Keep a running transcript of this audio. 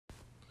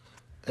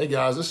Hey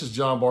guys, this is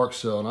John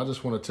Barksdale, and I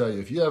just want to tell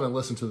you if you haven't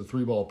listened to the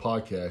Three Ball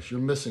Podcast,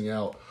 you're missing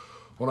out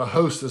on a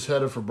host that's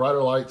headed for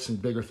brighter lights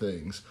and bigger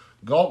things.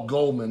 Galt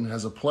Goldman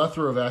has a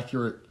plethora of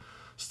accurate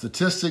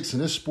statistics,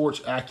 and his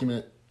sports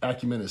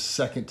acumen is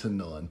second to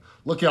none.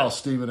 Look out,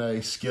 Stephen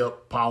A.,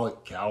 Skip,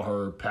 Pollock,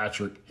 Cowherd,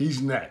 Patrick.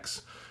 He's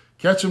next.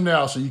 Catch him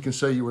now so you can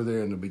say you were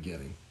there in the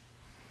beginning.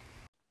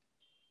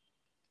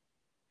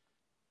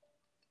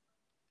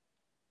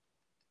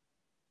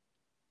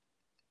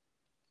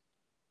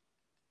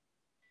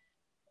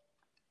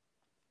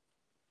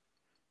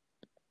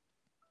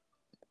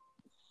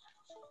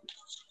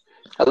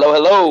 Hello,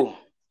 hello.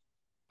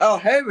 Oh,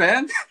 hey,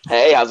 man.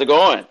 Hey, how's it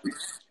going?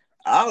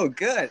 Oh,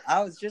 good.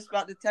 I was just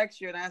about to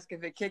text you and ask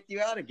if it kicked you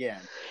out again.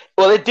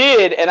 Well, it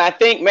did, and I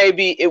think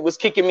maybe it was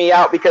kicking me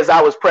out because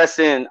I was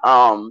pressing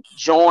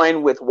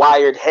join with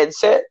wired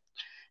headset,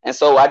 and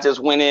so I just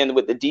went in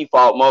with the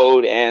default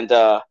mode, and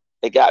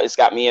it's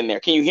got me in there.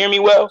 Can you hear me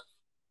well?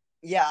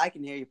 Yeah, I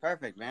can hear you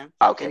perfect, man.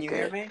 Okay, can you good.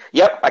 hear me?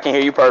 Yep, I can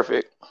hear you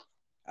perfect.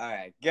 All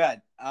right, good.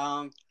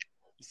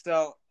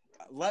 So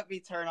let me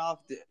turn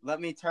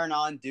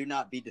on do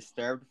not be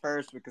disturbed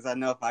first, because I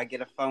know if I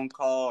get a phone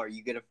call or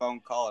you get a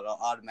phone call, it'll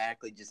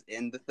automatically just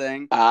end the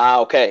thing.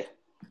 Okay.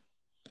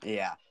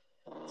 Yeah.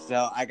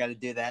 So I got to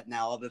do that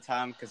now all the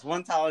time, because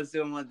one time I was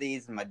doing one of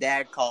these and my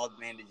dad called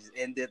me and it just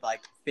ended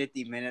like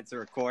 50 minutes of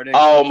recording.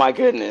 Oh my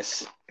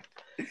goodness.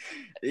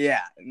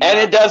 Yeah. And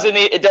it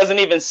doesn't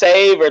even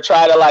save or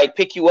try to like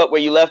pick you up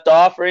where you left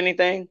off or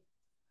anything?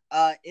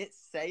 It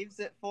saves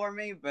it for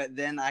me, but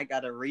then I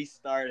gotta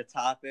restart a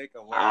topic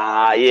or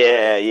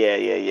Yeah.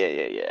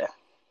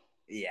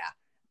 Yeah.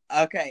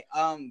 Okay.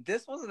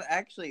 This wasn't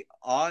actually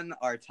on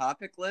our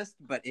topic list,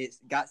 but it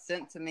got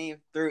sent to me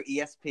through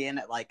ESPN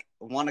at like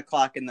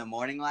 1:00 in the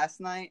morning last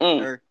night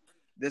or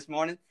this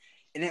morning,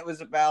 and it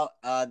was about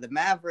the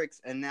Mavericks,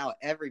 and now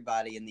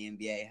everybody in the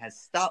NBA has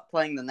stopped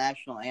playing the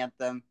national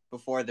anthem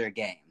before their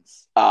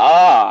games.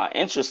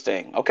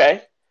 Interesting.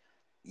 Okay.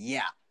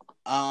 Yeah.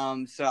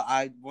 So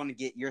I want to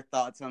get your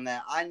thoughts on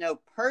that. I know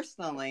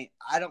personally,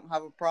 I don't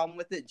have a problem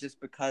with it, just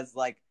because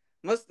like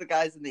most of the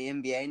guys in the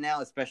NBA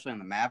now, especially in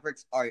the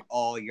Mavericks, are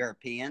all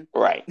European.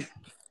 Right.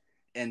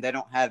 And they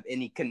don't have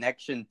any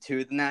connection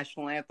to the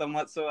national anthem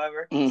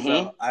whatsoever. Mm-hmm.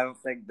 So I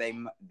don't think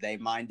they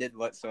minded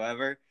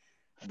whatsoever.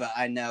 But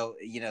I know,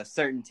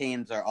 certain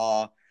teams are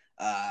all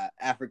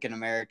African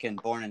American,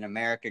 born in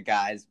America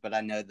guys, but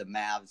I know the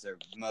Mavs are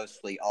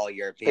mostly all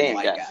European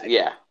white guys.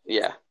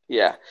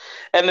 Yeah.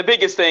 And the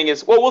biggest thing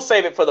is, well, we'll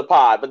save it for the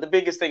pod, but the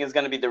biggest thing is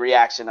going to be the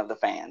reaction of the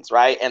fans,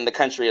 right? And the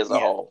country as a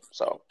whole.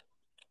 So,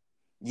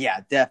 yeah,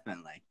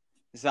 definitely.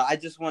 So I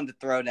just wanted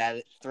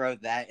to throw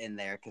that in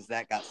there, because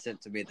that got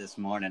sent to me this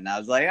morning. And I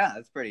was like,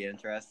 that's pretty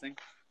interesting.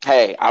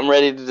 Hey, I'm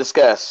ready to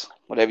discuss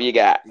whatever you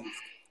got.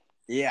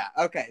 Yeah.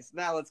 Okay. So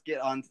now let's get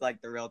on to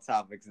like the real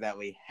topics that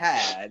we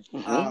had.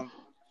 Mm-hmm.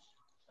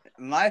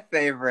 My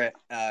favorite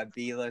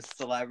B-list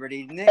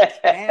celebrity,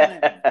 Nick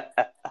Cannon,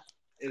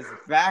 is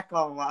back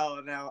on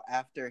Wild Now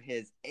after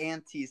his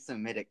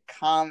anti-Semitic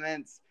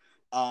comments.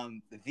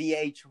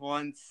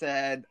 VH1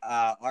 said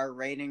our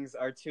ratings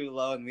are too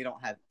low and we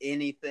don't have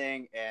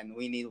anything and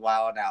we need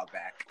Wild Out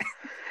back.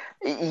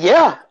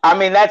 Yeah, I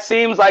mean, that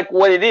seems like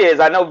what it is.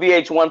 I know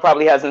VH1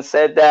 probably hasn't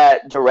said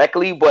that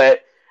directly,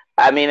 but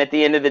I mean, at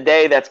the end of the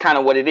day, that's kind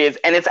of what it is.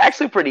 And it's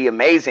actually pretty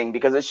amazing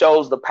because it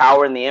shows the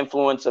power and the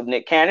influence of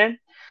Nick Cannon.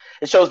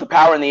 It shows the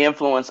power and the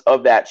influence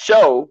of that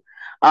show.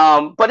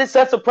 But it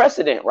sets a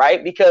precedent,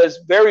 right? Because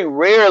very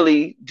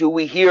rarely do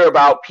we hear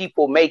about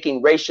people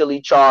making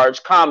racially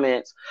charged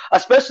comments,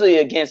 especially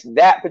against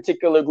that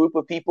particular group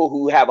of people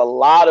who have a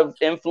lot of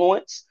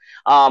influence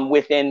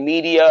within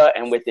media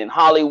and within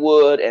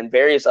Hollywood and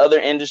various other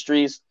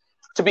industries,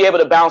 to be able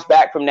to bounce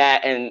back from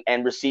that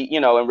and receive,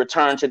 and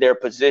return to their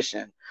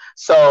position.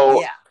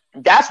 So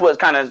that's what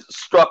kind of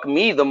struck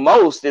me the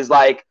most, is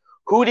like,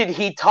 who did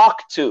he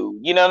talk to?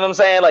 You know what I'm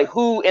saying? Like,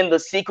 who in the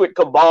secret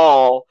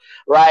cabal,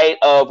 right,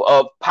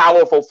 of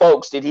powerful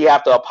folks did he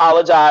have to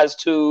apologize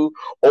to?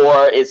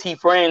 Or is he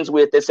friends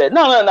with that said,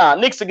 no,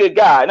 Nick's a good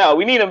guy. No,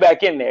 we need him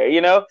back in there,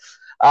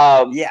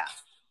 Yeah.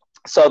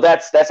 So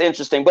that's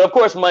interesting. But, of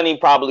course, money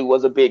probably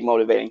was a big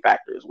motivating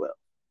factor as well.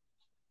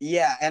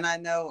 Yeah, and I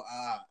know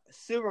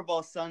Super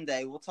Bowl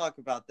Sunday, we'll talk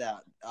about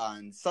that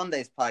on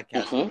Sunday's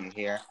podcast when you're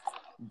here.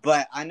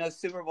 But I know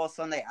Super Bowl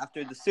Sunday,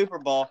 after the Super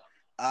Bowl,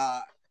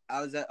 I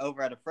was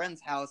over at a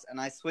friend's house, and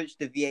I switched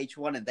to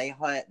VH1, and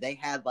they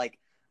had like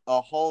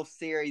a whole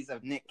series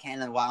of Nick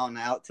Cannon wilding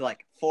out to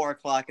like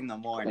 4:00 in the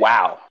morning.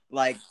 Wow!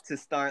 Like, to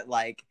start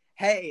like,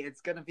 hey,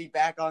 it's gonna be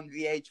back on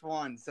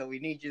VH1, so we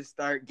need you to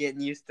start getting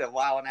used to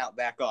wilding out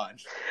back on.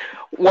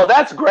 Well,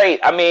 that's great.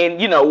 I mean,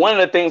 one of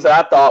the things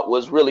that I thought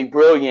was really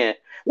brilliant,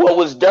 what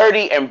was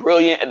dirty and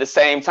brilliant at the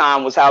same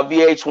time, was how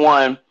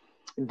VH1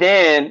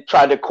 then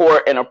tried to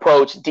court and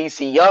approach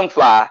DC Young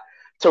Fly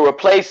to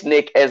replace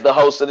Nick as the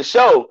host of the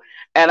show.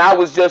 And I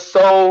was just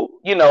so,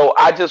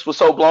 I just was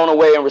so blown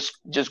away and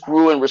just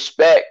grew in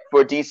respect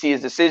for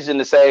DC's decision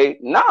to say,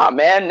 nah,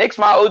 man, Nick's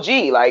my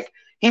OG. Like,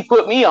 he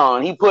put me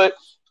on. He put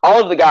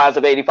all of the guys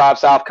of 85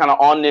 South kind of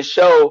on this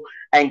show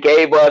and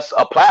gave us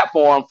a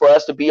platform for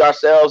us to be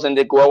ourselves and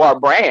to grow our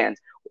brand.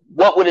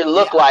 What would it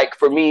look like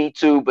for me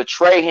to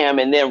betray him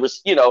and then,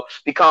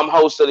 become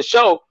host of the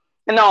show?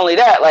 And not only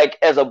that, like,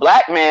 as a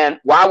black man,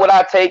 why would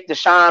I take the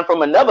shine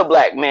from another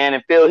black man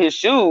and fill his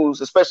shoes,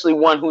 especially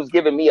one who's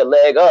giving me a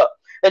leg up?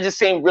 That just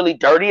seemed really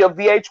dirty of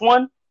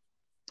VH1.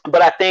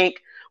 But I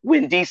think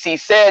when DC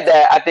said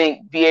that, I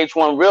think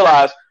VH1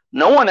 realized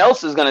no one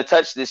else is going to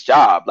touch this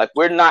job. Like,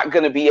 we're not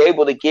going to be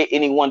able to get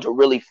anyone to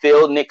really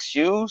fill Nick's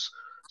shoes.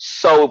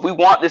 So if we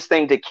want this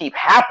thing to keep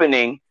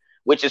happening,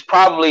 which is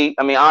probably,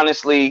 I mean,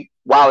 honestly,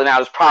 Wild 'N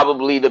Out is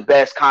probably the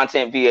best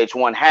content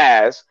VH1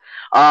 has.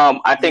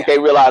 I think they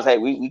realize, hey,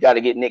 we got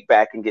to get Nick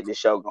back and get this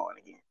show going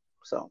again.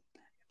 So,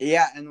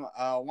 yeah, and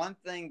one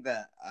thing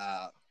that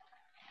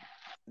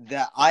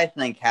I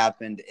think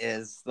happened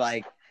is,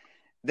 like,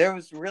 there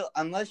was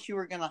unless you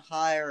were gonna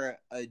hire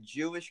a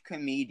Jewish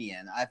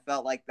comedian, I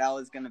felt like that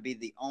was gonna be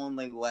the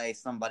only way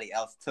somebody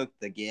else took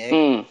the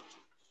gig.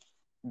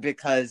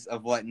 Because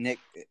of what Nick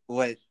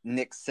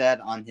said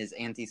on his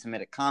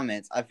anti-Semitic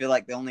comments. I feel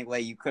like the only way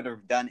you could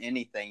have done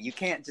anything, you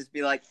can't just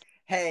be like,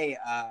 hey,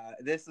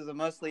 this is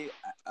mostly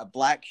a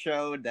black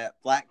show that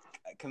black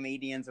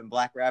comedians and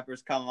black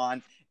rappers come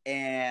on,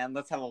 and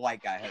let's have a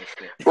white guy host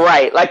it.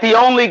 Right. Like, the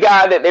only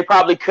guy that they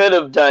probably could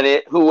have done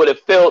it who would have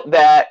filled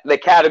the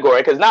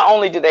category, because not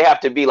only did they have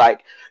to be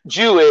like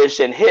Jewish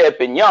and hip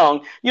and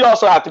young, you'd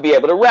also have to be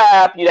able to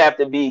rap, you'd have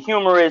to be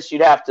humorous,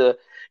 you'd have to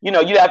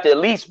at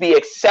least be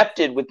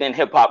accepted within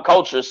hip hop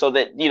culture so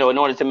that, in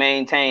order to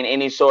maintain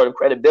any sort of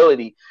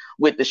credibility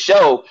with the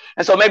show.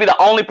 And so maybe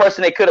the only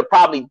person they could have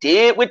probably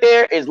did with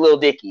there is Lil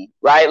Dicky,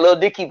 right? Lil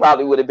Dicky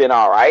probably would have been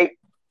all right.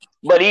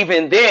 But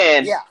even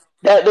then,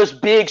 there's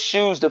big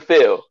shoes to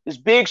fill. There's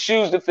big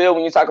shoes to fill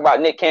when you talk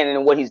about Nick Cannon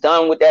and what he's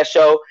done with that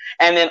show.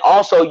 And then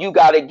also you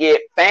got to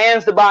get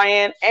fans to buy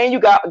in, and you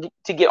got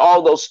to get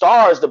all those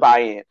stars to buy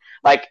in.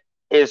 Like,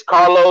 is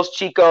Carlos,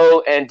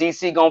 Chico, and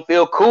DC going to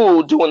feel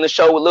cool doing the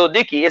show with Lil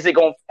Dicky? Is it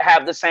going to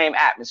have the same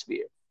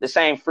atmosphere, the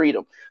same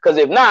freedom? Because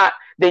if not,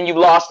 then you've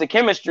lost the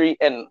chemistry,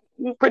 and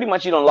pretty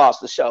much you done lost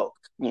the show,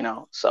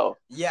 so.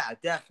 Yeah,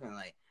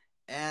 definitely.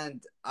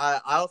 And I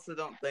also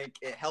don't think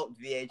it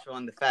helped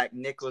VH1 the fact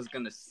Nick was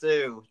going to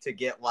sue to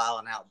get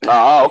Wild 'N Out back.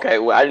 Oh, okay.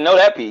 Well, I didn't know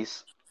that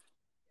piece.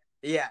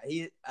 Yeah,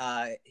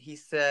 he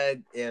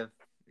said if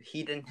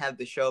he didn't have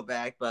the show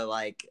back by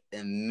like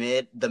in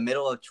the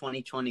middle of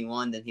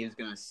 2021, then he was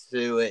gonna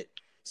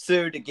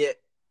sue to get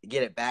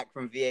it back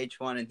from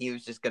VH1, and he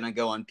was just gonna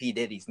go on P.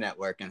 Diddy's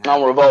network and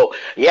on Revolt.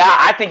 Yeah,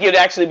 I think it'd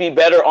actually be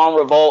better on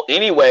Revolt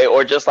anyway,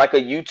 or just like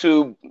a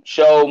YouTube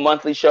show,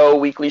 monthly show,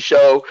 weekly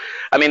show.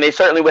 I mean, they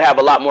certainly would have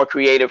a lot more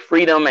creative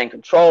freedom and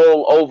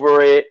control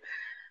over it.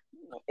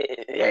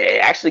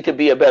 It actually could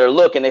be a better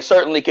look, and they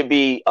certainly could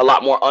be a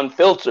lot more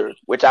unfiltered,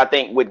 which I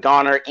think would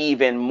garner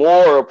even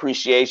more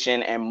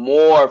appreciation and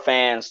more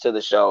fans to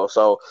the show.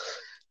 So,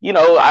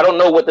 I don't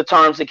know what the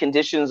terms and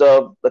conditions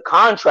of the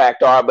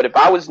contract are, but if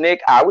I was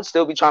Nick, I would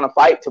still be trying to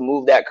fight to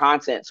move that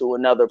content to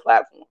another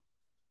platform.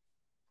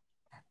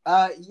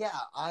 Yeah,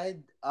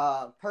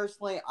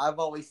 personally, I've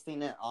always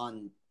seen it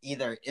on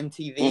either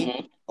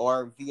MTV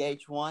or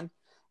VH1,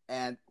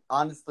 and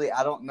honestly,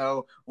 I don't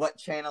know what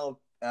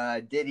channel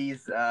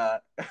Diddy's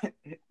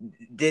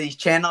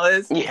channel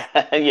is.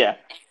 Yeah.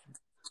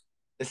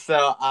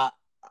 So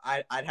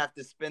I'd have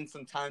to spend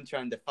some time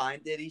trying to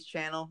find Diddy's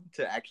channel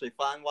to actually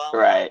find Wild 'N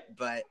Out. Right.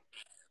 But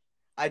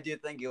I do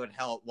think it would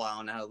help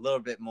Wild 'N Out a little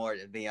bit more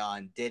to be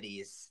on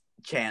Diddy's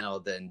channel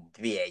than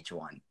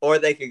VH1, or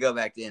they could go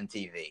back to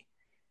MTV.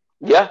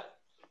 Yeah.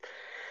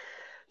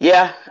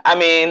 I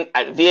mean,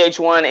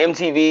 VH1,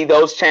 MTV,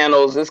 those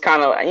channels, it's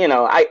kind of,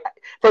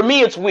 for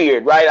me, it's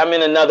weird, right? I'm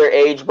in another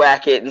age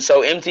bracket, and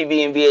so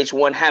MTV and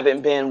VH1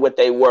 haven't been what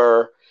they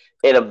were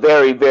in a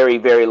very, very,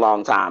 very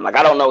long time. Like,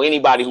 I don't know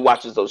anybody who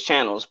watches those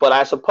channels, but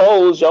I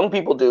suppose young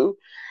people do,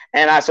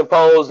 and I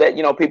suppose that,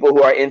 people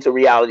who are into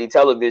reality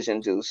television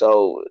do.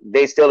 So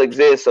they still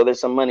exist, so there's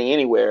some money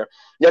anywhere.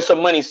 There's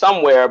some money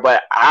somewhere,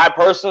 but I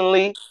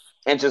personally,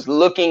 and just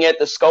looking at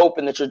the scope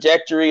and the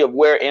trajectory of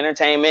where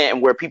entertainment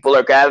and where people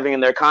are gathering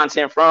their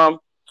content from,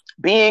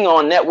 being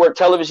on network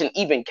television,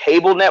 even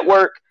cable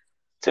network,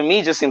 to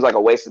me just seems like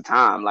a waste of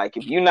time. Like,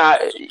 if you're not,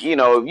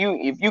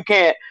 if you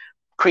can't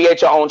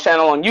create your own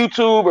channel on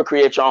YouTube or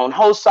create your own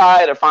host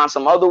site or find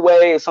some other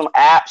way, some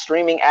app,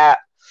 streaming app,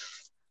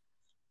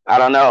 I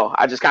don't know.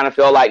 I just kind of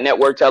feel like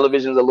network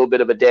television is a little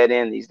bit of a dead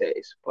end these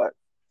days. But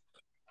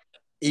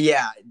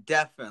yeah,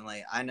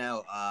 definitely. I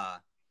know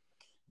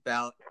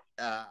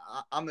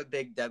I'm a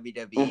big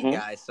WWE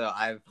guy, so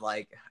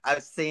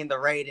I've seen the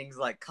ratings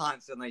like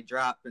constantly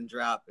drop and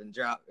drop and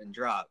drop and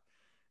drop.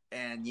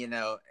 And,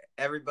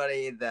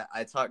 everybody that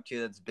I talk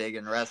to that's big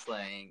in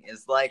wrestling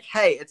is like,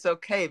 hey, it's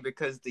okay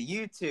because the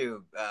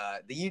YouTube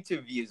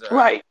views are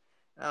right.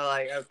 I'm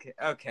like,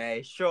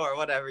 okay, sure,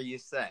 whatever you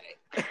say.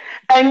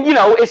 And,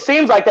 it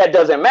seems like that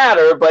doesn't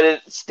matter, but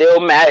it still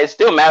matters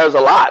a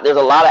lot. There's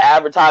a lot of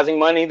advertising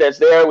money that's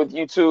there with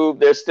YouTube.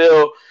 There's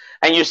still,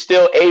 and you're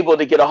still able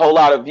to get a whole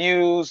lot of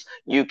views.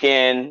 You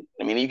can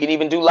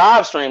even do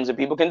live streams and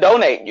people can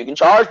donate. You can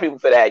charge people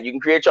for that. You can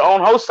create your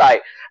own host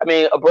site. I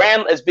mean, a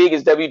brand as big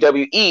as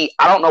WWE,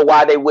 I don't know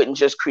why they wouldn't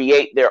just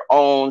create their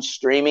own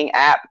streaming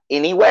app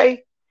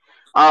anyway.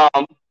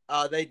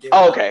 They do.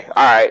 Okay,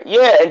 all right,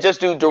 yeah, and just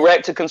do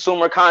direct to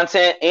consumer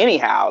content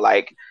anyhow.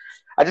 Like,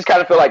 I just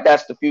kind of feel like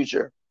that's the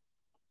future.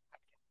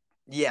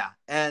 Yeah,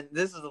 and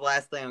this is the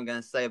last thing I'm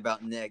gonna say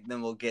about Nick.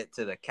 Then we'll get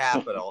to the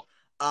Capitol.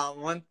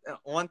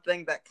 One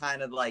thing that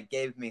kind of like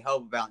gave me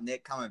hope about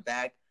Nick coming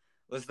back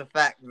was the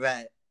fact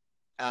that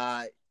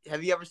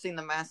have you ever seen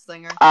The Masked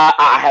Singer?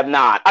 I have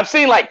not. I've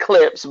seen like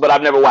clips, but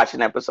I've never watched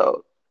an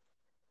episode.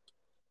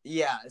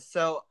 Yeah,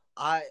 so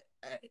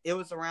it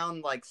was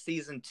around like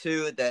season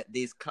 2 that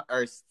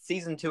or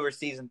season 2 or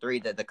season 3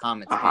 that the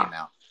comments came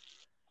out.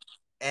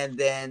 And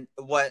then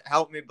what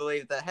helped me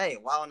believe that, hey,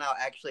 Wild 'N Out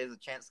actually has a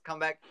chance to come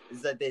back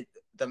is that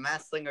the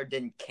Masked Singer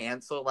didn't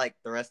cancel like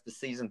the rest of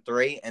season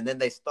 3, and then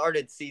they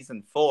started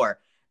season 4.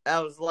 And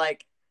I was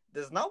like,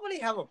 does nobody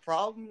have a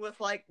problem with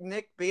like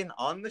Nick being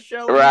on the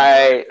show?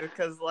 Right.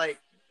 Because like,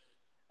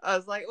 I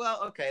was like,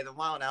 well, okay, the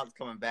Wild 'N Out's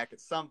coming back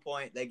at some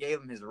point. They gave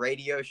him his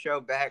radio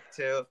show back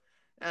too.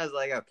 And I was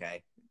like,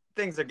 okay,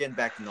 things are getting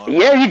back to normal.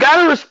 Yeah, you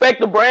gotta respect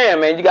the brand,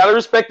 man. You gotta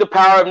respect the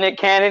power of Nick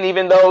Cannon,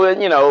 even though,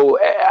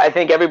 I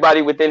think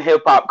everybody within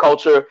hip hop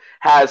culture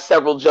has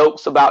several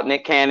jokes about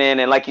Nick Cannon,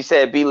 and like you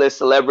said, B-list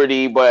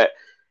celebrity, but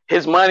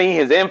his money,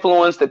 his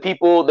influence, the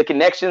people, the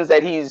connections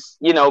that he's,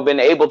 been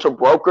able to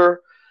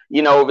broker,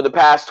 over the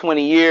past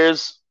 20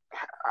 years,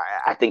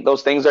 I think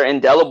those things are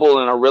indelible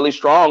and are really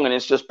strong, and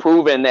it's just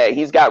proven that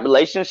he's got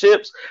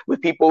relationships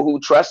with people who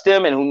trust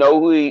him and who know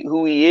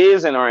who he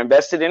is and are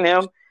invested in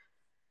him.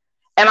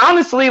 And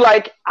honestly,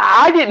 like,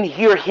 I didn't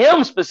hear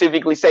him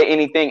specifically say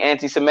anything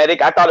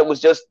anti-Semitic. I thought it was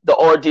just the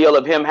ordeal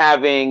of him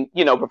having,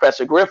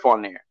 Professor Griff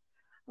on there,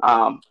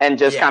 and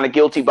just kind of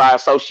guilty by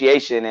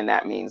association, and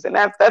that means, and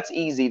that's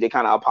easy to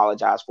kind of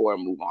apologize for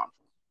and move on.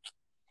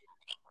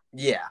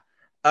 Yeah.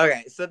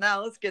 Okay, so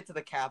now let's get to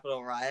the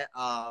Capitol riot.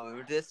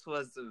 This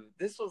was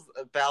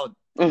about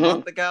a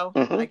month ago,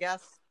 I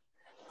guess.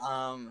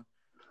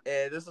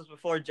 This was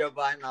before Joe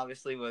Biden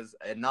obviously was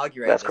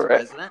inaugurated as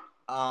president.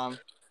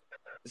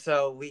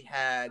 So we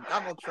had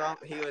Donald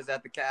Trump. He was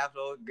at the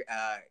Capitol,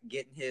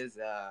 getting his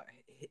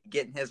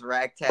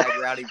ragtag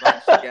rowdy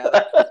bunch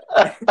together,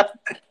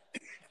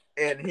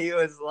 and he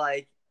was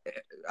like,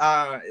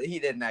 he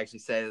didn't actually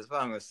say this,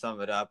 but I'm gonna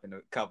sum it up in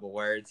a couple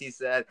words. He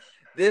said,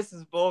 "This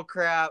is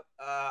bullcrap.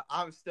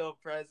 I'm still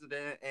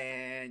president,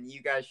 and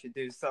you guys should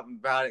do something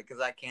about it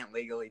because I can't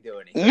legally do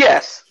anything."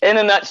 Yes, in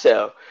a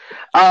nutshell.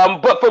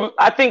 But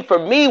I think for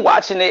me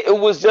watching it, it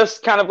was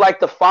just kind of like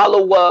the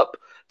follow-up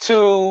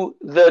to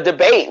the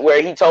debate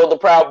where he told the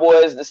Proud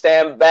Boys to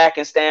stand back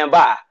and stand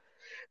by,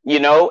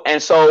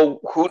 and so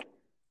who?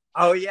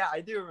 Oh yeah, I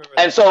do remember.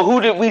 And so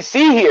who did we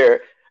see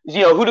here?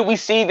 Who did we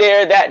see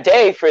there that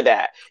day for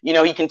that?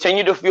 He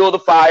continued to fuel the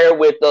fire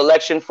with the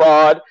election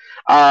fraud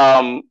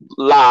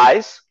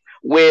lies,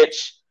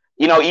 which,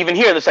 even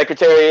here, the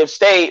Secretary of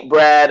State,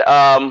 Brad,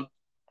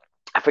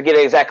 I forget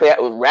exactly,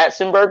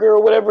 Ratzenberger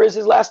or whatever is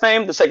his last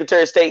name, the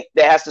Secretary of State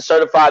that has to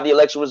certify the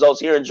election results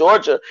here in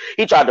Georgia.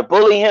 He tried to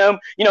bully him.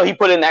 He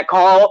put in that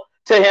call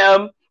to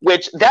him,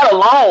 which that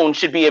alone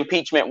should be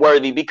impeachment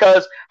worthy,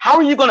 because how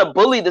are you going to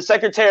bully the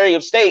Secretary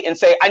of State and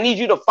say, I need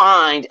you to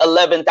find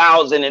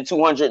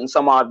 11,200 and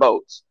some odd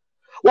votes?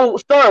 Well,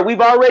 sir,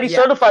 we've already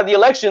certified the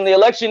election. The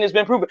election has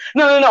been proven.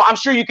 No. I'm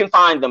sure you can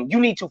find them.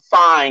 You need to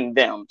find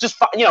them. Just,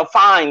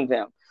 find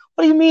them.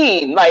 What do you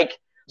mean? Like,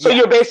 so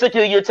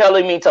you're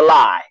telling me to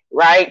lie,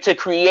 right? To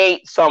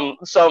create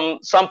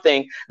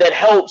something that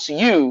helps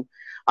you,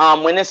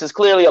 when this is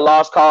clearly a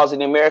lost cause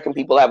and the American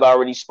people have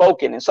already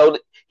spoken. And so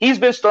he's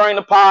been stirring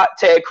the pot.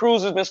 Ted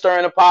Cruz has been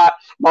stirring the pot.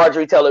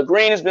 Marjorie Taylor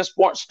Greene has been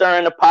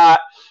stirring the pot.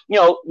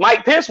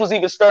 Mike Pence was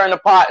even stirring the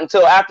pot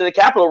until after the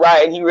Capitol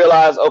riot, and he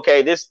realized,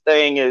 okay, this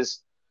thing is,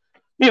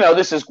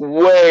 this is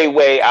way,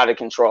 way out of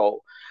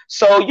control.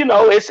 So,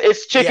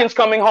 it's chickens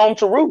coming home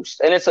to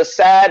roost, and it's a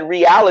sad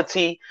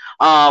reality.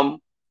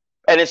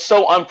 And it's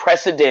so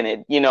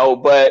unprecedented,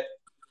 but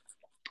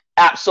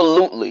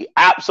absolutely,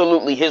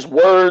 his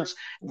words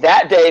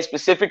that day,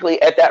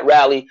 specifically at that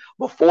rally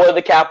before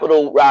the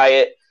Capitol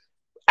riot,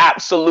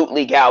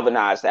 absolutely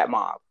galvanized that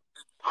mob.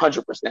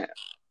 100%.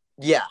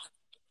 Yeah.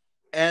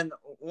 And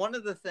one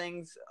of the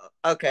things,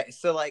 okay,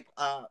 so like,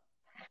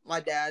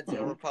 my dad's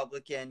a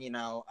Republican,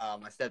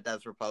 my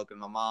stepdad's Republican,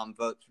 my mom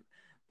votes,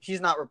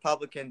 she's not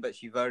Republican, but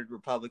she voted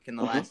Republican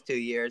the last 2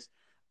 years.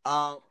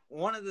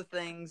 One of the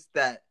things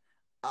that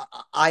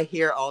I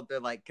hear all the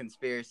like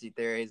conspiracy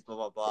theories, blah,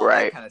 blah, blah,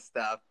 that kind of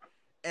stuff.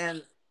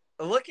 And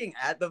looking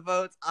at the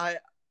votes, I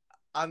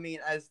mean,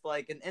 as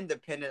like an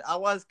independent, I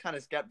was kind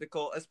of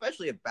skeptical,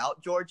 especially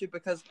about Georgia,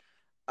 because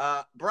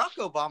Barack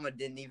Obama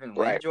didn't even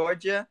win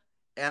Georgia.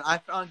 And I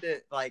found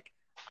it like,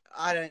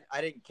 I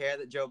didn't care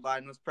that Joe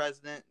Biden was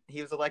president.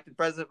 He was elected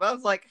president, but I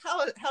was like,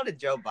 how did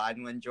Joe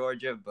Biden win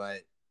Georgia?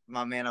 But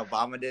my man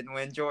Obama didn't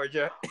win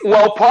Georgia?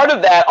 Well, part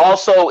of that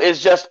also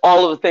is just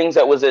all of the things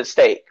that was at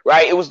stake,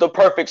 right? It was the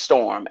perfect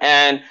storm.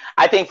 And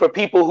I think for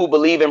people who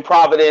believe in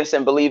providence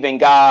and believe in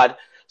God,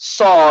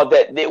 saw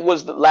that it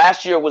was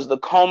last year was the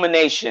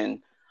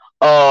culmination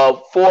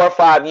of 4 or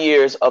 5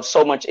 years of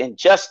so much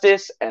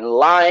injustice and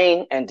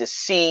lying and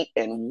deceit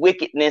and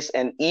wickedness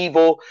and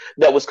evil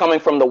that was coming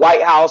from the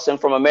White House and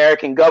from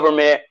American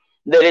government,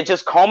 that it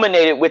just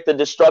culminated with the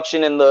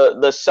destruction and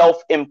the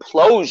self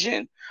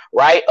implosion,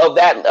 right, of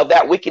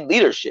that wicked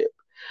leadership.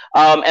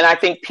 And I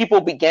think people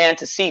began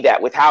to see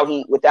that with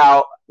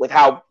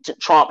how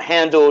Trump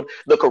handled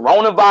the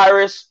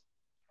coronavirus,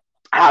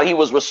 how he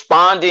was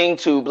responding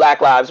to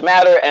Black Lives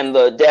Matter and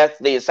the death,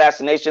 the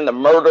assassination, the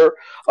murder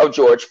of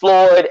George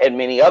Floyd and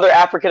many other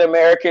African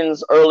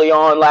Americans early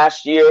on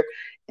last year.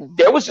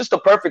 There was just a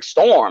perfect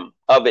storm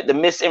of it. The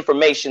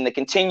misinformation, the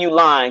continued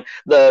lying,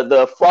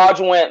 the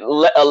fraudulent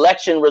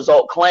election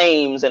result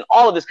claims, and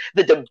all of this,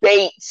 the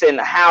debates and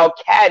how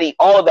catty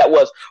all of that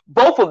was.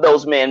 Both of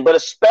those men, but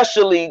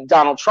especially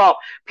Donald Trump,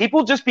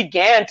 people just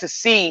began to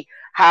see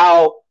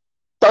how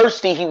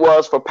thirsty he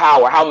was for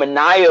power, how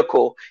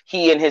maniacal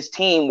he and his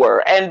team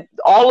were. And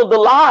all of the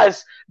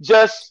lies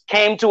just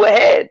came to a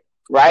head,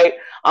 right?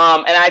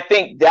 And I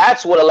think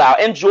that's what allowed.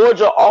 And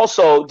Georgia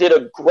also did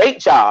a great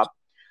job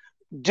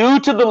due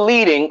to the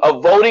leading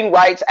of voting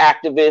rights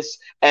activists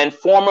and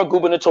former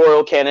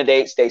gubernatorial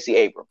candidate Stacey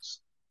Abrams.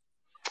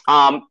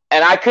 And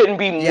I couldn't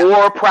be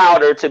more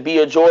prouder to be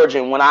a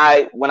Georgian when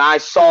I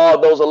saw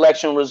those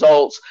election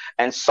results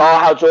and saw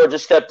how Georgia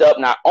stepped up,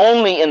 not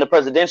only in the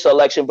presidential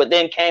election, but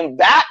then came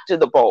back to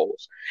the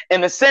polls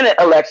in the Senate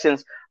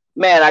elections.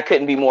 Man, I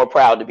couldn't be more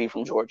proud to be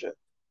from Georgia.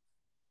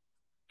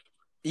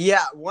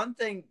 Yeah,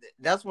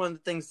 that's one of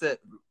the things that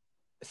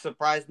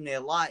surprised me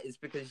a lot is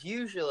because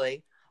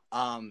usually,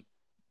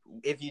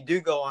 if you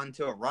do go on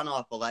to a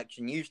runoff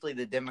election, usually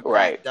the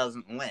Democrat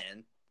doesn't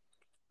win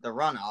the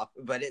runoff.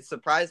 But it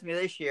surprised me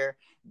this year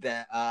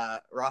that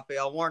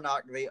Raphael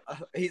Warnock,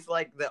 he's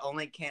like the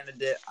only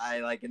candidate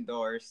I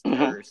endorsed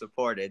or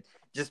supported,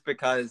 just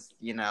because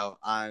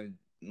I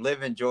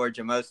live in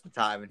Georgia most of the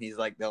time, and he's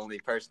like the only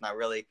person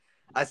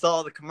I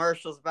saw the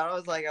commercials about. I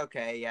was like,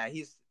 okay, yeah,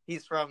 he's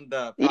from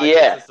the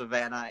project of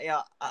Savannah.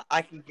 Yeah,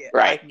 I can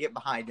get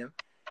behind him,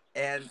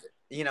 and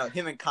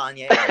him and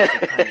Kanye.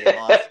 Obviously Kanye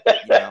lost, but,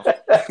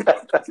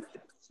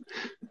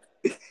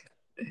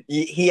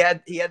 he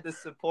had the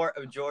support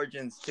of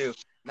Georgians to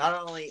not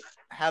only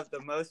have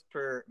the most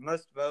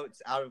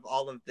votes out of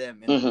all of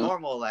them in the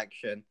normal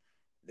election,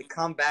 to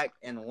come back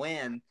and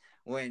win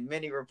when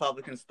many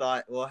Republicans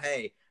thought, well,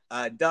 hey,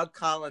 Doug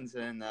Collins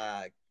and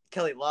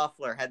Kelly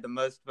Loeffler had the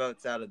most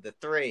votes out of the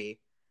three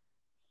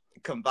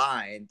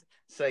combined.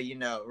 So,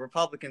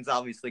 Republicans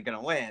obviously going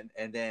to win.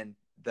 And then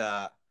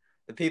the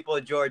people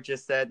of Georgia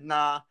said,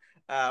 nah,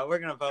 we're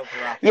going to vote for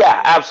Raphael.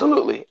 Yeah,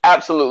 absolutely.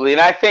 Absolutely.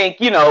 And I think,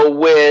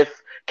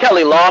 with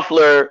Kelly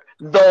Loeffler,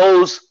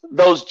 those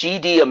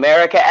GD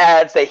America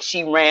ads that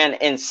she ran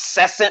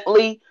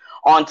incessantly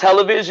on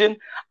television,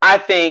 I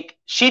think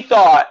she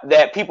thought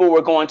that people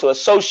were going to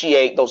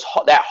associate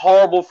that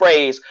horrible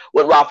phrase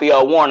with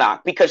Raphael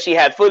Warnock, because she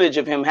had footage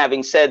of him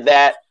having said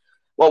that.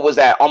 What was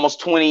that? Almost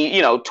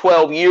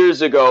 12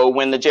 years ago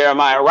when the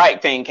Jeremiah Wright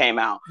thing came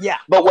out. Yeah.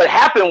 But what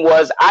happened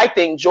was, I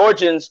think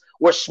Georgians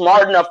were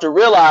smart enough to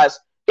realize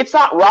it's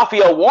not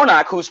Raphael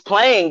Warnock who's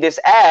playing this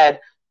ad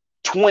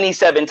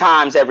 27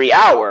 times every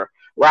hour,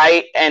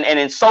 right? And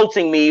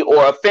insulting me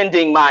or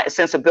offending my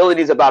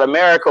sensibilities about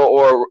America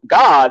or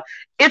God.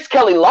 It's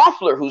Kelly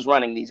Loeffler who's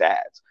running these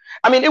ads.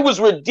 I mean, it was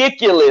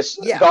ridiculous,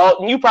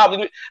 Dalton. You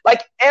probably,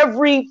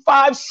 every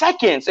 5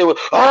 seconds, it was,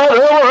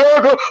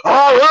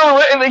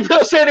 and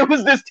they said it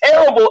was this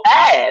terrible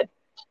ad,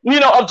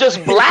 of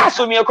just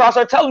blasphemy across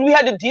our television. We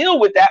had to deal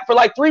with that for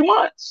 3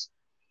 months.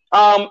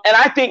 And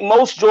I think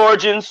most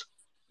Georgians,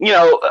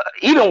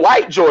 even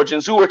white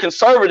Georgians who were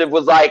conservative,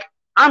 was like,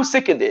 I'm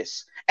sick of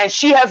this. And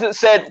she hasn't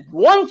said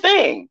one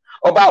thing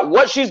about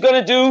what she's going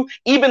to do.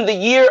 Even the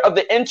year of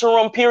the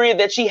interim period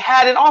that she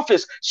had in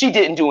office, she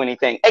didn't do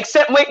anything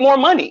except make more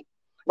money,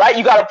 right?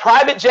 You got a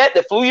private jet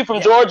that flew you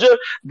from Georgia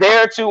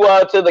there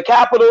to the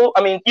Capitol.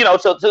 I mean,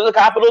 to the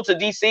Capitol, to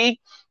DC,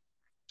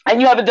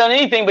 and you haven't done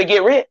anything but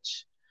get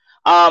rich.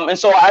 And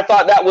so I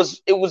thought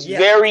it was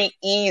very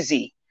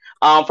easy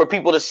for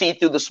people to see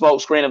through the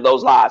smoke screen of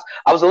those lies.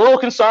 I was a little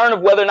concerned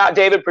of whether or not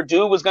David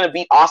Perdue was going to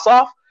beat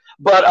Ossoff,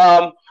 but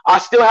I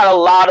still had a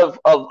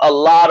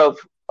lot of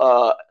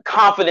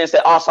confidence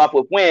that Ossoff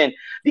would win,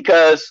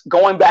 because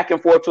going back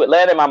and forth to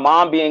Atlanta, my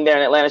mom being there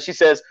in Atlanta, she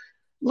says,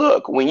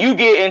 look, when you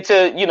get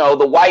into,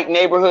 the white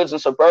neighborhoods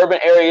and suburban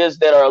areas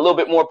that are a little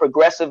bit more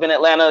progressive in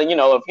Atlanta,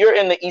 if you're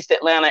in the East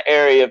Atlanta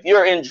area, if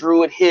you're in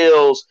Druid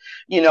Hills,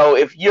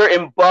 if you're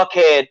in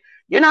Buckhead,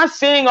 you're not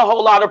seeing a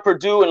whole lot of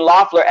Perdue and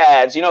Loeffler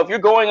ads. If you're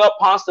going up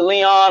Ponce de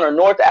Leon or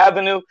North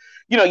Avenue,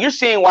 you're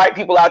seeing white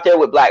people out there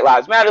with Black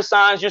Lives Matter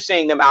signs. You're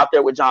seeing them out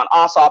there with John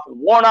Ossoff and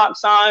Warnock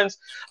signs.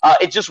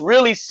 It just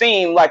really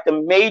seemed like the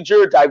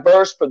major,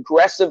 diverse,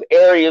 progressive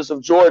areas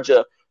of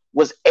Georgia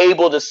was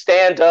able to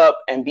stand up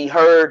and be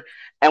heard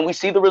and we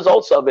see the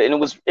results of it. And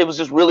it was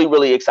just really,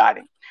 really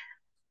exciting.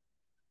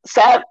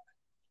 Sadly,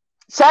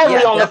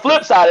 Yeah, on the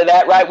flip definitely. side of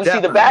that, right, we see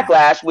the Definitely.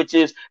 backlash, which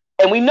is,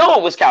 and we know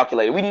it was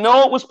calculated. We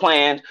know it was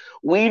planned.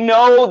 We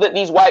know that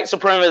these white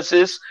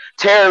supremacist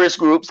terrorist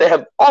groups that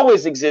have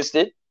always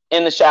existed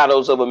in the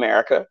shadows of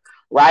America,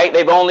 right?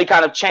 They've only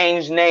kind of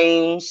changed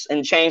names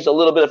and changed a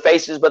little bit of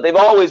faces, but they've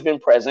always been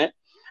present.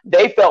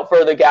 They felt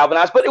further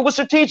galvanized, but it was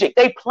strategic.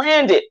 They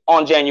planned it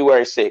on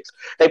January 6th.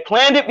 They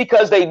planned it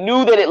because they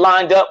knew that it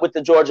lined up with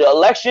the Georgia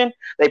election.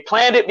 They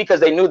planned it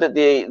because they knew that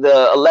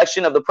the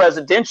election of the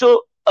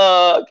presidential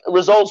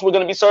results were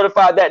going to be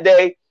certified that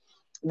day.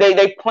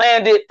 They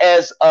planned it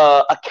as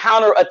a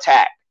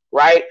counterattack,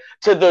 right,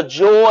 to the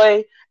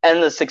joy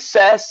and the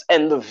success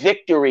and the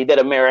victory that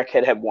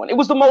America had won. It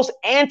was the most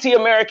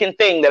anti-American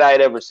thing that I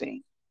had ever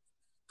seen.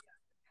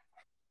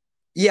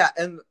 Yeah,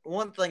 and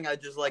one thing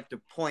I'd just like to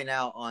point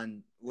out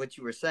on what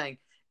you were saying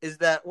is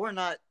that we're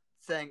not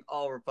saying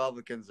all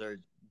Republicans are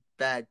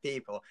bad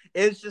people.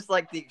 It's just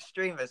like the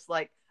extremists,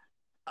 like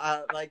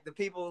the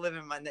people who live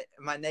in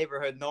my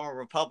neighborhood, normal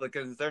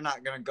Republicans, they're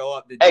not going to go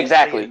up to DC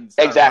and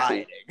start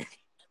rioting.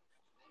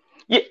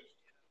 Yeah.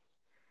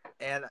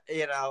 And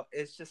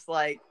it's just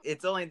like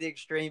it's only the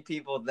extreme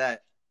people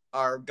that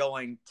are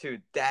going to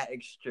that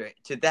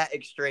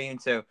extreme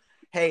to,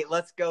 hey,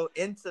 let's go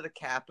into the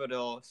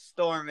Capitol,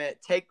 storm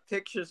it, take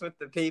pictures with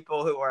the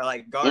people who are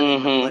like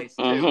guarding the place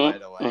too, by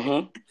the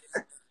way.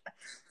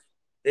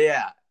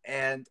 Yeah.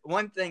 And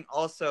one thing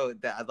also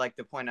that I'd like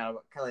to point out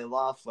about Kelly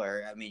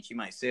Loeffler, I mean, she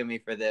might sue me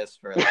for this,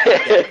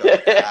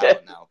 I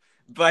don't know.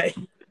 But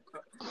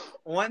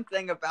one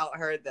thing about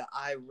her that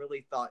I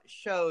really thought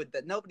showed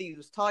that nobody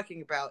was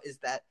talking about is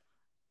that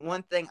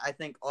one thing I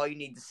think all you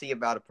need to see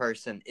about a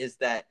person is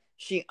that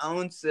she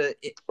owns the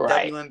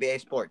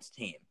WNBA sports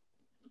team.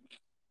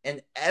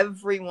 And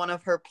every one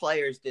of her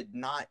players did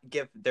not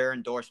give their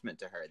endorsement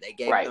to her. They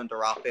gave them to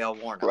Raphael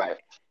Warnock. Right.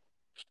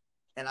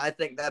 And I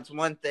think that's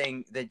one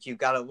thing that you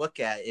got to look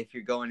at if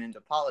you're going into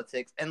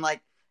politics. And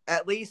like,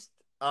 at least,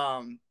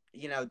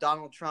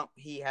 Donald Trump,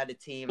 he had a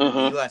team in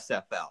the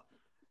USFL.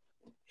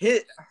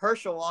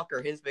 Herschel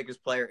Walker, his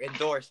biggest player,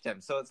 endorsed him.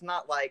 So it's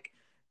not like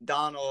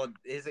Donald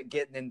isn't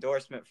getting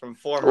endorsement from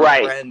former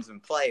friends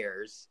and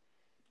players.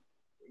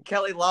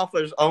 Kelly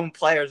Loeffler's own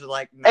players are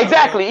like, no,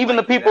 exactly. Even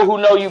the people who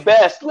know you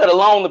best, let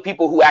alone the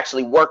people who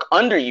actually work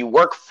under you,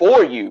 work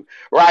for you,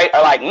 right,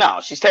 are like, no,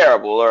 she's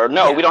terrible, or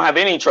no, we don't have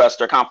any trust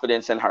or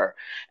confidence in her.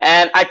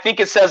 And I think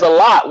it says a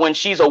lot when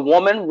she's a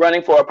woman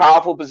running for a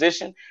powerful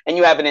position, and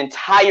you have an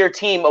entire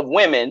team of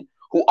women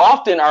who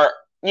often are,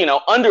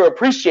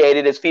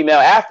 underappreciated as female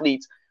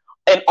athletes,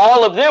 and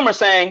all of them are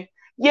saying,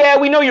 yeah,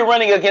 we know you're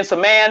running against a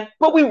man,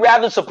 but we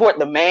rather support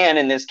the man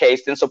in this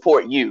case than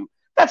support you.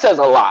 That says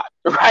a lot,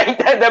 right?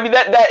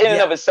 That in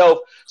and of itself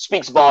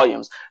speaks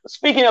volumes.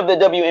 Speaking of the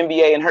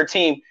WNBA and her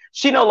team,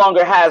 she no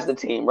longer has the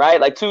team, right?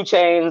 Like 2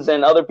 Chainz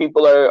and other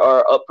people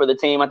are up for the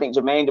team. I think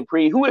Jermaine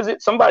Dupri. Who is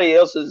it? Somebody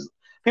else's.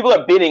 People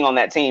are bidding on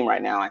that team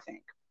right now, I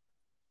think.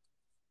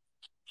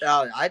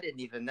 Oh, I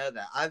didn't even know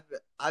that.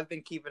 I've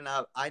been keeping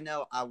up. I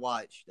know I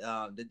watched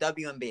the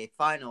WNBA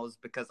finals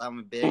because I'm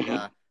a big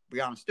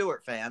Breonna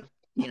Stewart fan.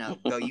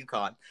 Go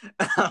UConn.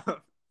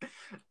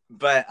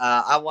 But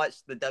I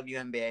watched the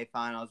WNBA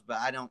finals, but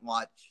I don't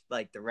watch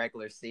like the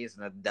regular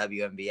season of the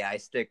WNBA. I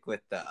stick with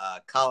the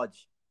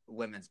college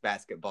women's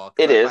basketball.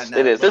 It is.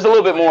 There's a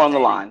little bit more on the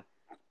line.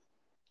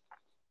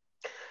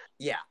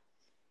 Yeah.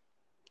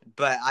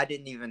 But I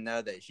didn't even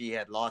know that she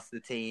had lost the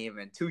team,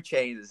 and 2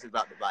 Chainz is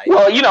about to buy.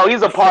 Well,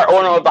 he's a part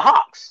owner of the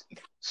Hawks.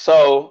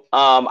 So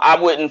I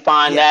wouldn't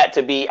find that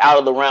to be out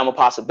of the realm of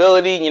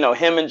possibility.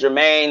 Him and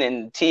Jermaine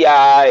and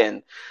T.I.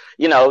 and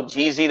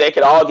Jeezy, they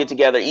could all get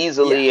together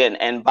easily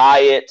and buy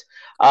it.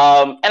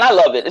 And I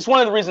love it. It's one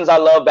of the reasons I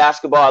love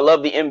basketball. I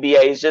love the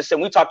NBA. It's just,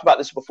 and we talked about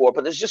this before,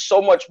 but there's just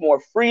so much more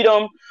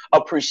freedom,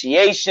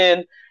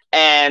 appreciation,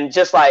 and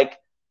just like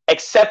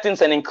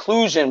acceptance and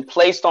inclusion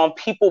placed on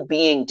people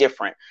being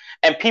different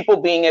and people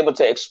being able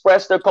to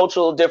express their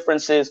cultural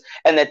differences,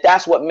 and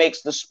that's what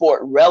makes the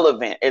sport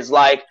relevant. Is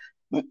like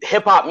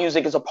hip hop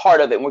music is a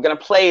part of it. And we're going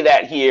to play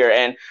that here.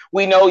 And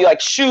we know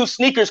like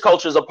sneakers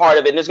culture is a part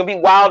of it. And there's going to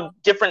be wild,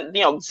 different,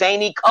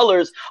 zany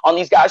colors on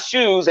these guys'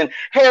 shoes and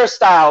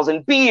hairstyles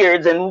and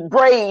beards and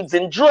braids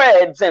and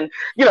dreads and,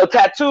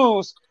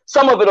 tattoos.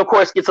 Some of it, of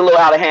course, gets a little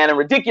out of hand and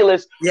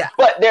ridiculous. Yeah.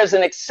 But there's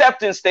an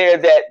acceptance there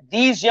that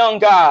these young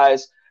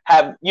guys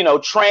have,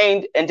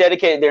 trained and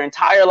dedicated their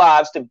entire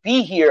lives to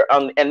be here.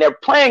 And they're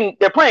playing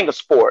a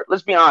sport.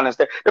 Let's be honest.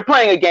 They're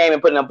playing a game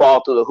and putting a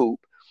ball through the hoop.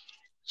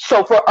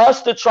 So for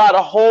us to try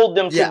to hold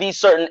them to these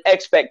certain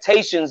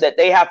expectations that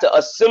they have to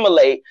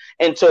assimilate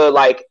into,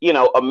 like,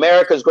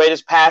 America's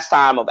greatest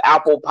pastime of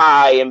apple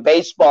pie and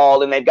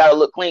baseball, and they've got to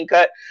look clean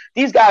cut.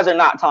 These guys are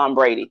not Tom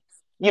Brady.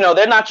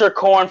 They're not your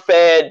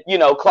corn-fed,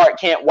 Clark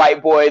Kent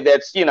white boy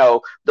that's,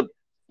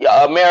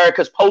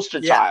 America's poster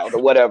child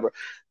or whatever.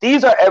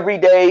 These are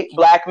everyday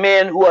black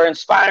men who are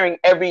inspiring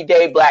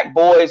everyday black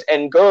boys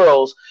and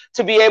girls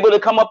to be able to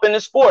come up in the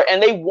sport.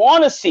 And they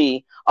want to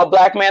see a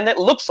black man that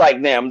looks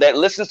like them, that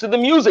listens to the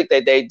music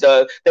that they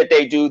do,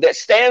 that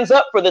stands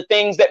up for the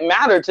things that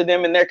matter to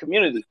them in their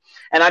community.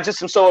 And I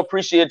just am so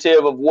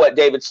appreciative of what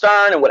David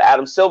Stern and what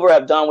Adam Silver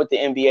have done with the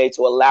NBA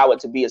to allow it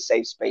to be a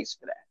safe space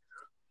for that.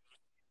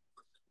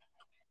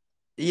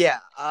 Yeah.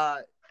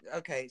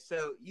 Okay.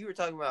 So you were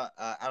talking about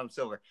Adam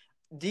Silver.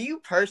 Do you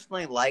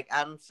personally like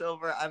Adam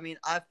Silver? I mean,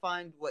 I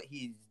find what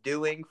he's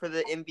doing for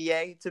the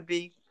NBA to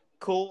be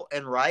cool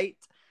and right,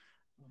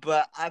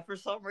 but for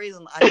some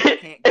reason I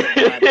just can't get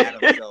behind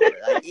Adam Silver.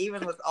 Like,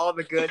 even with all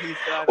the good he's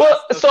done.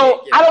 Well,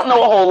 so I don't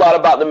know a whole lot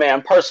about the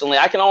man personally.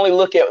 I can only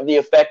look at the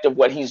effect of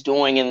what he's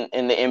doing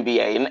in the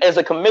NBA. And as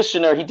a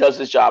commissioner, he does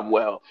his job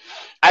well.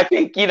 I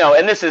think,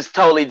 and this is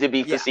totally to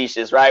be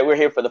facetious, right? We're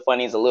here for the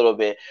funnies a little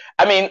bit.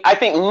 I mean, I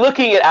think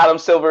looking at Adam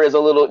Silver is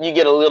you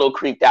get a little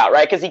creeped out,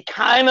 right? Because he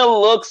kind of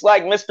looks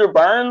like Mr.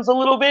 Burns a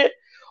little bit,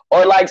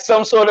 or like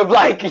some sort of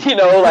like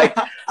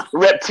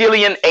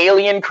reptilian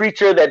alien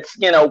creature that's,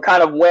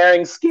 kind of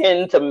wearing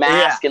skin to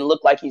mask and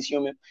look like he's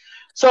human.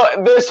 So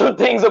there's some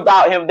things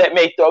about him that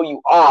may throw you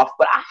off,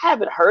 but I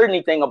haven't heard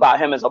anything about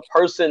him as a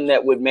person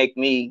that would make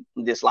me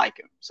dislike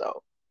him.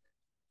 So.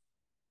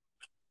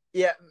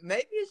 Yeah,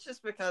 maybe it's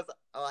just because,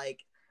 like,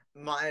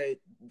 my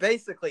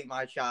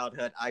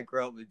childhood, I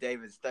grew up with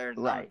David Stern.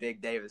 Right. I'm a big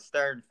David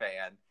Stern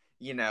fan.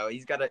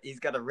 He's got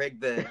to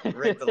rig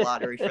the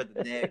lottery for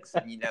the Knicks,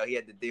 and he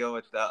had to deal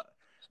with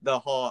the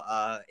whole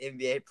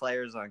NBA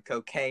players on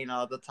cocaine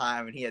all the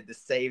time, and he had to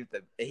save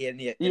he had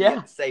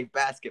to save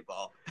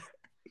basketball.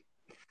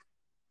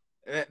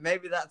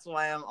 Maybe that's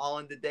why I'm all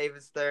into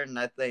David Stern.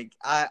 And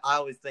I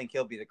always think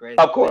he'll be the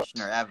greatest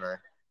commissioner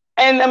ever.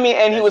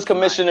 And he was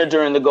commissioner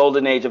during the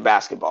golden age of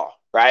basketball,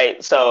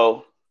 right?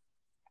 So,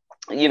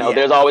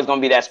 there's always going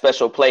to be that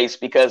special place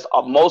because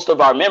of most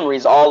of our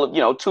memories, all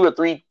of, 2 or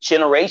 3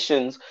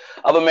 generations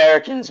of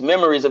Americans'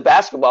 memories of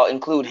basketball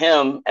include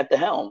him at the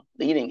helm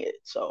leading it.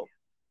 So,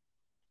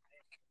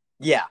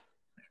 yeah.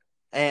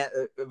 And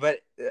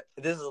but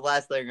this is the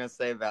last thing I'm going to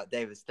say about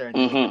David Stern.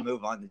 We can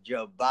move on to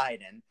Joe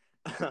Biden.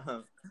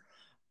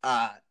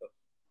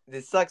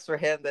 This sucks for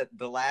him that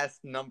the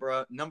last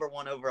number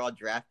 1 overall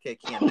draft pick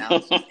he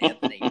announced was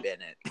Anthony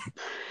Bennett.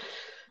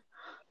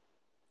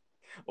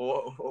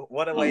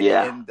 What a way to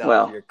end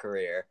up your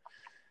career.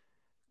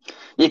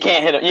 You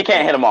can't hit them. You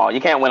can't hit them all.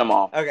 You can't win them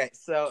all. Okay,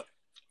 so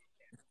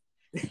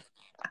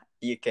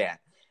you can't.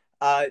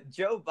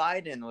 Joe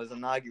Biden was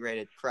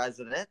inaugurated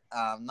president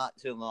not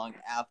too long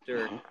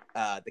after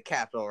the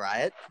Capitol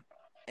riot.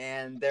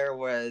 And there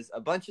was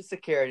a bunch of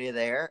security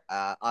there,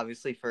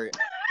 obviously for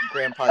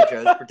Grandpa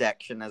Joe's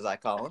protection, as I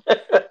call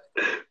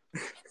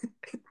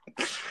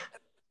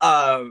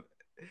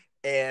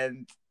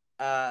him.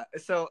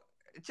 So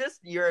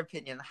just your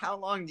opinion, how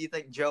long do you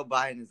think Joe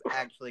Biden is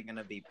actually going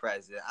to be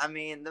president? I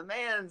mean, the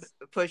man's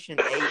pushing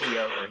 80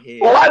 over here.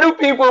 Why do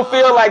people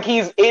feel like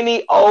he's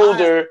any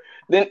older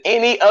than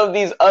any of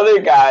these other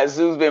guys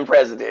who's been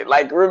president?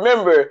 Like,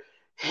 remember,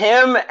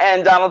 him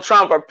and Donald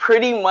Trump are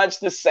pretty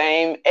much the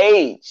same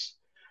age,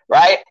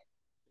 right?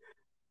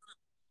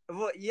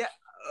 Well, yeah.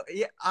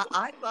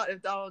 I thought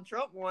if Donald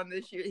Trump won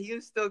this year, he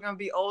was still going to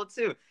be old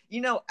too.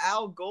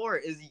 Al Gore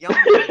is younger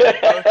than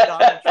both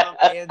Donald Trump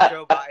and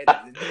Joe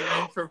Biden, and he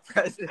ran for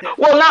president.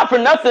 Well, not for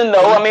nothing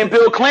though. I mean,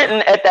 Bill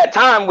Clinton at that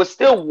time was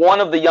still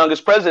one of the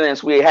youngest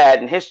presidents we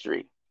had in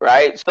history,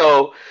 right?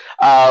 So,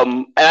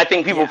 and I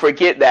think people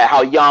forget that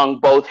how young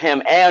both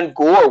him and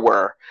Gore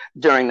were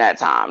during that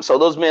time. So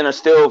those men are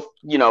still,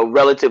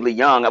 relatively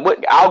young.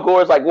 Al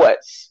Gore's like what,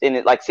 in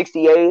it, like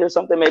 68 or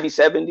something, maybe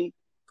 70.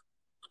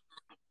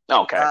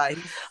 Okay.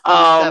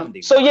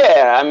 So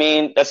yeah, I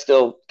mean, that's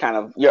still kind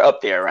of, you're up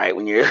there, right?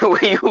 When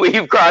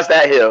you've crossed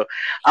that hill.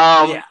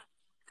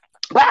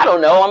 But I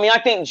don't know. I mean, I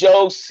think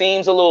Joe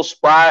seems a little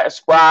spry.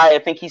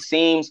 I think he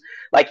seems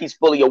like he's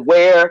fully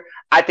aware.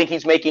 I think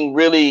he's making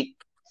really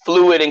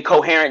fluid and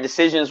coherent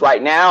decisions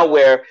right now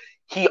where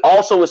he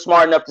also is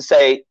smart enough to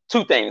say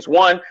 2 things.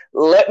 1,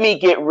 let me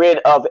get rid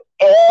of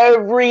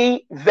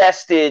every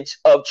vestige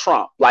of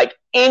Trump. Like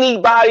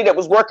anybody that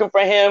was working for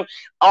him,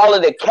 all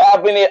of the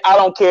cabinet, I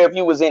don't care if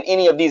you was in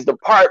any of these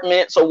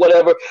departments or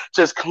whatever,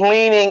 just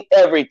cleaning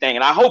everything.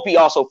 And I hope he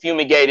also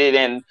fumigated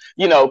and,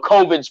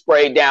 COVID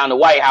sprayed down the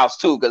White House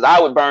too, because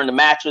I would burn the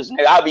mattress and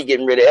I'll be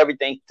getting rid of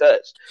everything he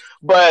touched.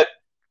 But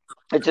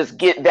just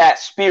get that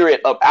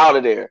spirit up out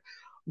of there.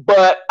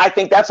 But I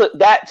think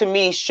that to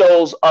me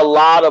shows a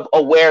lot of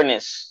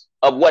awareness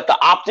of what the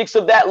optics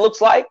of that looks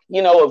like,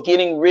 of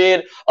getting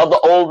rid of the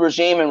old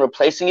regime and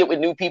replacing it with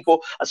new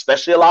people,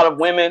 especially a lot of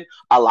women,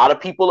 a lot of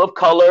people of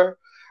color,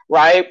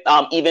 right?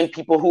 Even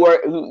people who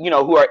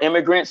are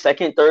immigrants,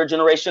 2nd, 3rd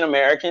generation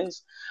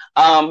Americans.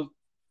 I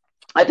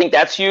think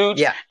that's huge.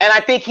 Yeah. And I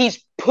think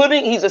he's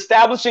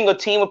establishing a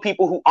team of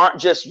people who aren't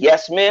just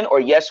yes men or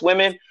yes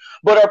women,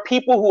 but are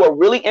people who are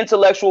really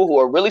intellectual, who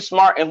are really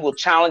smart, and who will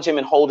challenge him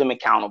and hold him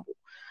accountable.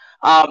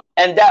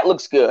 And that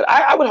looks good.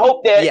 I would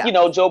hope that,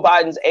 Yeah. Joe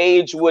Biden's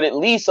age would at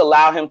least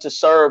allow him to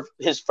serve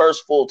his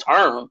first full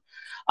term.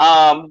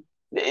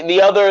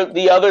 The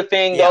other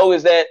thing, Yeah. though,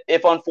 is that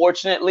if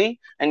unfortunately,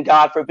 and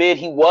God forbid,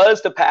 he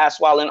was to pass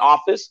while in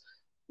office,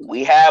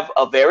 we have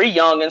a very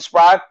young and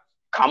spry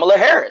Kamala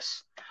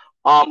Harris,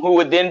 who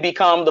would then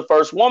become the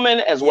first woman,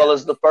 as well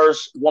as the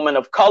first woman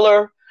of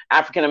color,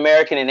 African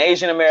American and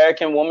Asian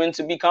American woman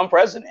to become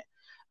president.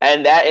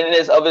 And that in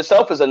and of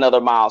itself is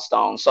another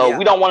milestone. So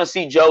we don't want to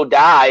see Joe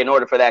die in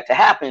order for that to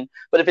happen.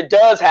 But if it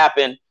does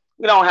happen,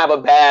 we don't have a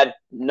bad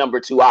number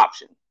two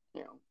option.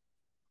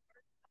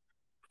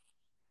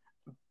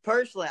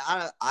 Personally,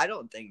 I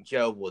don't think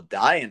Joe will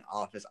die in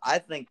office. I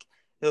think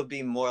he'll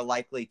be more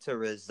likely to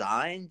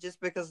resign just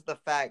because of the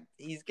fact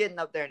he's getting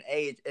up there in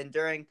age, and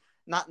during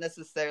not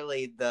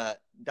necessarily the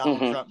Donald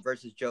Trump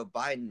versus Joe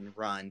Biden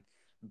run,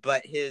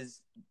 but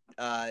his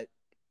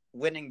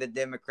winning the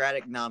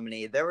Democratic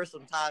nominee, there were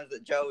some times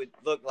that Joe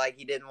looked like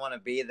he didn't want to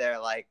be there,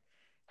 like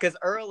because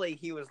early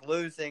he was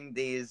losing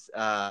these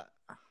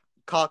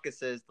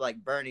caucuses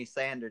like Bernie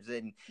Sanders,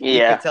 and you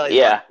could tell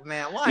he's like,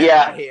 man, why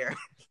am I here?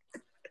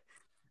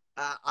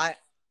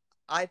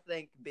 I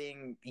think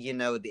being,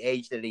 the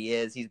age that he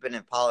is, he's been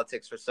in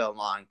politics for so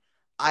long.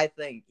 I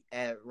think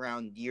at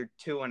around year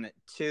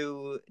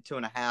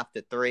 2.5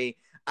 to 3,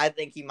 I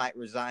think he might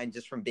resign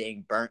just from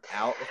being burnt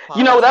out of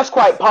politics. That's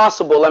quite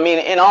possible. I mean,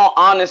 in all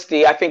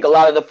honesty, I think a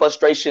lot of the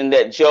frustration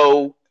that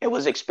Joe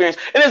was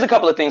experiencing, and there's a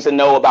couple of things to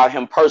know about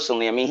him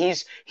personally. I mean,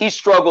 he's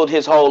struggled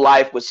his whole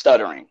life with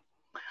stuttering.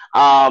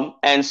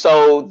 And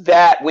so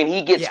that when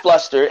he gets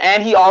flustered,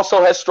 and he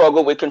also has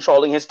struggled with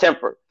controlling his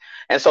temper.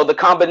 And so the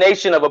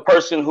combination of a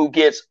person who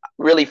gets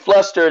really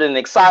flustered and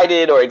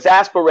excited or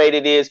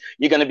exasperated is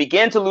you're going to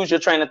begin to lose your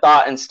train of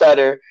thought and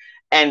stutter.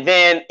 And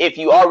then if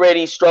you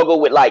already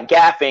struggle with like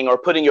gaffing or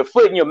putting your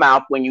foot in your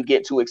mouth when you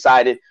get too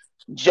excited,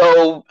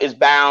 Joe is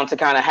bound to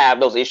kind of have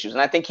those issues.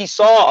 And I think he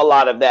saw a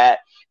lot of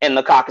that in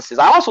the caucuses.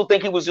 I also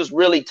think he was just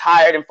really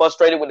tired and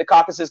frustrated with the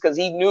caucuses because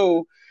he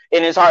knew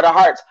in his heart of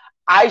hearts,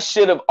 I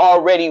should have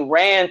already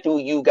ran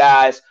through you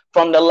guys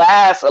from the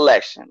last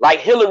election. Like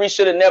Hillary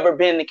should have never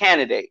been the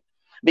candidate.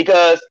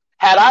 Because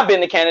had I been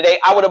the candidate,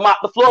 I would have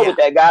mopped the floor with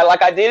that guy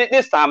like I did it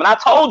this time. And I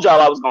told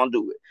y'all I was going to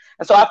do it.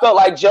 And so I felt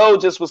like Joe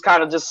just was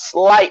kind of just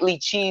slightly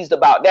cheesed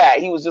about that.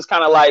 He was just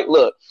kind of like,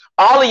 look,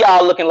 all of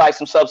y'all looking like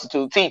some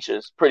substitute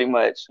teachers, pretty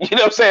much. You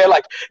know what I'm saying?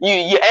 Like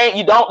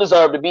you don't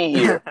deserve to be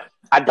here.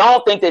 I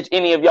don't think that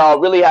any of y'all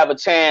really have a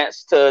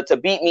chance to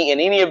beat me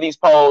in any of these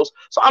polls.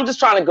 So I'm just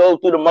trying to go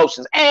through the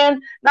motions.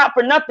 And not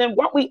for nothing,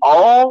 weren't we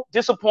all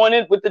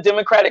disappointed with the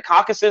Democratic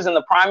caucuses and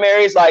the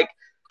primaries? Like,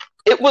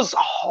 it was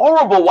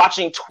horrible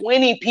watching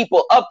 20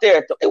 people up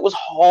there. It was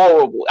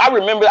horrible. I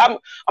remember, I'm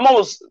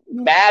almost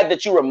mad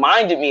that you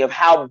reminded me of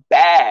how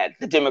bad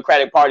the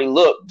Democratic Party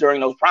looked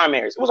during those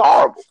primaries. It was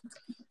horrible.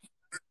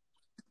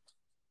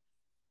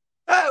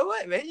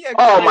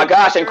 Oh my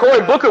gosh. And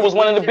Cory Booker was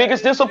one of the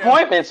biggest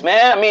disappointments,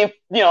 man. I mean,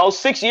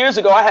 6 years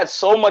ago, I had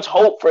so much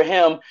hope for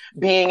him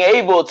being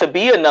able to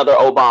be another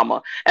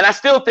Obama. And I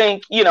still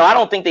think, I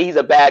don't think that he's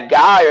a bad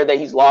guy or that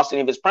he's lost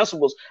any of his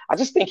principles. I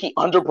just think he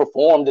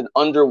underperformed and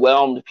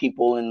underwhelmed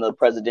people in the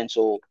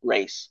presidential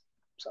race.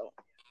 So.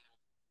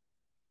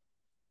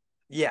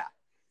 Yeah.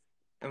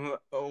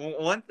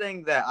 One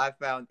thing that I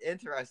found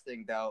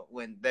interesting, though,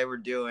 when they were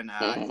doing,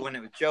 when it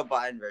was Joe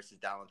Biden versus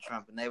Donald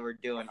Trump, and they were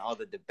doing all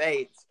the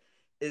debates,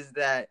 is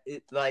that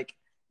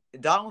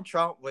Donald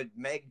Trump would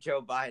make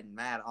Joe Biden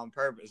mad on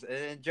purpose, and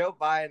then Joe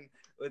Biden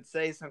would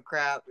say some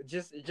crap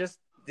just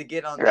to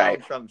get on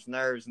Donald Trump's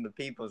nerves and the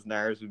people's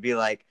nerves. Would be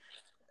like,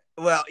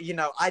 well,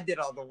 I did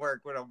all the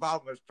work when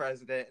Obama was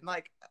president. And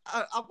like,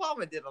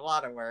 Obama did a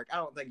lot of work. I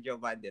don't think Joe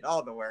Biden did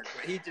all the work,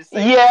 but he just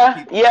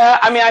yeah.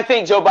 I mean, I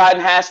think Joe Biden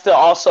has to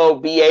also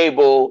be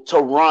able to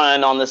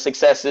run on the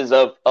successes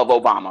of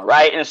Obama,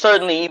 right? And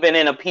certainly even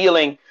in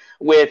appealing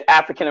with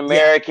African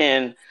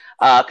American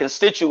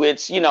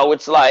constituents,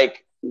 it's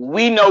like,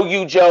 we know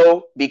you,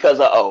 Joe, because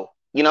of O.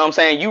 You know what I'm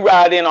saying? You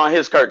ride in on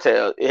his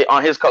coattails.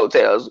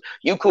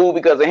 You cool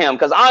because of him.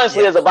 Because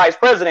honestly, as a vice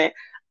president,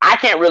 I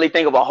can't really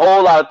think of a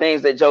whole lot of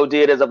things that Joe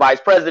did as a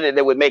vice president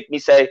that would make me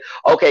say,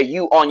 okay,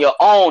 you on your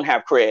own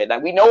have cred. Now,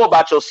 we know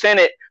about your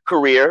Senate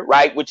career,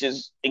 right, which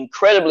is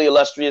incredibly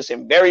illustrious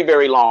and very,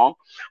 very long.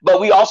 But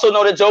we also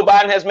know that Joe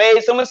Biden has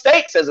made some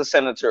mistakes as a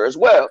senator as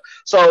well.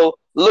 So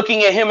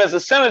looking at him as a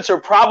senator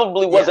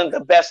probably wasn't the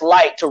best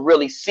light to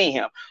really see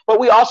him. But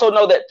we also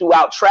know that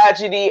throughout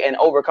tragedy and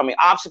overcoming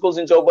obstacles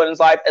in Joe Budden's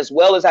life, as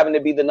well as having to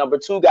be the number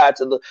 2 guy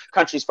to the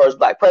country's first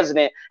black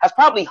president, has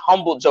probably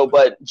humbled Joe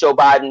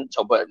Biden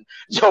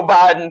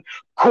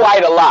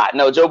quite a lot.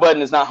 No, Joe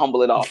Budden is not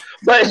humble at all.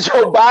 But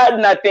Joe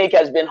Biden, I think,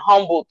 has been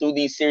humbled through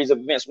these series of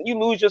events. When you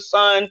lose your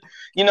son,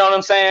 you know what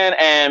I'm saying?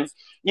 And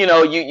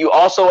you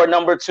also are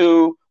number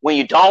 2 when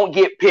you don't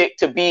get picked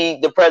to be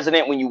the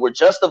president, when you were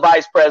just the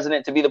vice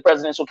president to be the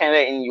presidential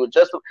candidate, and you were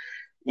just,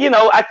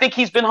 I think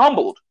he's been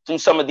humbled through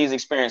some of these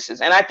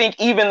experiences. And I think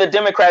even the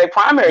Democratic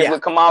primaries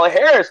with Kamala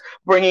Harris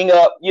bringing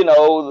up,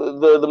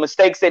 the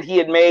mistakes that he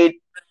had made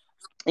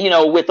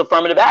with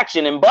affirmative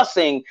action and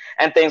busing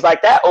and things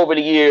like that over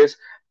the years,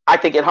 I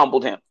think it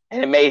humbled him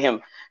and it made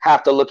him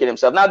have to look at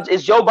himself. Now,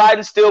 is Joe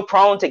Biden still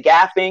prone to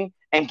gaffing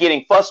and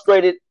getting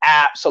frustrated?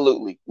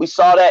 Absolutely. We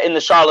saw that in the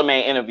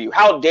Charlemagne interview.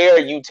 How dare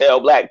you tell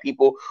black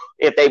people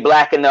if they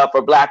black enough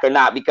or black or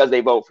not because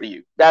they vote for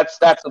you? That's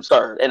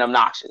absurd and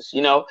obnoxious,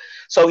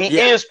 So he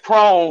is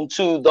prone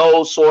to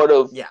those sort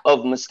of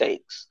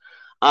mistakes.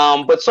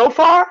 But so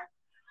far,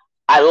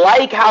 I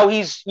like how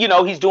he's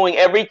doing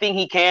everything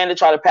he can to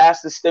try to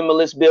pass the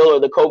stimulus bill or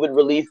the COVID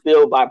relief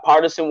bill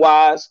bipartisan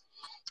wise.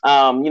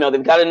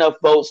 They've got enough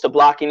votes to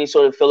block any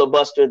sort of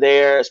filibuster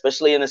there,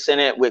 especially in the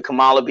Senate with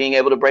Kamala being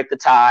able to break the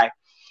tie.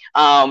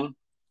 I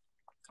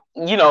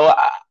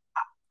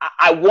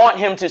want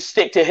him to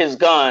stick to his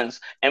guns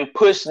and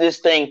push this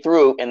thing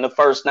through in the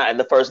first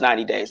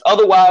 90 days.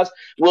 Otherwise,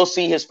 we'll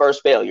see his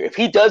first failure. If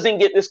he doesn't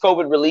get this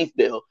COVID relief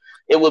bill,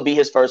 it will be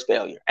his first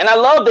failure. And I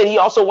love that he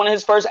also, one of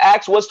his first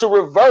acts was to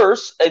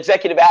reverse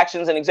executive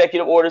actions and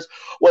executive orders,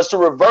 was to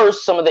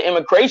reverse some of the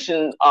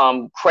immigration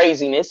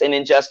craziness and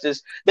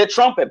injustice that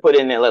Trump had put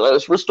in there. Like,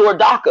 let's restore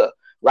DACA,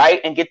 right?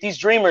 And get these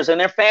dreamers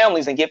and their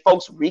families and get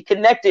folks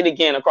reconnected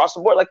again across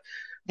the board. Like,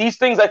 these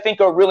things I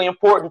think are really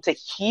important to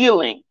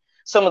healing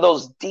some of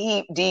those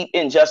deep, deep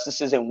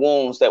injustices and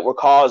wounds that were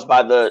caused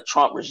by the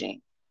Trump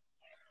regime.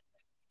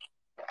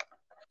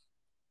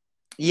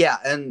 Yeah,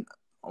 and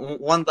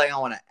one thing I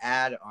want to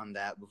add on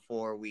that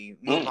before we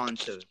move on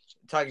to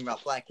talking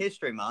about Black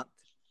History Month.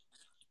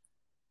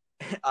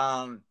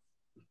 I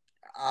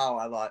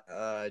lost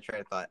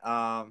train of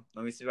thought.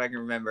 Let me see if I can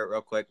remember it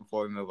real quick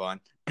before we move on.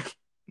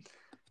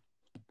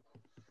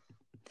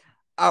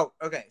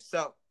 Okay.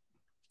 So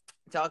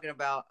talking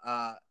about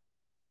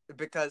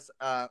because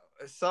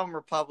some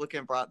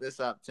Republican brought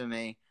this up to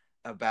me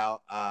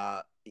about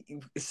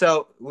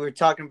so we were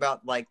talking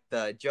about like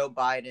the Joe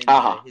Biden,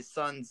 his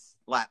son's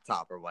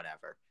laptop or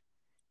whatever,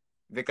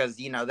 because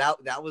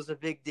that was a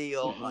big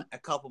deal a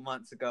couple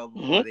months ago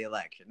before the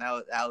election.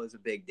 That was a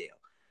big deal.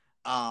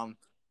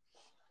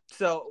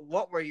 So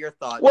what were your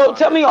thoughts? Well,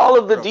 tell me all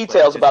of the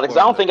details about it, because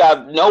I don't think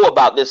I know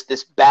about this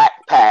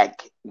backpack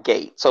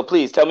gate. So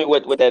please tell me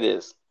what that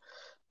is.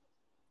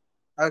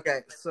 Okay,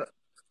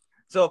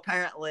 so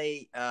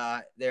apparently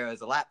there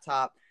was a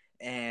laptop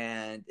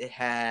and it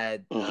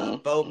had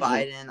Bo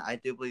Biden, I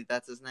do believe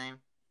that's his name.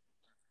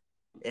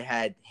 It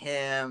had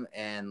him,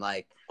 and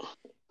like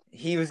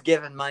he was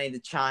giving money to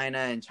China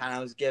and China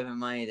was giving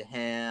money to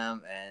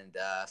him, and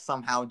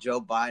somehow Joe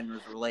Biden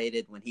was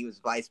related when he was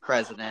vice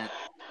president.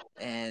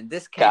 And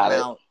this came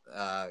out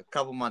a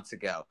couple months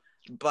ago.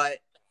 But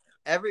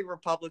every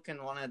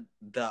Republican wanted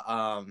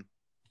the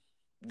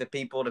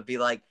people to be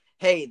like,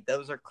 hey,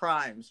 those are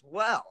crimes.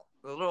 Well,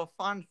 a little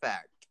fun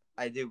fact,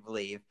 I do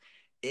believe,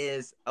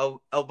 is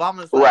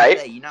Obama's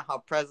last day. You know how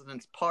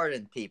presidents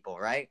pardon people,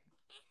 right?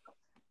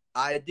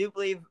 I do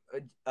believe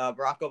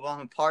Barack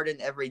Obama pardoned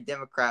every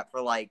Democrat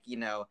for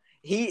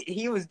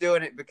he was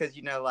doing it because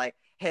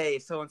hey,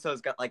 so and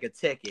so's got like a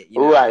ticket,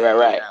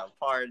 right.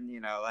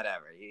 Pardon,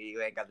 whatever,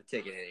 you ain't got the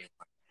ticket anymore.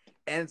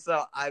 And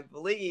so I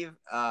believe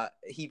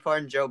he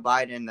pardoned Joe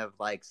Biden of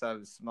like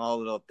some small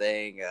little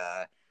thing,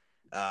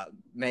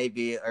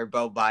 maybe, or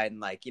Bo Biden,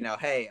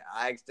 hey,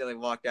 I accidentally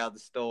walked out of the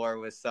store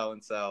with so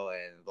and so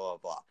and blah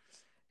blah.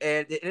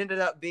 And it ended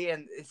up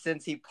being,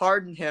 since he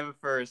pardoned him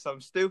for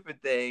some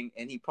stupid thing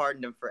and he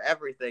pardoned him for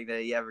everything that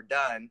he ever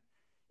done,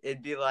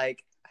 it'd be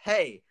like,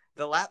 hey,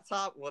 the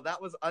laptop, well,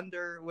 that was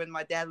under when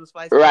my dad was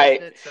vice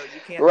president, so you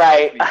can't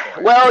charge me for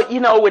it.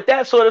 Well, with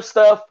that sort of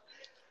stuff,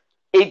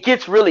 it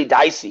gets really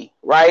dicey,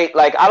 right?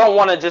 Like, I don't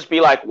want to just be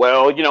like,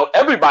 well,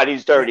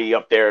 everybody's dirty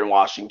up there in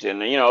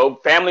Washington,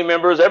 family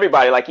members,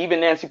 everybody. Like,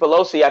 even Nancy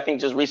Pelosi, I think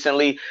just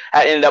recently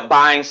had ended up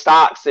buying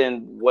stocks,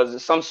 and was it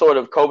some sort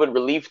of COVID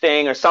relief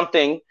thing or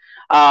something?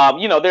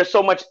 There's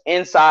so much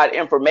inside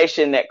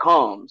information that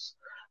comes.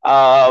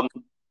 I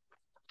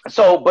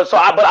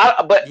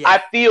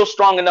feel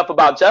strong enough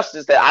about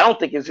justice that I don't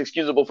think it's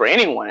excusable for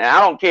anyone. And I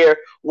don't care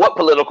what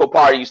political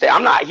party you say.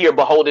 I'm not here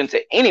beholden to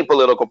any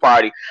political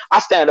party. I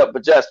stand up for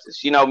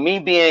justice. Me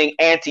being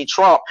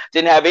anti-Trump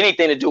didn't have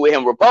anything to do with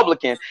him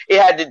Republican.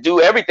 It had to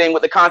do everything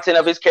with the content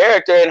of his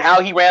character and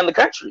how he ran the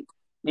country,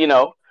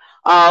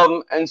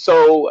 and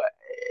so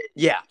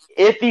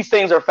if these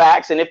things are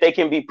facts and if they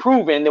can be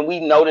proven, then we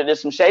know that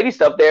there's some shady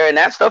stuff there, and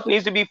that stuff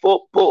needs to be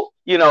full,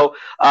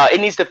 it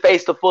needs to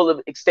face the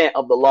full extent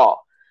of the law.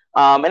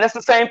 And that's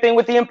the same thing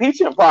with the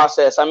impeachment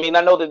process. I mean,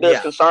 I know that there's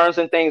concerns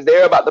and things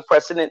there about the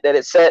precedent that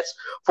it sets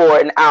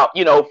for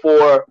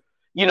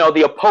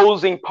the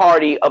opposing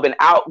party of an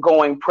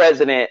outgoing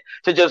president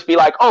to just be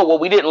like, oh, well,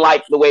 we didn't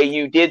like the way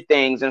you did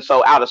things, and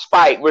so out of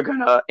spite, we're going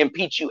to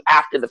impeach you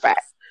after the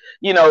fact.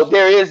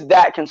 There is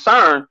that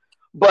concern.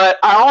 But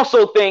I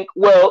also think,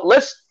 well,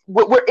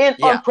 we're in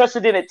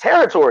unprecedented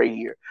territory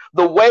here.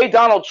 The way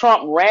Donald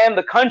Trump ran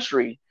the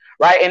country,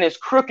 right, and as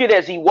crooked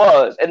as he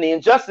was, and the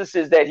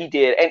injustices that he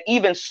did, and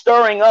even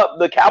stirring up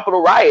the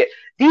Capitol riot,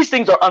 these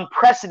things are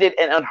unprecedented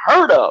and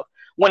unheard of.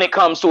 when it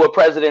comes to a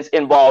president's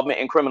involvement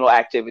in criminal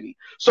activity.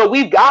 So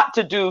we've got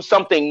to do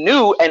something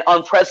new and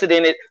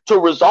unprecedented to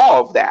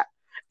resolve that.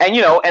 And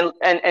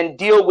and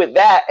deal with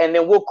that, and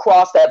then we'll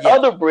cross that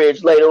other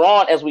bridge later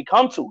on as we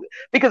come to it.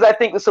 Because I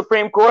think the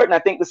Supreme Court and I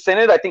think the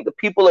Senate, I think the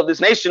people of this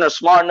nation are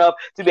smart enough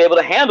to be able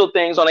to handle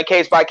things on a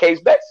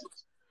case-by-case basis.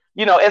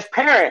 As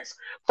parents,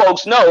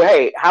 folks know,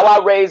 hey, how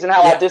I raise and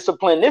how I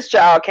discipline this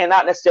child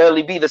cannot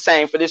necessarily be the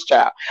same for this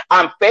child.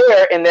 I'm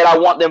fair in that I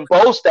want them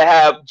both to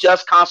have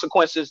just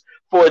consequences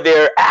for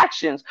their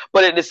actions,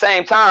 but at the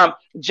same time,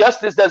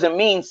 justice doesn't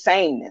mean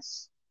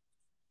sameness.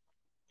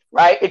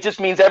 Right? It just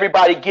means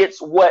everybody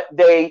gets what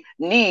they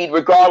need,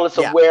 regardless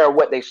of where or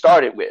what they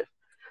started with.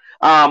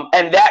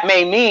 And that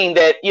may mean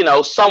that,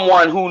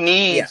 someone who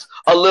needs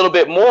a little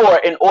bit more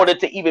in order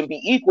to even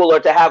be equal or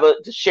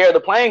to share the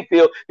playing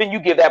field, then you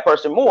give that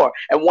person more.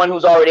 And one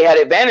who's already had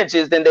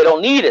advantages, then they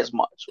don't need as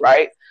much.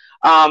 Right?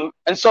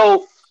 And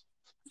so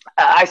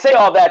I say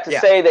all that to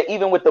say that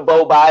even with the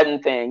Joe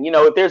Biden thing,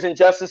 if there's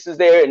injustices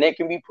there and it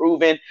can be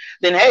proven,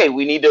 then, hey,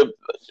 we need to,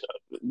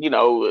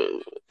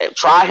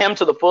 try him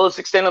to the fullest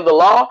extent of the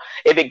law.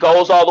 If it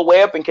goes all the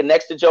way up and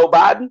connects to Joe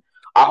Biden,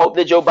 I hope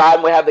that Joe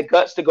Biden will have the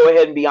guts to go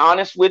ahead and be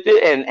honest with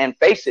it and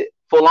face it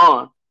full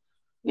on,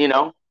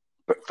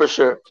 for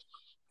sure.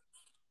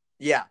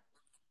 Yeah.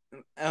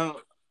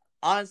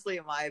 Honestly,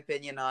 my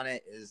opinion on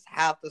it is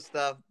half the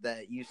stuff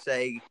that you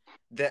say,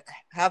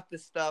 half the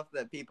stuff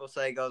that people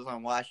say goes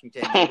on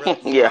Washington,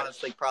 you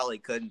honestly probably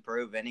couldn't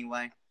prove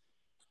anyway.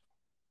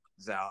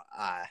 So,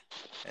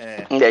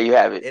 there you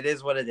have it. It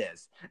is what it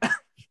is.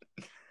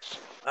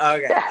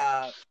 Okay.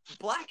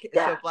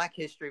 So Black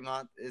History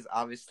Month is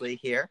obviously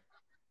here.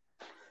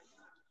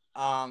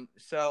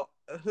 So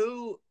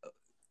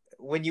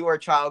when you were a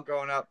child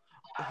growing up,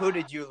 who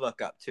did you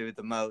look up to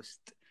the most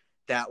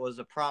that was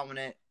a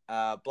prominent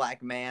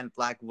Black man,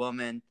 Black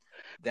woman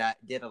that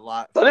did a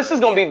lot? So this is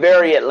going to be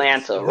very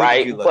Atlanta,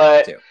 right?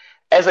 But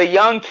as a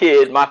young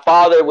kid, my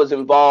father was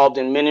involved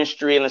in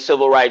ministry and the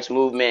civil rights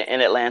movement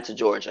in Atlanta,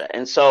 Georgia.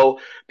 And so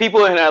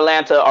people in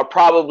Atlanta are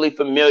probably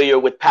familiar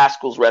with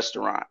Pascal's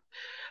Restaurant.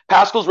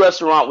 Pascal's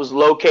Restaurant was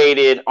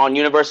located on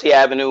University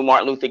Avenue,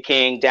 Martin Luther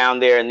King, down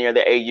there near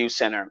the AU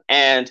Center.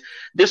 And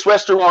this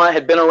restaurant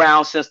had been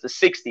around since the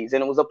 60s.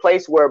 And it was a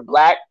place where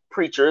Black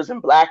preachers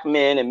and Black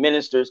men and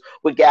ministers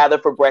would gather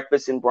for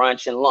breakfast and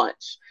brunch and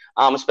lunch.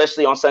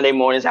 Especially on Sunday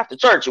mornings after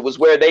church. It was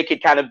where they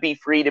could kind of be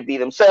free to be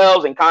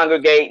themselves and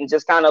congregate and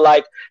just kind of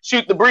like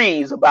shoot the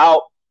breeze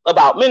about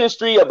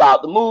ministry,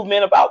 about the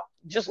movement, about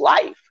just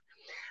life.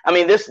 I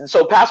mean,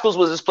 so Pascal's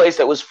was this place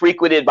that was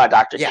frequented by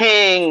Dr.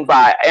 King,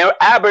 by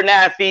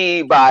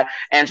Abernathy, by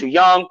Andrew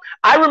Young.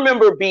 I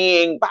remember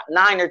being about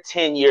 9 or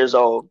 10 years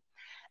old,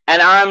 and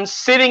I'm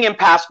sitting in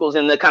Pascal's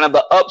in the kind of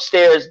the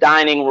upstairs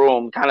dining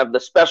room, kind of the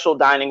special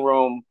dining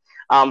room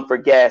for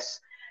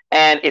guests.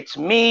 And it's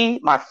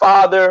me, my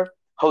father,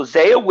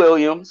 Hosea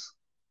Williams,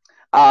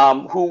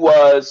 who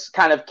was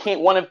kind of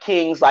one of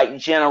King's like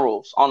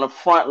generals on the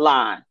front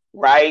line,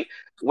 right?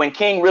 When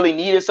King really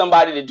needed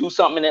somebody to do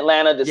something in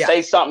Atlanta, to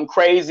say something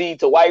crazy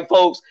to white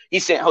folks, he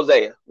sent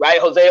Hosea, right?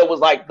 Hosea was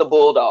like the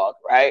bulldog,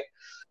 right?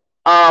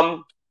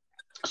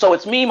 So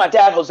it's me, my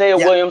dad, Hosea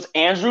Williams,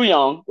 Andrew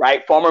Young,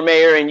 right? Former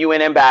mayor and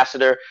UN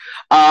ambassador.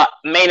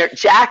 Maynard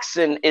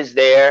Jackson is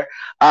there.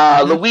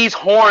 Louise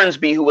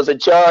Hornsby, who was a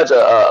judge,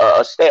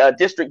 a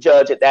district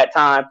judge at that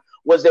time,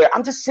 was there.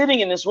 I'm just sitting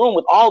in this room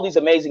with all these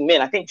amazing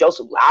men. I think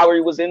Joseph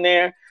Lowry was in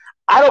there.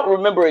 I don't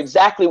remember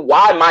exactly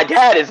why my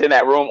dad is in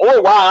that room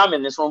or why I'm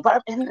in this room, but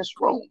I'm in this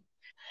room.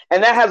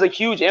 And that has a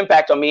huge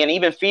impact on me, and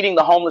even feeding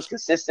the homeless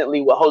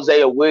consistently with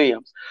Hosea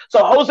Williams.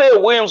 So Hosea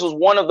Williams was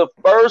one of the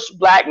first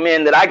Black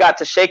men that I got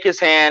to shake his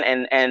hand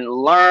and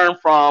learn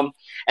from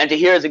and to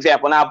hear his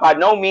example. Now, by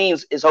no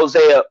means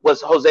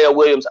was Hosea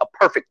Williams a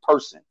perfect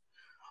person.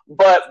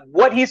 But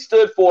what he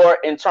stood for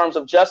in terms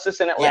of justice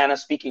in Atlanta,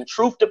 speaking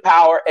truth to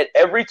power at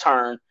every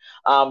turn,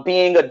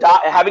 having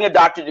a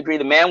doctorate degree,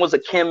 the man was a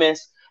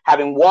chemist,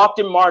 having walked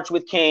and marched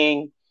with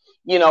King,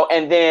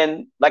 and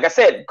then, like I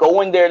said,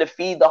 going there to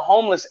feed the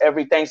homeless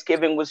every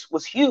Thanksgiving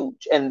was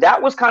huge. And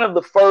that was kind of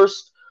the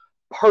first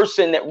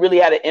person that really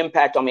had an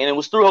impact on me. And it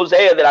was through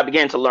Hosea that I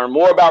began to learn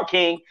more about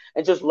King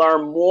and just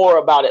learn more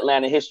about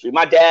Atlanta history.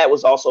 My dad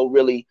was also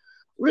really,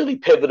 really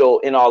pivotal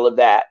in all of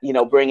that,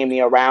 bringing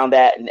me around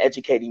that and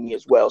educating me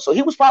as well. So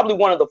he was probably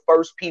one of the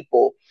first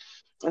people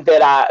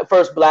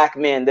first Black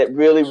men that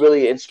really,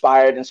 really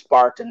inspired and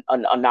sparked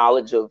a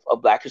knowledge of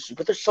Black history.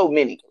 But there's so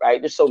many,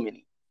 right? There's so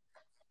many.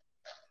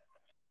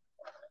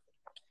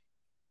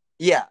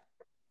 Yeah.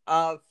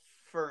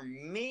 For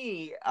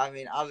me, I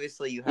mean,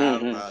 obviously you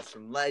have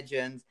some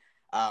legends,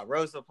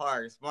 Rosa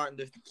Parks, Martin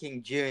Luther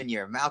King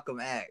Jr., Malcolm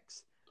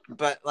X.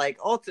 But like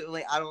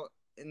ultimately,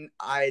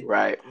 I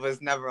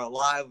was never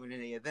alive when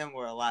any of them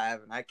were alive,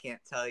 and I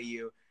can't tell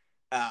you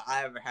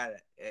I ever had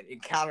an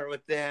encounter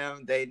with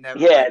them. They never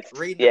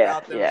reading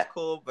about them was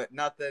cool, but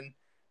nothing.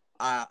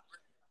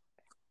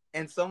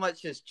 And so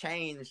much has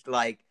changed.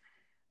 Like,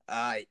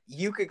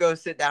 you could go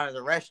sit down at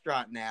a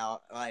restaurant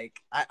now. Like,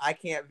 I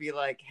can't be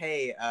like,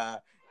 hey,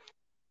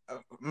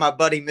 my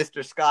buddy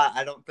Mr. Scott,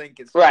 I don't think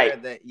it's Right.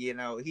 fair that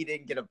he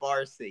didn't get a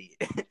bar seat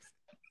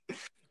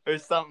or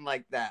something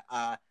like that.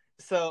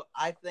 So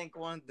I think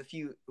one of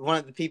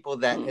the people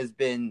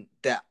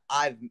that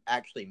I've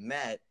actually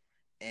met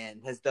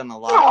and has done a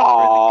lot for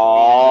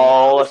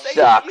the community.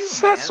 Oh, shucks,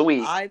 that's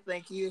sweet. I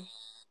thank you.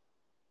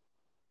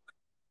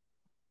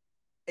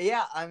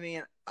 Yeah, I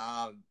mean,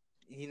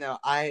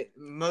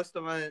 most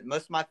of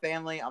my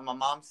family on my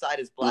mom's side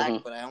is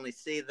black, but I only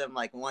see them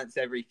like once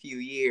every few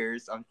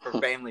years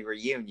for family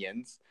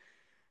reunions.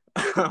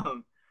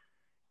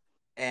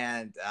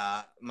 And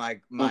my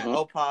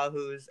opa,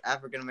 who's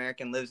African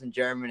American, lives in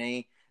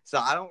Germany, so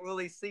I don't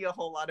really see a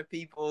whole lot of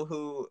people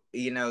who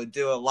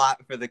do a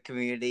lot for the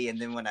community. And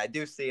then when I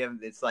do see them,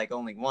 it's like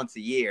only once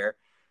a year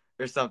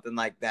or something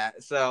like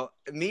that. So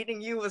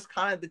meeting you was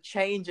kind of the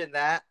change in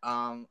that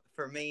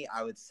for me,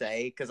 I would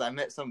say, because I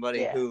met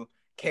somebody who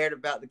cared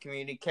about the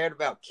community, cared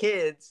about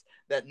kids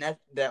that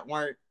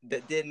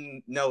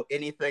didn't know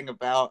anything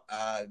about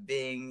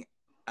being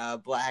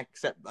black,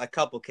 except a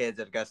couple kids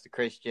at Augusta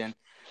Christian.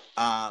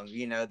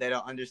 They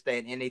don't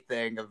understand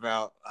anything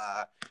about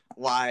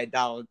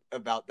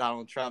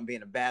Donald Trump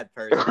being a bad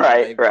person.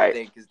 Right. They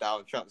think is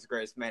Donald Trump's the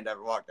greatest man to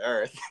ever walk the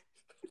earth.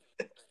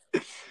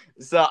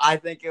 So I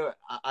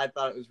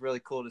thought it was really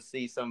cool to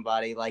see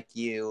somebody like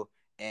you.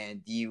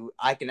 And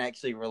I can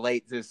actually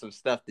relate to some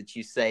stuff that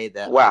you say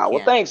that. Wow.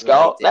 Well, thanks,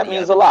 Galt. That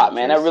means a lot,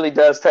 man. That really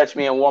does touch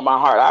me and warm my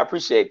heart. I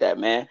appreciate that,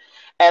 man.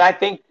 And I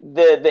think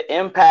the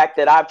impact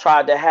that I've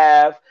tried to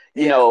have,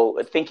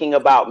 thinking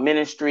about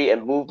ministry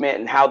and movement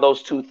and how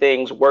those two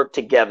things work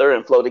together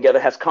and flow together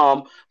has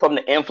come from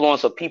the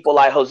influence of people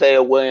like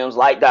Hosea Williams,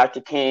 like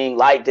Dr. King,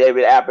 like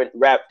David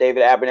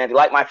Abernathy,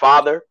 like my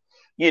father,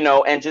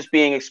 and just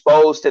being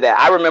exposed to that.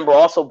 I remember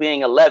also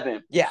being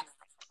 11. Yeah. It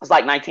was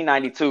like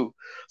 1992.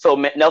 So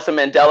Nelson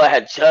Mandela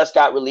had just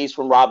got released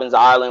from Robben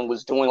Island,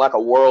 was doing like a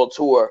world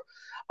tour.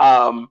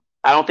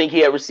 I don't think he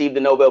had received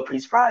the Nobel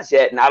Peace Prize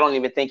yet, and I don't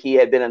even think he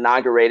had been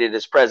inaugurated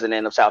as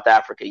president of South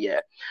Africa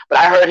yet. But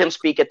I heard him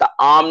speak at the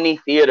Omni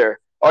Theater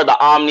or the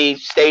Omni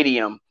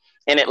Stadium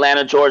in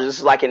Atlanta, Georgia. This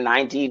is like in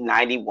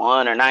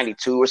 1991 or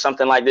 92 or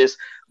something like this.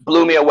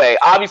 Blew me away.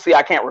 Obviously,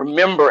 I can't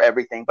remember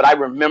everything, but I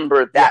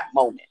remember that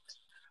moment.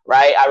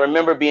 Right. I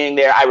remember being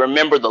there. I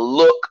remember the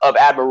look of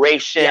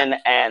admiration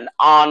and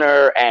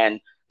honor and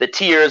the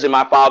tears in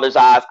my father's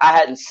eyes. I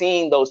hadn't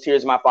seen those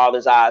tears in my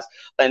father's eyes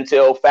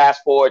until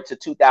fast forward to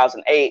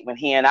 2008 when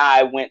he and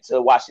I went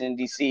to Washington,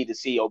 D.C. to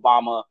see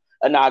Obama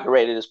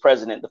inaugurated as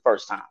president the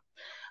first time.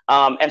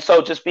 And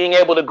so just being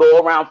able to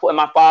go around, and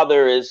my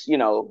father is,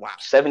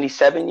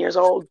 77 years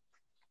old.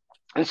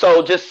 And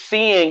so just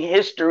seeing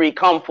history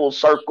come full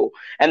circle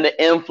and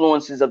the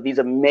influences of these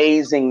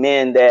amazing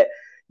men that,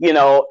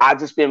 I've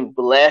just been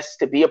blessed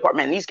to be a part.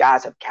 Man, these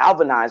guys have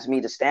galvanized me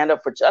to stand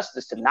up for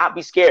justice, to not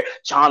be scared.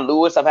 John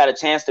Lewis, I've had a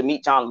chance to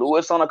meet John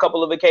Lewis on a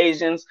couple of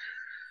occasions.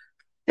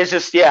 It's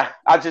just,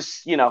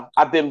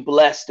 I've been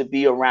blessed to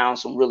be around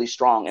some really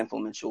strong,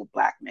 influential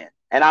black men.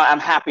 And I'm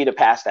happy to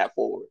pass that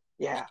forward.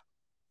 Yeah.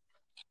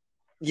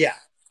 Yeah.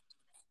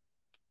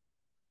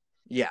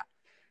 Yeah.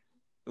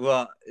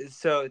 Well,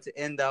 so to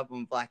end up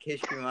on Black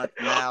History Month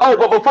now. Oh,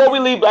 but before we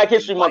leave Black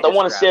History Month, I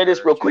want to share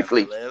this real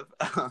quickly.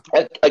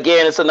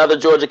 Again, it's another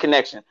Georgia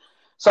connection.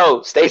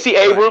 So Stacey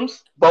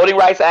Abrams, voting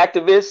rights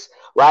activist,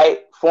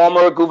 right?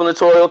 Former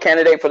gubernatorial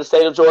candidate for the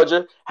state of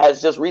Georgia,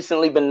 has just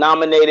recently been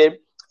nominated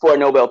for a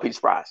Nobel Peace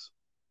Prize.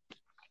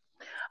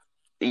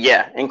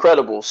 Yeah,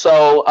 incredible.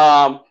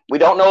 So we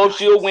don't know if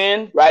she'll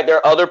win, right? There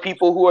are other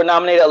people who are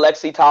nominated.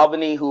 Alexei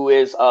Navalny, who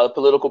is a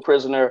political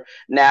prisoner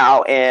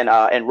now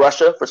in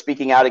Russia for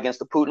speaking out against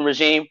the Putin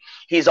regime.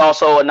 He's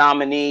also a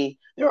nominee.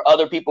 There are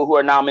other people who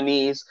are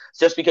nominees.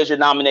 Just because you're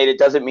nominated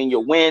doesn't mean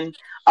you'll win,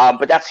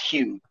 but that's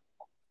huge.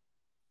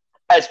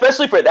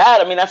 Especially for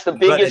that. I mean, that's the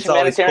biggest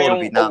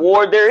humanitarian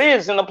award there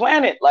is in the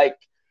planet. Like,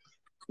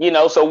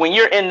 so when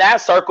you're in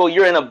that circle,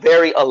 you're in a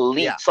very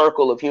elite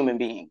circle of human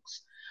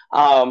beings.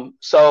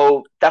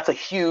 So that's a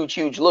huge,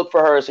 huge look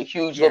for her. It's a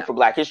huge look for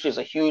Black history. It's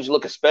a huge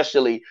look,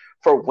 especially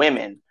for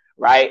women,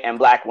 right? And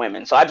Black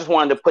women. So I just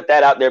wanted to put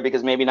that out there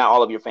because maybe not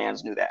all of your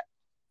fans knew that.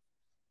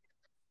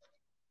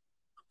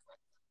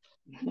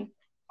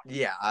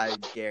 Yeah, I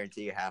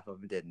guarantee you half of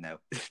them didn't know.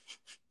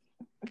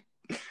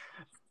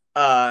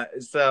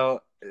 So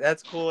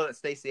that's cool that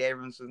Stacey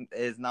Abrams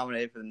is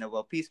nominated for the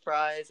Nobel Peace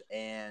Prize,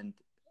 and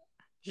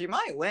she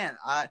might win.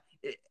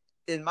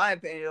 In my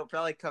opinion, it'll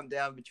probably come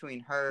down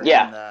between her and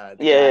the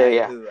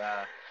guy who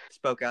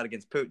spoke out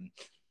against Putin.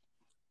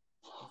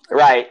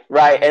 Right.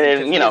 And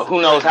then,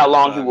 who knows how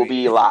long he will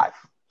be alive.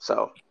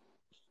 So,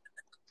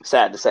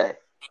 sad to say.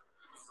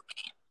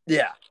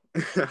 Yeah.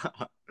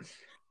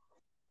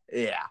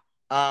 Yeah.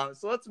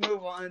 So let's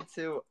move on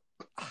to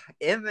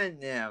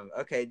Eminem.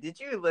 Okay, did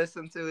you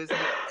listen to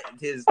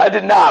his I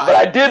did not, but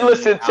I did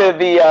listen to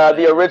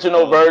the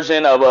original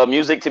version of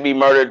Music to Be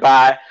Murdered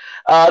By.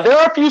 There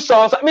are a few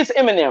songs. I mean, it's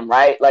Eminem,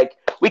 right? Like,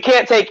 we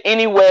can't take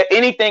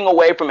anything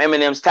away from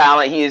Eminem's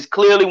talent. He is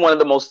clearly one of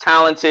the most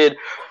talented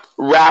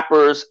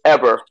rappers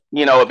ever,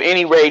 of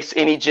any race,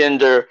 any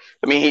gender.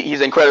 I mean,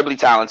 he's incredibly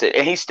talented,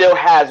 and he still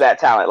has that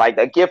talent. Like,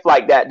 a gift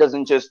like that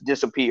doesn't just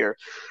disappear.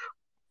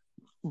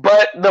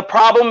 But the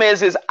problem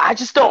is I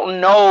just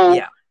don't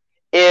know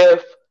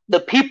if the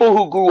people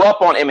who grew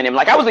up on Eminem,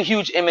 like I was a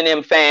huge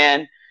Eminem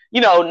fan,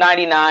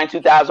 99,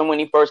 2000 when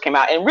he first came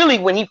out. And really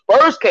when he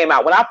first came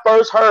out, when I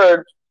first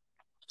heard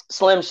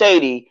Slim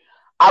Shady,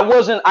 I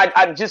was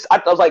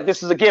like,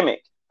 this is a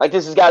gimmick. Like,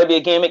 this has got to be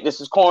a gimmick.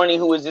 This is corny.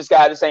 Who is this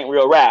guy? This ain't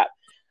real rap.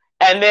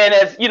 And then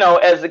as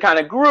it kind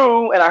of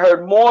grew and I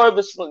heard more of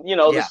the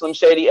Slim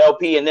Shady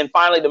LP, and then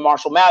finally the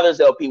Marshall Mathers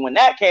LP, when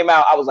that came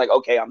out, I was like,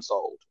 okay, I'm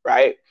sold.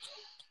 Right.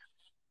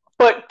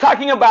 But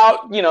talking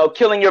about,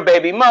 killing your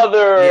baby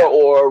mother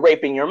or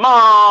raping your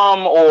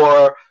mom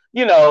or,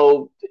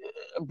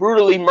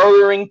 brutally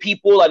murdering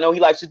people. I know he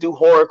likes to do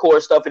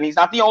horrorcore stuff, and he's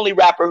not the only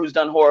rapper who's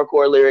done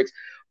horrorcore lyrics.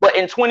 But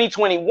in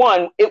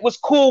 2021, it was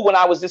cool when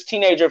I was this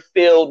teenager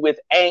filled with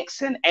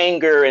angst and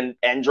anger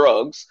and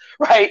drugs,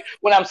 right?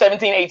 When I'm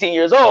 17, 18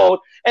 years old.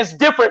 And it's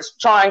different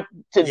trying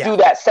to do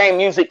that same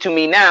music to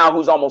me now,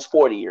 who's almost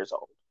 40 years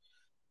old.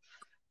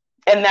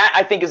 And that,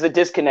 I think, is a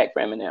disconnect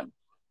for Eminem.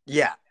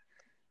 Yeah.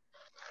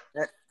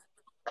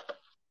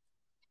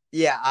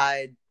 Yeah,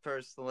 I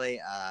personally,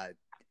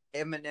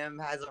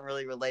 Eminem hasn't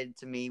really related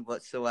to me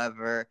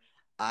whatsoever.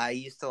 I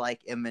used to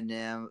like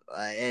Eminem,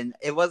 and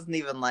it wasn't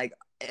even like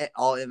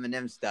all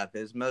Eminem stuff.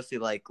 It was mostly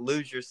like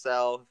Lose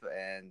Yourself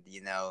and,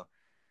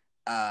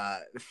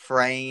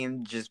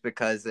 Framed, just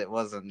because it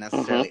wasn't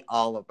necessarily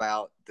all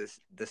about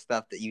the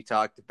stuff that you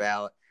talked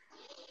about.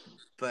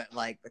 But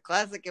like the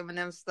classic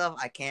Eminem stuff,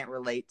 I can't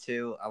relate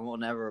to. I will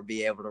never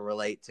be able to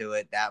relate to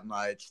it that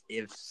much.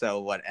 If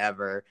so,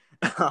 whatever.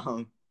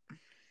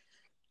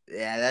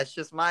 Yeah, that's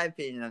just my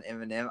opinion on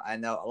Eminem. I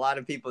know a lot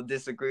of people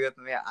disagree with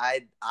me.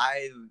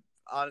 I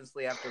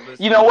honestly have to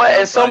listen. You know what?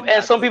 And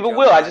some people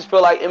will. I just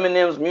feel like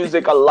Eminem's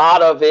music, a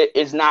lot of it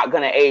is not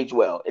going to age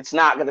well. It's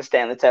not going to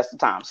stand the test of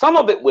time. Some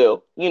of it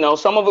will.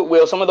 Some of it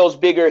will. Some of those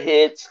bigger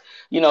hits,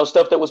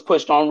 stuff that was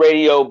pushed on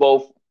radio,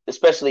 both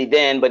especially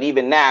then, but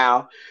even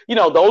now,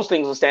 those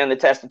things will stand the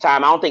test of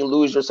time. I don't think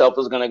Lose Yourself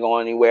is going to go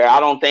anywhere. I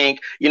don't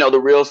think,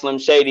 the real Slim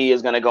Shady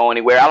is going to go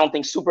anywhere. I don't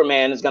think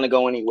Superman is going to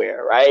go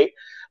anywhere, right?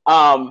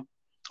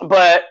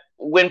 But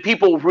when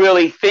people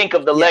really think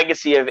of the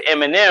legacy of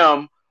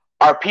Eminem,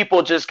 are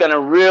people just going to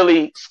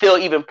really still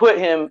even put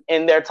him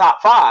in their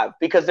top 5?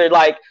 Because they're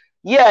like,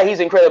 yeah, he's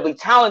incredibly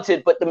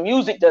talented, but the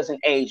music doesn't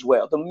age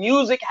well. The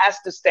music has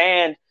to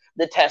stand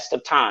the test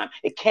of time.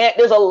 It can't.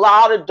 There's a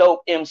lot of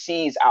dope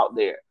MCs out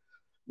there,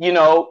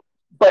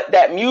 but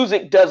that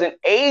music doesn't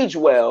age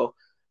well.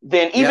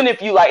 Then even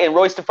if you like, and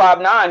Royce da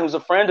 5'9", who's a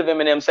friend of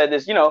Eminem, said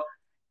this,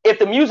 if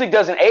the music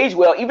doesn't age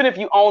well, even if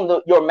you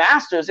own your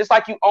masters, it's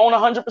like you own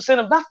 100%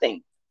 of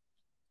nothing.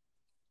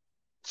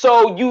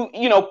 So you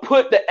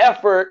put the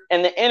effort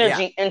and the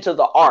energy into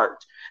the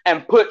art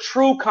and put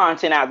true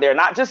content out there,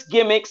 not just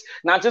gimmicks,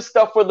 not just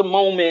stuff for the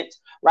moment,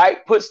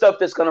 right? Put stuff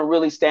that's going to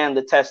really stand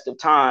the test of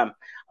time.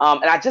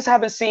 And I just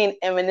haven't seen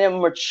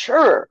Eminem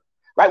mature,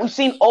 right? We've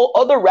seen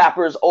other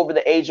rappers over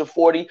the age of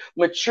 40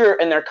 mature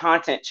in their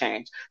content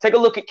change. Take a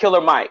look at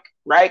Killer Mike,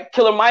 right?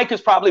 Killer Mike has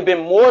probably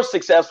been more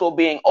successful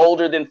being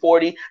older than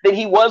 40 than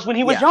he was when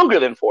he was younger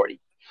than 40.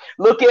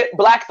 Look at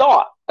Black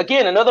Thought,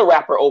 again, another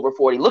rapper over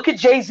 40. Look at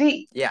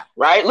Jay-Z,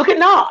 right? Look at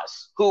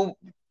Nas, who,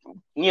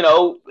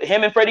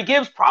 him and Freddie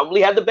Gibbs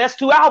probably had the best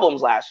 2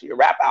 albums last year,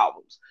 rap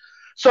albums.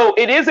 So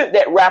it isn't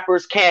that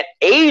rappers can't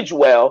age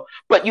well,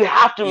 but you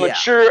have to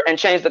mature and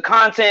change the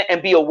content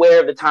and be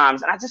aware of the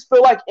times. And I just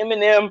feel like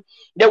Eminem,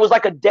 there was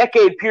like a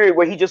decade period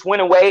where he just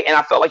went away, and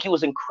I felt like he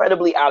was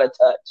incredibly out of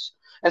touch.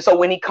 And so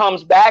when he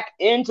comes back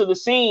into the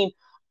scene,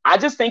 I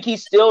just think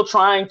he's still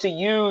trying to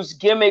use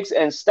gimmicks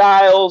and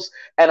styles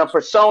and a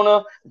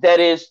persona that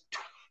is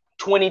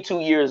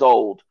 22 years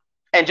old.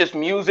 And just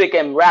music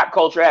and rap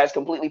culture has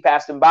completely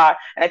passed him by.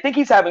 And I think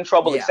he's having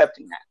trouble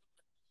accepting that.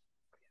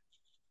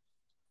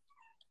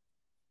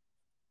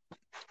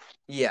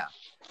 Yeah.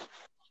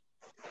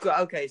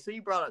 Okay, so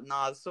you brought up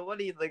Nas. So what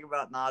do you think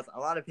about Nas? A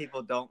lot of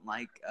people don't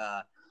like,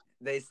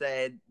 they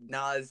said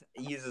Nas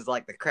uses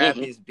like the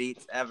crappiest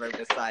beats ever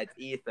besides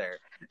Ether.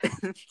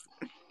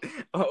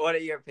 What are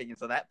your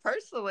opinions on that?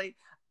 Personally,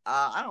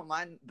 I don't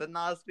mind the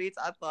Nas beats.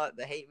 I thought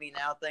the Hate Me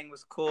Now thing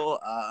was cool.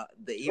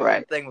 The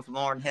Even thing with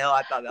Lauryn Hill,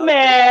 I thought that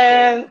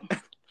was cool.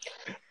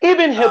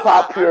 Even hip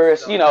hop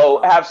purists,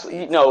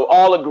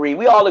 all agree.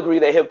 We all agree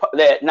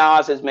that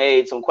Nas has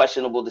made some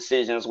questionable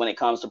decisions when it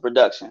comes to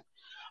production.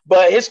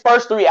 But his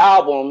first 3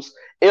 albums,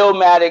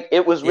 Illmatic,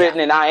 It Was Written,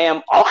 and I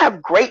Am, all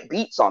have great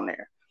beats on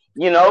there.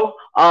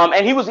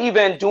 And he was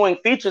even doing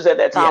features at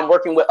that time,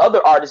 working with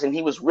other artists, and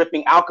he was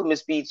ripping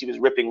Alchemist beats, he was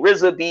ripping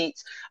RZA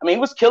beats. I mean,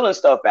 he was killing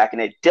stuff back in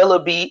it.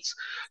 Dilla beats,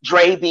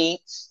 Dre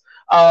beats.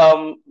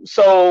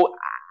 So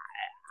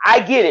I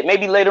get it.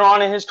 Maybe later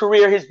on in his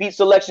career, his beat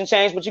selection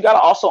changed, but you got to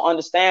also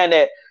understand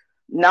that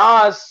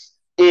Nas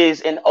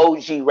is an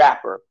OG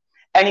rapper.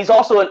 And he's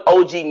also an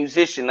OG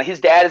musician. Like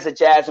his dad is a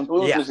jazz and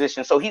blues Yeah.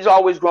 musician, so he's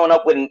always grown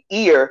up with an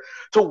ear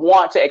to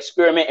want to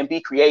experiment and be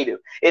creative.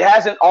 It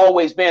hasn't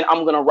always been,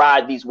 I'm going to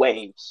ride these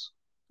waves,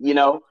 you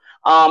know?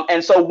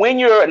 And so when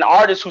you're an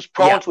artist who's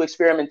prone Yeah. to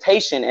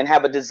experimentation and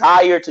have a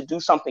desire to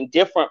do something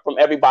different from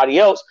everybody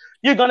else,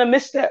 you're going to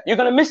miss that. You're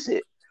going to miss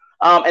it.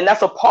 And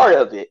that's a part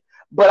of it.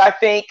 But I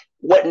think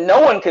what no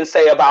one can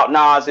say about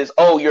Nas is,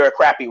 oh, you're a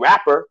crappy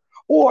rapper,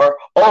 or,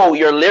 oh,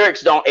 your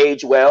lyrics don't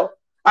age well.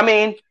 I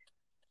mean,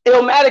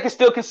 Illmatic is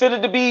still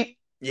considered to be,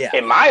 Yeah.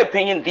 in my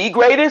opinion, the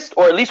greatest,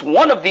 or at least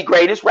one of the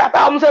greatest rap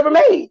albums ever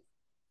made.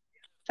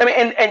 I mean,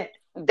 and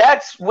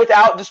that's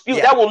without dispute.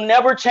 Yeah. That will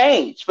never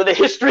change for the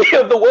history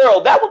of the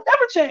world. That will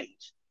never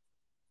change.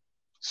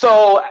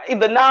 So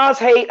the Nas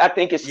hate, I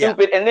think, is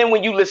stupid. And then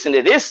when you listen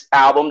to this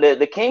album,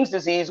 the King's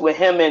Disease with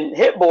him and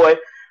Hit Boy,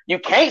 you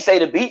can't say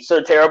the beats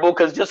are terrible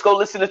because just go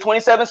listen to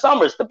 27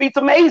 Summers. The beat's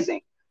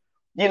amazing.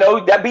 You know,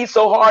 that beat's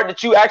so hard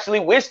that you actually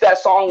wish that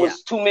song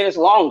was 2 minutes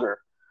longer.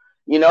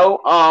 You know,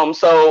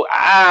 so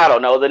I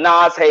don't know. The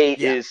Nas hate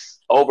is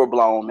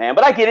overblown, man.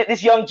 But I get it.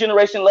 This young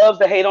generation loves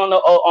to hate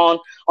on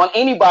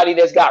anybody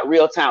that's got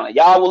real talent.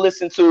 Y'all will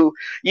listen to,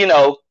 you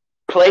know,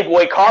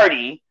 Playboy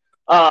Cardi,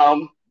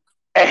 and,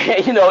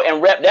 you know,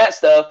 and rep that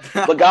stuff.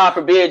 But God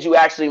forbid you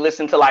actually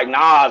listen to like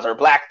Nas or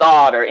Black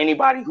Thought or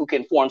anybody who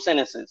can form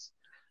sentences,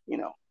 you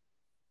know.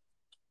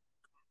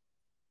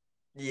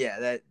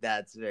 Yeah,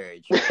 that's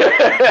very true.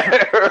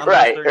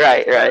 Right.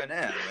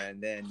 Eminem,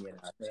 and then, you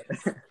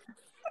know.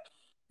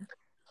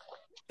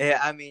 Yeah,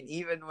 I mean,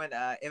 even when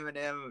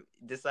Eminem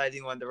decided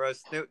he wanted to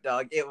roast Snoop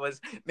Dogg, it was,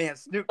 man,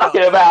 Snoop Dogg.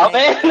 Talking about,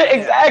 man,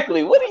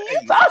 exactly. What are you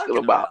talking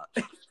about?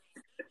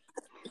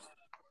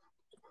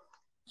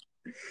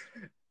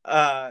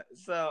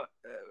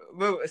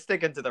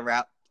 Sticking to the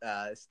rap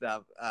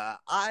stuff,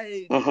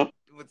 I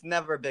was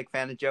never a big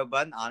fan of Joe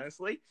Budden,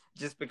 honestly,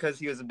 just because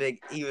he was on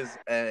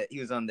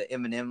the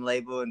Eminem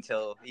label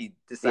until he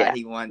decided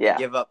he wanted to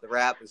give up the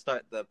rap and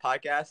start the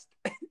podcast.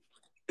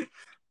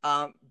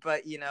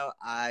 But you know,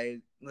 I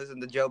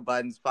listened to Joe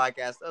Budden's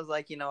podcast. I was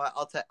like, you know what,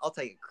 I'll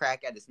take a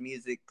crack at his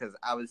music because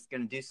I was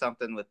gonna do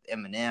something with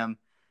Eminem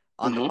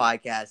on the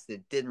podcast.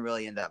 It didn't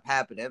really end up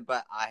happening,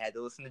 but I had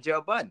to listen to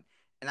Joe Budden.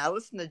 And I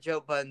listened to Joe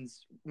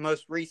Budden's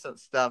most recent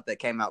stuff that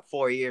came out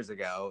 4 years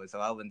ago, so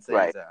I wouldn't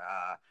say he's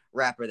a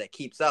rapper that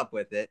keeps up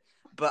with it.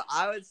 But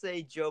I would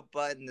say Joe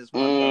Budden is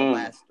one of the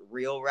last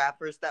real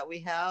rappers that we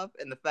have,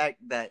 and the fact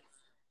that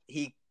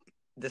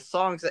the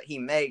songs that he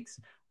makes,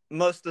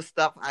 most of the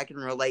stuff I can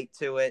relate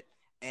to it,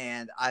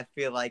 and I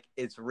feel like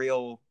it's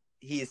real.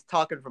 He's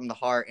talking from the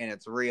heart, and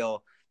it's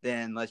real.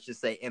 Then let's just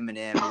say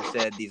Eminem, who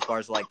said these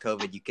bars are like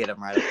COVID, you get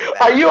them right off the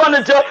bat. Are you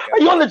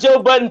on the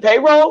Joe Budden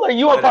payroll? Are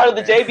you a part of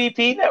the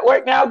JBP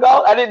network now,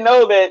 Galt? I didn't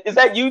know that. Is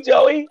that you,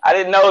 Joey? I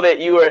didn't know that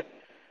you were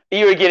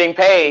getting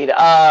paid.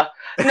 Nah,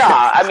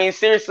 I mean,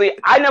 seriously,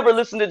 I never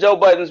listened to Joe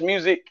Budden's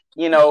music.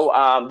 You know,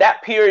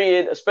 that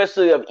period,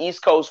 especially of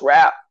East Coast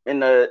rap in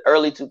the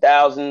early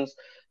 2000s,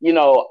 you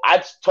know,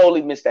 I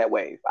totally missed that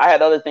wave. I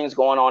had other things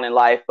going on in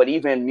life, but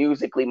even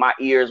musically, my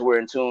ears were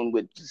in tune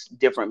with just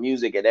different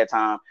music at that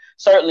time.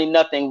 Certainly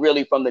nothing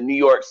really from the New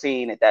York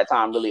scene at that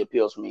time really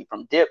appeals to me.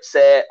 From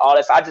Dipset, all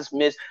this, I just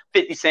missed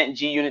 50 Cent and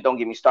G-Unit, don't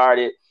get me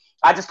started.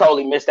 I just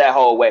totally missed that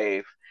whole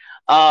wave.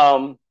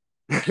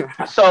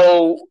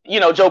 So, you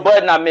know, Joe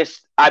Budden, I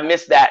missed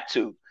that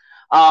too.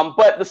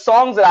 But the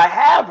songs that I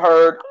have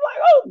heard, I'm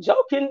like, oh,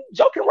 Joe can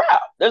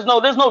rap. There's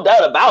no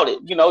doubt about it.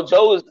 You know,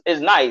 Joe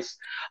is nice.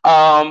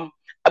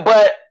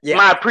 But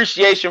my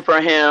appreciation for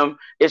him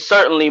is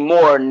certainly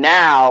more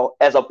now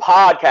as a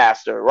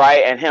podcaster,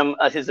 right? And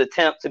his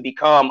attempt to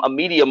become a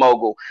media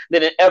mogul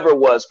than it ever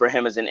was for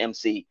him as an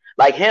MC.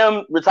 Like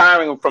him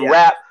retiring from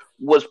rap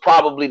was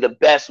probably the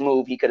best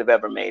move he could have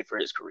ever made for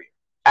his career.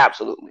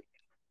 Absolutely.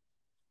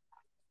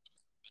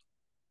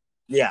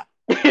 Yeah.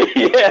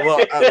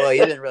 Well, he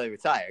didn't really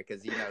retire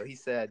because, you know, he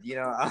said, you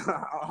know,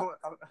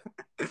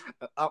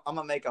 I'm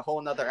gonna make a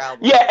whole nother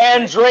album. Yeah,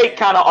 and Drake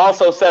kind of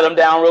also set him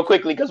down real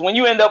quickly because when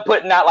you end up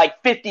putting out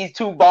like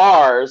 52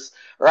 bars,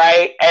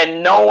 right,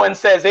 and no one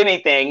says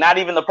anything, not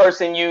even the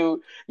person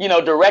you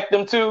direct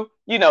them to,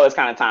 you know, it's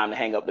kind of time to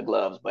hang up the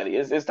gloves, buddy.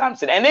 It's time to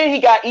sit. And then he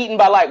got eaten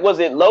by, like, was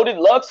it Loaded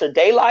Lux or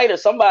Daylight or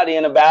somebody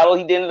in a battle?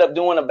 He ended up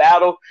doing a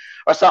battle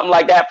or something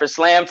like that for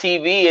Slam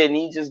TV, and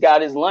he just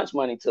got his lunch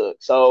money took.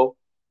 So.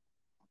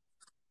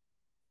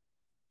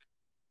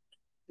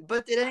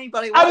 But did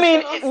anybody watch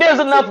there's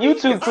enough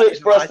YouTube clips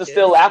for us to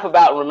still laugh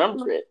about and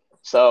remember it.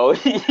 So,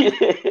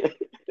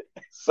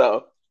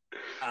 so.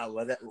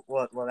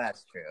 Well,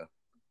 that's true.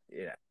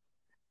 Yeah.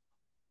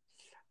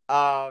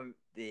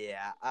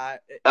 Yeah.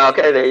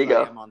 Okay, there you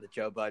go. I'm on the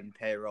Joe Budden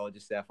payroll,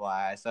 just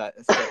FYI. So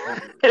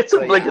it's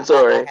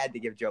obligatory. I had to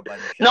give Joe Budden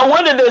a shot. No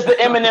wonder there's the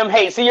Eminem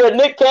hate. See, you're a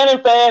Nick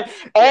Cannon fan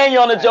and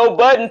you're on the Joe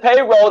Budden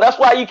payroll. That's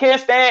why you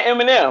can't stand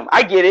Eminem.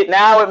 I get it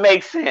now. It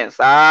makes sense.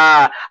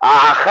 I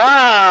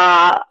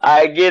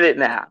get it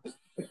now.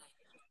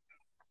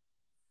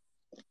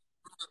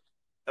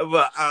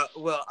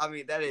 Well, I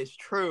mean, that is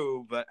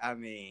true, but I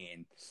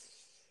mean,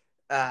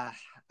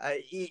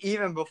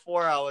 Even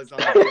before I was on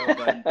the Joe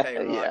Budden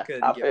payroll, I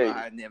couldn't get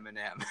behind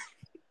Eminem.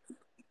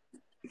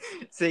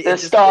 See, the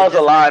stars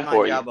align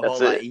for you. That's a whole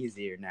lot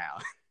easier now.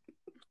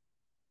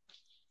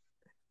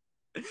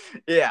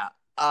 Yeah.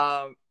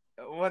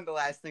 One of the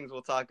last things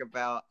we'll talk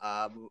about.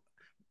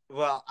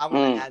 Well, I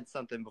want to add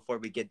something before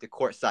we get to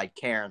courtside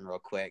Karen real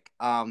quick.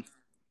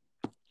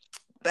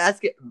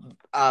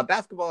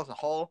 Basketball as a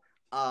whole.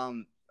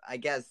 I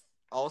guess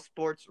all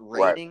sports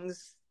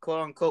ratings,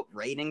 quote unquote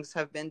ratings,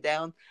 have been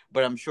down.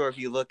 But I'm sure if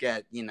you look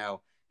at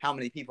how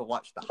many people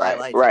watch the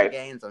highlights of the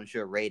games, I'm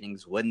sure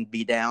ratings wouldn't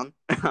be down.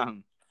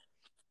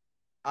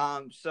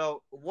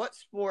 So what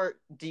sport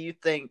do you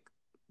think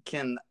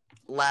can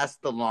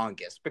last the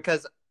longest?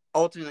 Because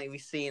ultimately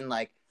we've seen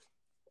like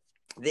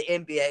the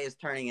NBA is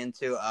turning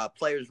into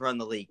players run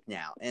the league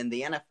now, and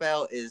the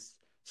NFL is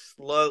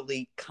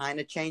slowly kind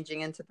of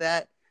changing into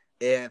that.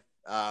 If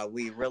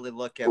we really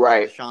look at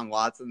what Deshaun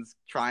Watson's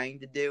trying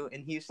to do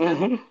in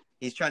Houston,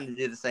 he's trying to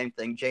do the same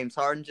thing James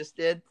Harden just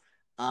did.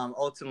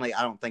 Ultimately,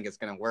 I don't think it's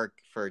going to work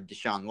for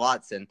Deshaun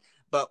Watson.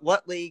 But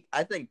what league?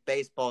 I think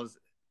baseball's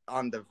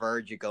on the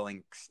verge of going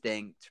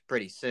extinct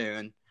pretty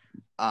soon.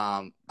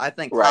 I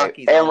think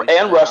hockey's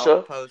and Russia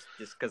outpost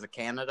just because of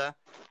Canada.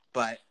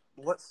 But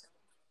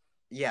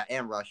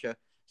and Russia.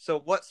 So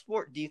what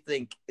sport do you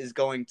think is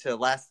going to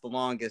last the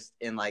longest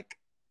in like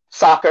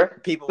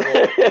soccer? People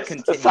will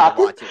continue to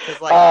watch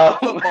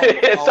it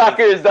because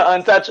soccer is the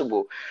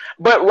untouchable.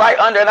 But right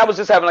under, and I was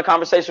just having a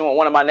conversation with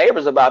one of my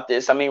neighbors about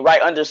this. I mean,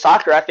 right under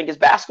soccer, I think is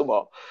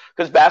basketball,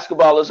 because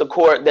basketball is a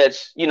court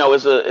that's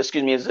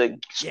is a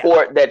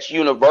sport that's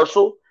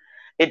universal.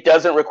 It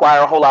doesn't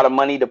require a whole lot of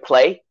money to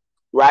play.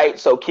 Right.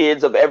 So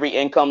kids of every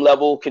income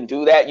level can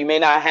do that. You may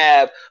not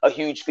have a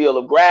huge field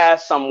of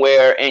grass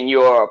somewhere in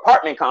your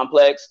apartment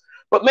complex,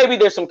 but maybe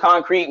there's some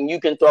concrete and you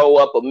can throw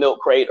up a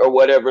milk crate or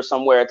whatever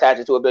somewhere, attach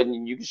it to a building,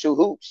 and you can shoot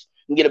hoops.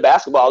 You can get a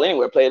basketball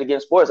anywhere, play it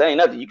against sports. That ain't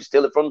nothing. You can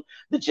steal it from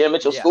the gym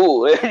at your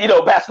school.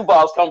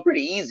 Basketballs come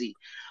pretty easy.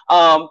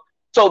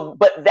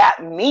 But that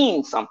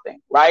means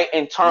something, right?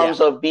 In terms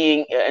of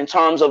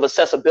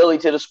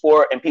accessibility to the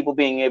sport and people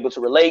being able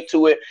to relate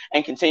to it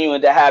and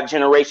continuing to have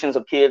generations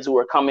of kids who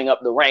are coming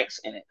up the ranks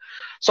in it.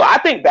 So I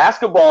think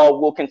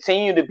basketball will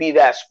continue to be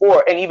that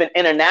sport. And even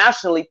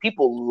internationally,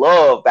 people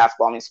love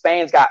basketball. I mean,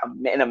 Spain's got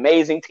an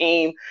amazing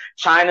team.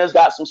 China's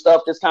got some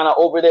stuff that's kind of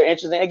over their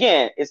interest. And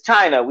again, it's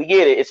China. We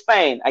get it. It's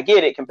Spain. I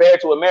get it.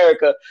 Compared to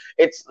America,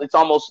 it's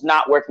almost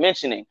not worth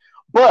mentioning.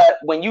 But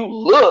when you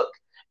look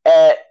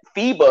at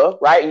FIBA,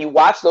 right, and you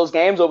watch those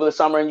games over the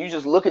summer and you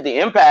just look at the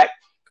impact,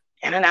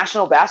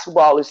 international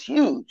basketball is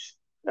huge.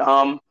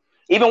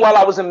 Even while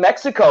I was in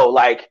Mexico,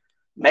 like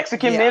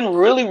Mexican men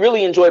really,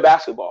 really enjoy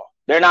basketball.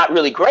 They're not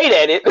really great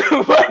at it,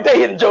 but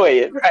they enjoy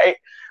it, right?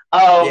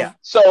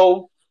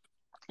 So,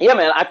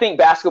 man, I think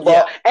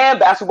basketball and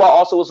basketball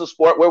also is a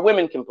sport where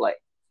women can play,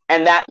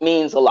 and that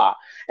means a lot.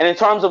 And in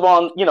terms of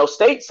on,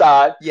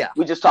 stateside,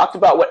 we just talked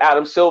about what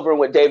Adam Silver and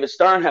what David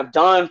Stern have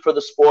done for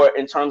the sport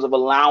in terms of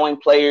allowing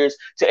players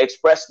to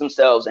express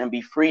themselves and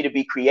be free to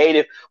be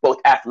creative, both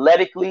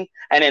athletically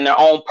and in their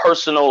own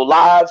personal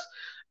lives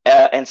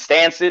and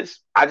stances.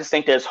 I just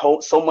think there's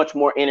so much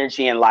more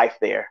energy and life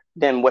there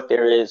than what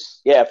there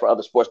is, for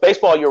other sports.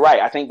 Baseball, you're right.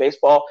 I think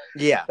baseball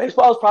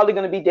is probably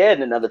going to be dead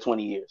in another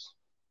 20 years.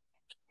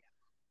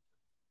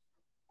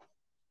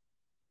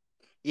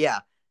 Yeah.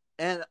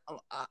 And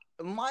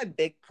my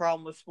big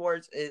problem with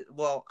sports is,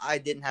 I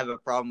didn't have a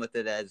problem with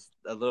it as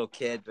a little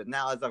kid, but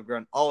now as I've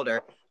grown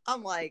older,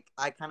 I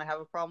kind of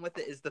have a problem with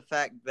it, is the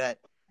fact that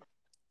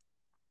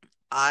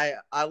I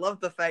love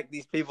the fact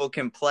these people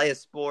can play a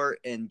sport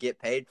and get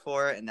paid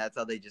for it, and that's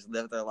how they just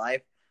live their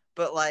life.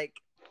 But,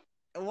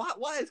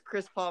 why is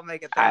Chris Paul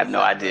making I have no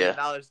idea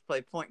 $37 to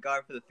play point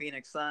guard for the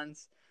Phoenix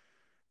Suns?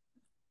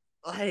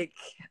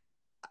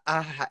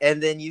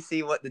 And then you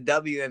see what the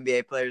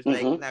WNBA players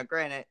make. Now,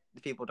 granted,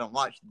 people don't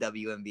watch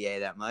WNBA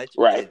that much,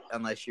 right?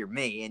 Unless you're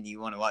me and you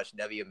want to watch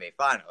WNBA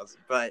finals.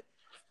 But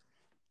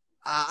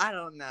I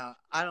don't know.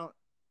 I don't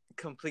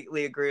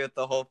completely agree with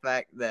the whole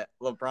fact that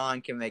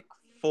LeBron can make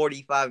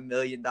 $45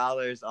 million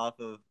off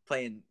of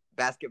playing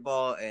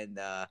basketball, and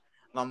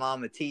my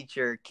mom, a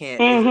teacher,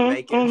 isn't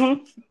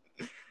making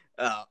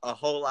a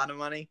whole lot of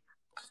money,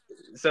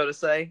 so to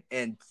say,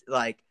 and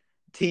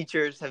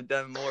teachers have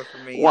done more for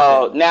me.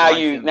 Well, now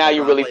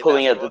you're really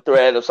pulling at the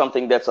thread of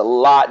something that's a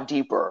lot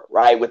deeper,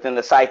 right, within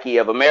the psyche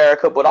of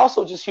America, but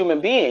also just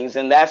human beings,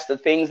 and that's the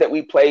things that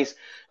we place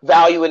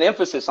value and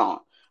emphasis on,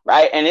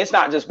 right? And it's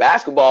not just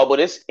basketball, but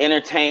it's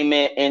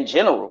entertainment in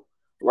general,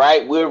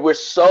 right? We're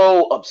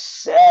so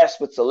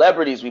obsessed with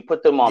celebrities. We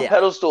put them on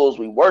pedestals.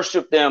 We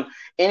worship them.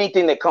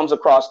 Anything that comes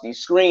across these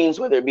screens,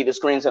 whether it be the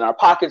screens in our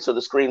pockets or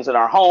the screens in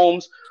our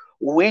homes,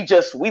 we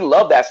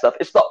love that stuff.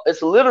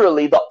 It's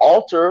literally the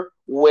altar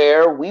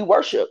where we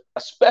worship,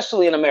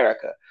 especially in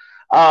America.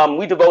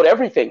 We devote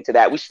everything to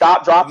that. We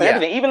stop, dropping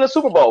everything. Even the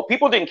Super Bowl.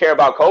 People didn't care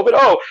about COVID.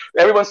 Oh,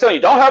 everyone's telling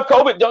you, don't have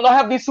COVID. Don't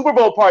have these Super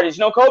Bowl parties.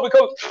 COVID.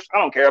 I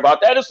don't care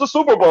about that. It's the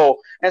Super Bowl.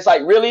 And it's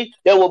like, really?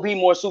 There will be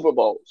more Super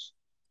Bowls.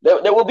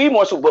 There will be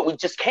more, but we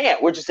just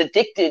can't. We're just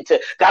addicted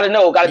to gotta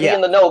know, gotta be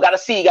in the know, gotta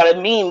see, gotta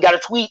meme, gotta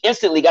tweet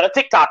instantly, gotta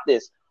TikTok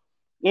this,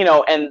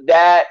 and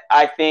that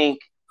I think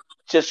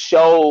just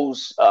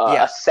shows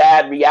a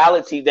sad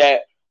reality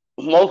that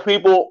most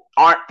people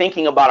aren't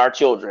thinking about our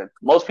children.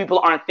 Most people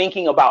aren't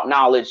thinking about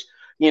knowledge,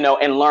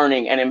 and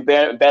learning and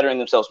bettering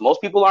themselves.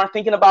 Most people aren't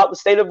thinking about the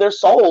state of their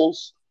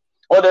souls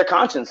or their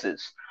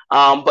consciences.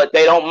 But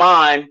they don't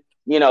mind,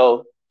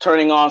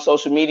 turning on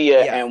social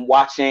media and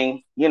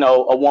watching,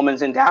 a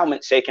woman's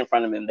endowment shake in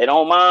front of them. They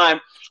don't mind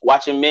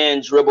watching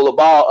men dribble a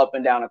ball up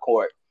and down the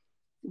court.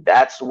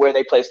 That's where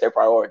they place their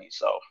priorities.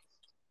 So,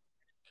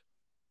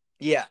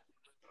 yeah.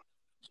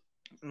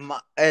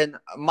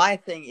 My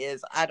thing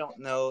is, I don't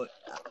know.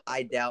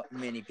 I doubt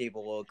many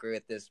people will agree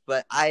with this,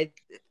 but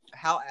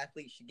how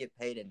athletes should get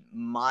paid, in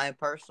my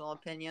personal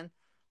opinion,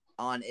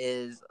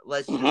 is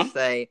let's just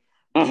say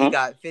you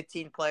got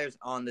 15 players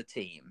on the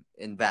team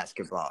in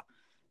basketball.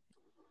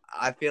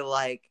 I feel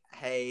like,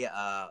 hey,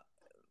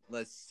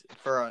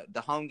 for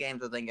the home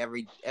games, I think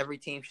every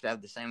team should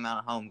have the same amount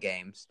of home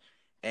games,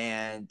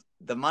 and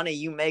the money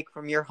you make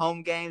from your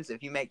home games,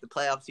 if you make the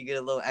playoffs, you get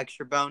a little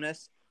extra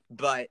bonus,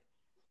 but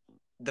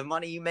the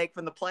money you make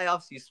from the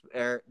playoffs,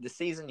 the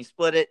season, you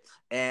split it,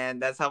 and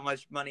that's how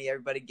much money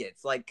everybody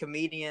gets. Like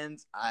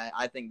comedians,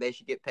 I think they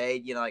should get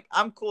paid. Like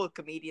I'm cool with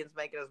comedians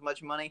making as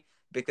much money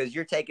because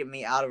you're taking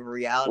me out of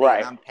reality,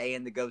 and I'm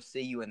paying to go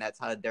see you, and that's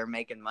how they're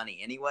making money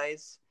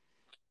anyways.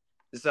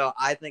 So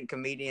I think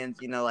comedians,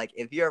 like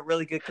if you're a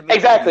really good comedian,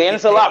 exactly, and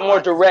it's a lot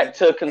more direct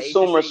to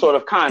consumer sort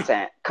of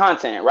content,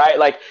 right?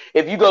 Like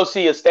if you go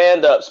see a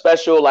stand-up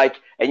special,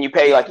 and you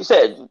pay, like you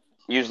said.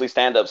 Usually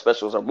stand-up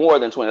specials are more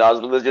than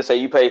 $20, but let's just say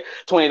you pay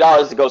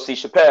 $20 to go see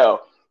Chappelle.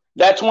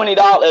 That $20,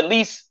 at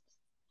least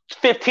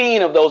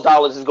 15 of those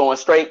dollars is going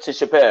straight to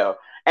Chappelle.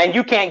 And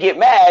you can't get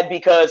mad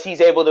because he's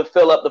able to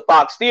fill up the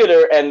Fox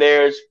Theater and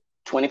there's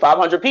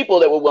 2,500 people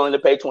that were willing to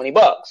pay $20,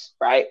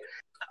 right?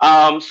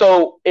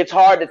 So it's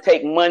hard to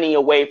take money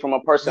away from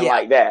a person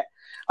like that.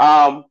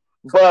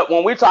 But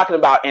when we're talking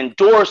about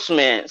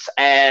endorsements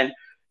and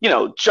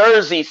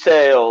jersey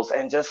sales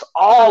and just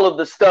all of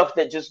the stuff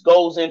that just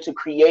goes into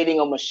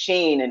creating a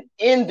machine, an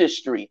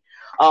industry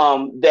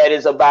that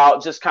is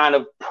about just kind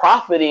of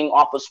profiting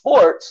off of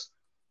sports,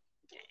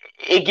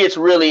 it gets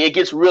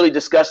really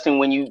disgusting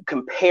when you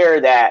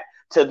compare that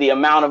to the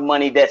amount of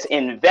money that's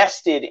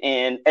invested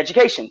in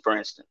education, for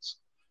instance.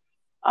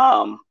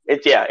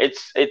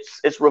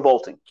 It's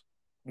revolting.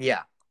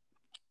 Yeah.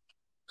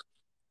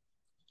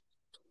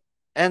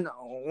 And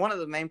one of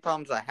the main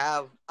problems I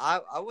have,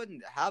 I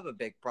wouldn't have a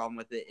big problem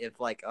with it if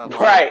like a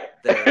lot of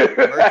the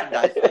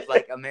merchandise was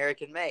like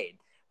American made.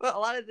 But a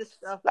lot of this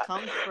stuff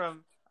comes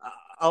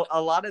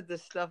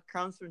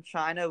from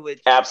China,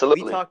 which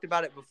absolutely, we talked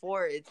about it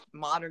before. It's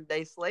modern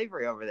day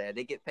slavery over there.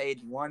 They get paid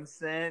 1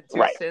 cent,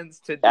 2 cents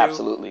to do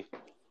absolutely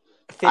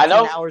 15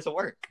 hours of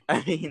work.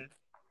 I mean,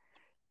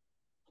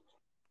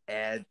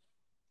 and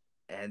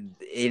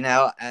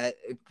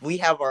we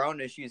have our own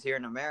issues here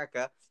in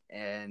America.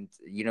 And,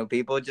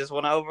 people just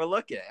want to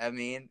overlook it. I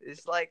mean,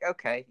 it's like,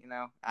 okay,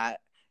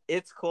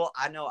 it's cool.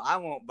 I know I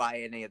won't buy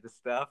any of the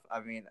stuff. I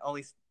mean,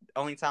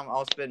 only time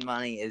I'll spend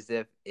money is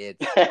if it's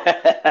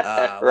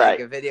like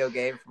a video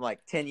game from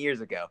like 10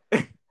 years ago.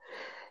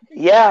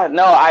 Yeah,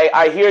 no,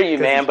 I hear you,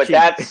 man. But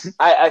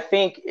I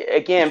think,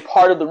 again,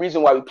 part of the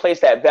reason why we place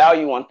that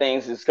value on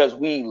things is because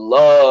we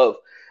love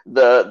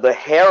the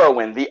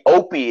heroin, the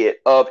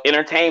opiate of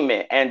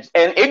entertainment and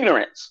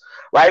ignorance.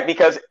 Right?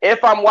 Because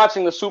if I'm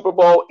watching the Super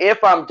Bowl,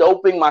 if I'm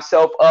doping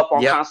myself up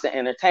on constant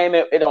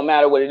entertainment, it don't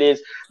matter what it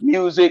is,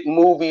 music,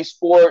 movies,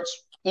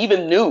 sports,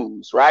 even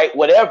news, right?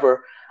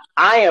 Whatever,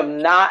 I am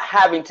not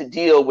having to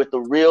deal with the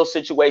real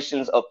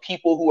situations of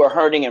people who are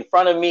hurting in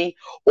front of me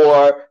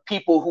or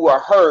people who are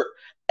hurt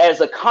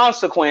as a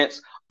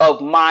consequence of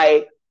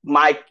my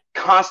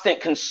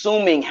constant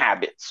consuming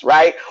habits,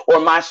 right? Or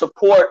my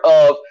support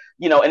of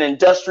an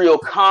industrial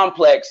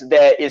complex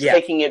that is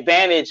taking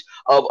advantage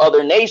of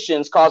other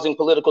nations, causing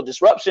political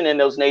disruption in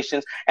those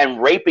nations and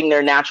raping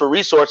their natural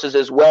resources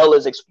as well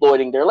as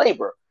exploiting their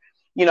labor.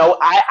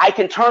 I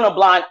can turn a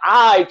blind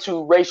eye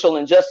to racial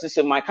injustice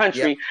in my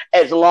country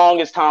as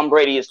long as Tom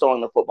Brady is throwing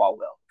the football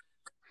well.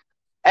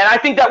 And I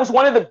think that was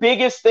one of the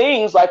biggest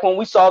things, like when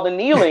we saw the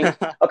kneeling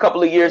a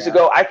couple of years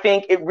ago, I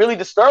think it really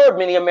disturbed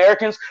many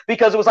Americans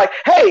because it was like,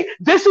 hey,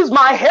 this is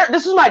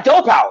my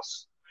dope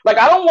house. Like,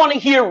 I don't want to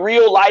hear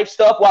real life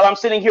stuff while I'm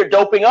sitting here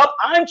doping up.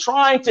 I'm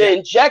trying to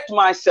inject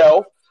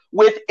myself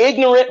with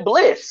ignorant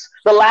bliss.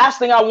 The last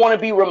thing I want to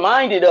be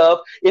reminded of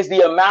is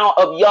the amount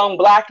of young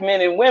black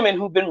men and women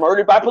who've been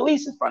murdered by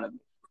police in front of me.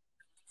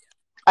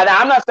 And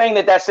I'm not saying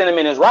that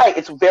sentiment is right.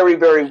 It's very,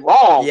 very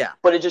wrong. Yeah.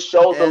 But it just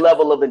shows the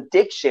level of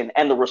addiction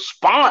and the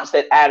response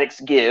that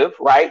addicts give,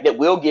 right, that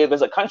we'll give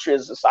as a country,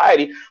 as a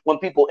society, when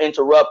people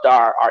interrupt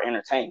our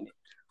entertainment.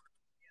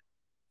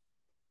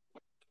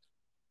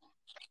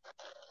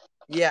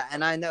 Yeah,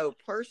 and I know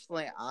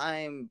personally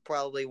I'm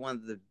probably one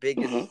of the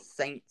biggest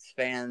Saints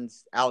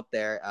fans out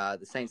there,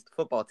 the Saints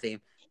football team.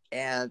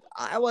 and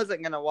I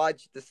wasn't gonna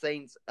watch the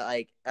Saints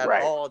like at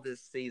Right. all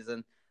this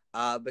season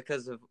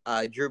because of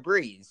Drew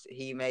Brees.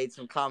 He made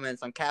some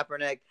comments on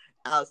Kaepernick.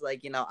 I was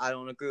like, I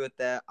don't agree with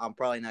that. I'm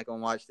probably not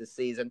gonna watch this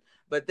season.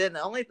 But then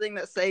the only thing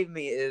that saved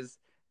me is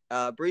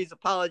Brees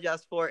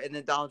apologized for it, and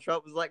then Donald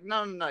Trump was like,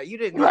 no, you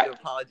didn't need to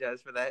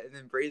apologize for that. And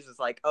then Brees was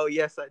like, oh,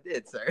 yes, I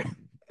did, sir.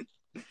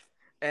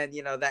 And,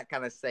 that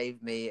kind of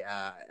saved me.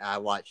 I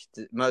watched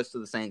most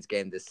of the Saints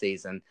game this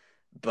season,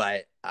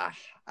 but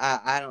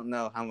I don't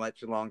know how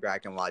much longer I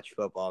can watch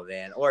football,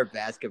 man, or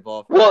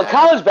basketball. Well,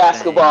 college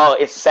basketball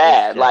is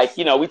sad. Like,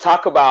 we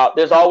talk about,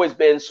 there's always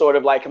been sort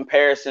of like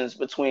comparisons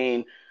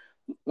between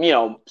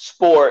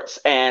sports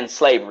and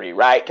slavery,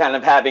 right? Kind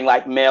of having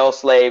like male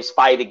slaves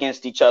fight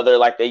against each other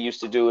like they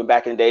used to do. And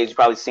back in the days, you've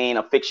probably seen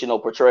a fictional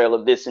portrayal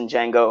of this in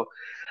Django.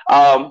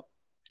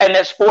 And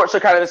that sports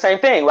are kind of the same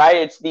thing, right?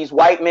 It's these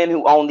white men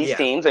who own these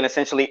teams and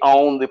essentially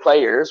own the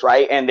players,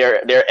 right? And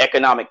their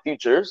economic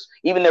futures,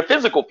 even their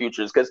physical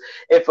futures. Because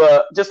if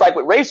just like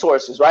with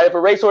racehorses, right? If a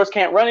racehorse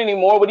can't run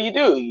anymore, what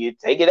do? You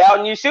take it out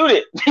and you shoot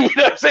it. You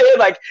know what I'm saying?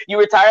 Like you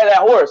retire that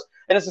horse.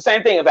 And it's the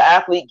same thing. If an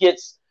athlete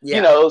gets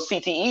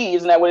CTE,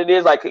 isn't that what it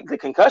is? Like the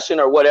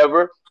concussion or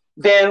whatever,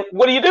 then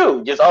what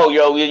do? Just,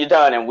 you're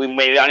done. And we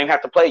maybe don't even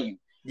have to play you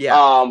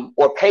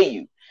or pay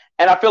you.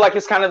 And I feel like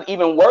it's kind of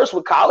even worse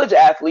with college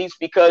athletes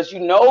because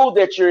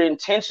that you're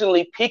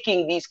intentionally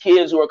picking these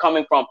kids who are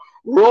coming from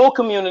rural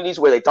communities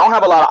where they don't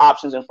have a lot of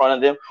options in front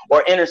of them,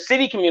 or inner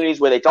city communities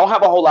where they don't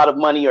have a whole lot of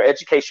money or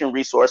education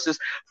resources.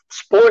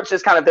 Sports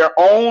is kind of their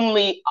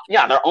only,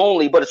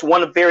 but it's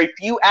one of very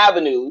few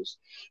avenues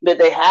that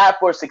they have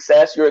for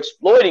success. You're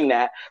exploiting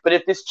that. But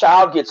if this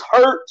child gets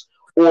hurt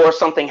or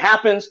something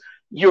happens,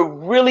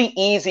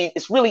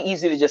 it's really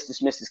easy to just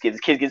dismiss this kid. This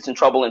kid gets in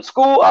trouble in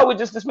school, I would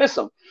just dismiss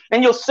him.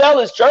 And you'll sell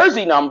his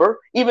jersey number,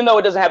 even though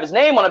it doesn't have his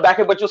name on the back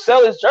of it, but you'll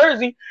sell his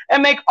jersey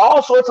and make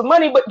all sorts of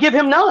money, but give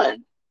him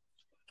none.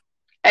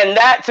 And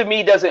that to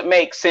me doesn't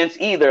make sense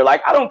either.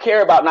 Like, I don't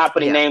care about not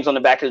putting names on the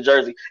back of the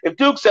jersey. If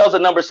Duke sells a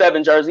number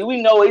 7 jersey,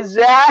 we know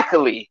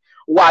exactly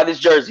why this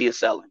jersey is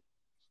selling.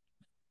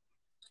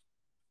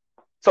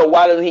 So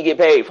why doesn't he get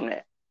paid from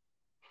that?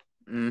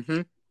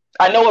 Mm-hmm.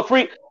 I know a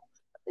free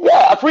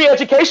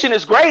education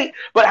is great,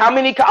 but how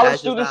many college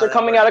students are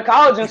coming out of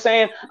college and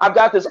saying, I've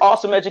got this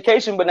awesome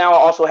education, but now I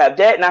also have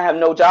debt and I have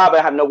no job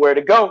and I have nowhere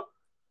to go,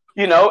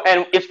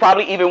 and it's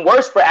probably even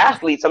worse for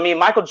athletes. I mean,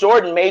 Michael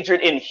Jordan majored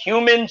in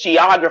human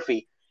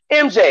geography.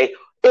 MJ,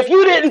 if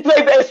you didn't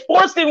play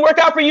sports, didn't work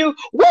out for you,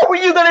 what were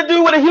you going to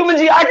do with a human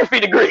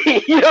geography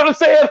degree? You know what I'm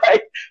saying?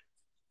 Like,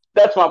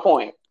 that's my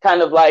point.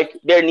 Kind of like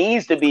there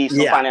needs to be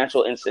some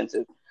financial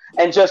incentive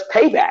and just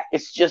payback.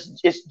 It's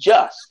just,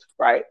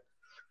 right?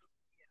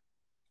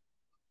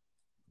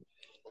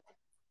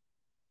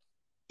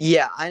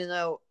 Yeah, I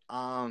know.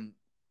 I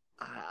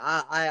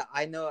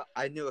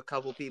knew a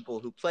couple people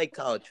who played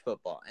college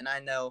football, and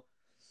I know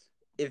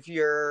if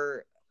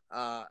you're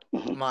I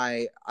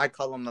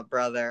call him my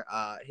brother.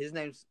 His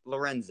name's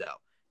Lorenzo,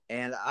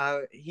 and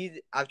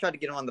I've tried to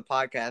get him on the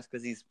podcast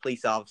because he's a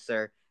police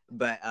officer.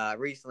 But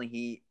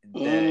recently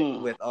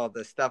with all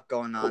the stuff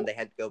going on, they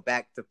had to go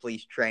back to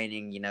police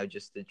training,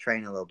 just to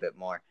train a little bit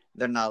more.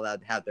 They're not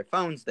allowed to have their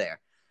phones there.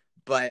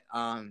 But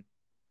I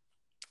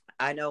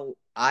know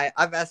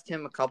I've asked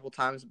him a couple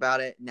times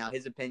about it. Now,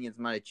 his opinions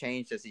might have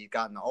changed as he's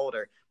gotten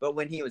older. But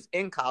when he was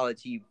in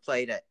college, he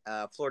played at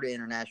Florida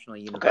International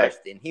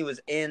University, and he was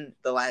in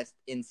the last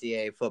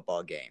NCAA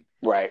football game.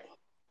 Right.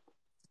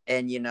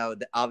 And,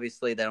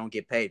 obviously they don't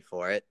get paid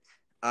for it.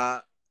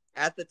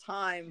 At the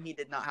time, he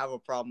did not have a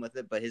problem with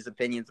it, but his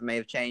opinions may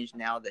have changed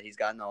now that he's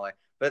gotten older.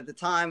 But at the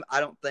time, I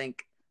don't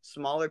think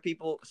smaller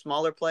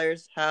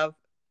players have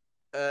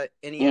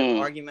any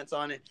arguments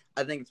on it.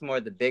 I think it's more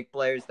the big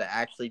players that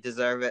actually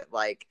deserve it.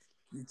 Like,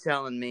 you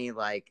telling me,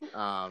 like,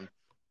 Johnny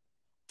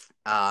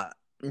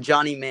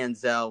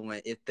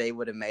Manziel, if they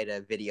would have made a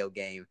video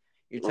game,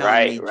 you're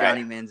telling me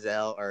Johnny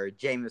Manziel or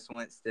Jameis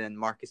Winston,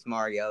 Marcus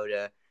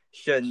Mariota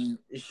shouldn't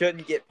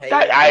get paid.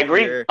 I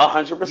agree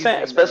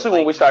 100%, especially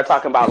when we start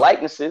talking about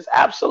likenesses.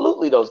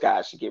 Absolutely, those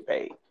guys should get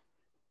paid.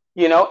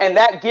 And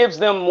that gives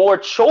them more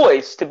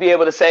choice to be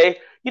able to say,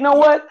 you know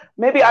what,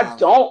 maybe I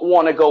don't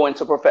want to go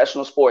into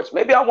professional sports.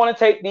 Maybe I want to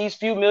take these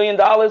few $1 million,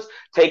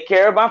 take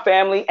care of my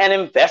family, and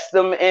invest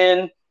them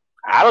in,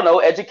 I don't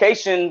know,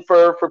 education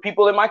for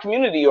people in my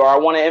community, or I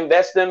want to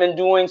invest them in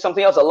doing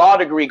something else, a law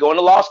degree, going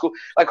to law school.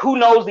 Like, who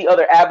knows the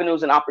other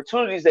avenues and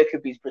opportunities that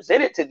could be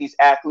presented to these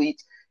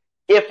athletes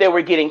if they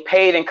were getting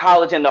paid in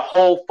college and the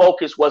whole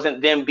focus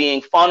wasn't them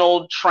being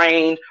funneled,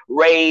 trained,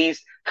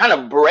 raised, kind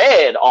of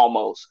bred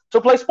almost to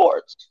play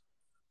sports.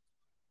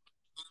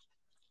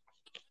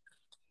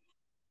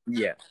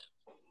 Yeah.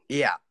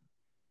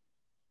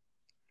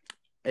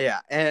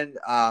 And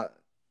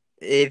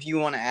if you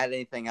want to add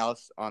anything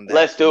else on that,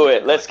 let's do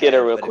it. Let's get it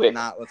real quick. If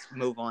not, let's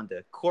move on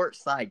to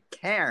courtside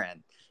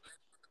Karen.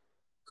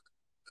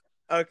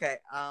 Okay.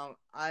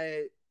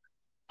 I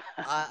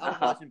was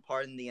watching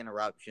Pardon the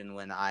Interruption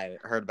when I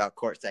heard about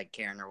courtside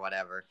Karen or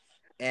whatever,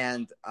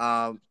 and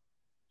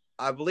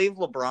I believe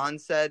LeBron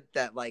said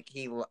that like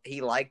he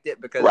liked it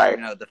because Right.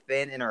 the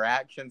fan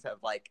interactions have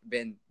like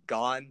been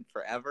gone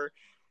forever,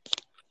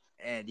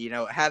 and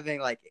having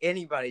like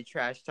anybody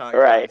trash talk on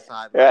Right. the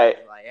sideline,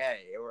 Right. like,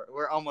 hey,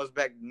 we're almost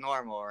back to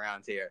normal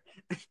around here.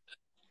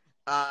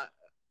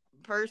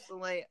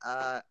 Personally,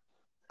 I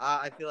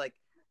feel like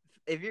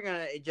if you're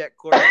gonna eject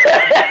Courtney,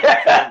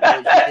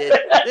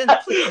 then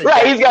please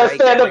Right, he's got to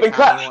Drake stand up every and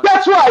time he clap. wants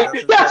That's to stand right. up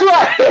and That's start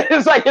right. clapping.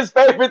 It's like his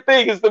favorite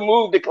thing is to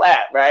move to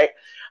clap, right?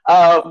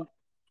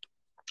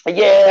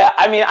 Yeah,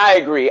 I mean, I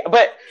agree.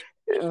 But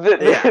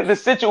the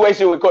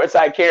situation with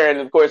Courtside Karen,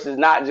 of course, is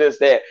not just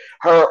that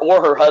her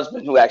or her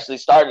husband, who actually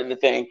started the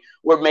thing,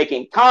 were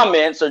making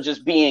comments or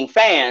just being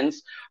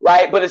fans,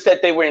 right? But it's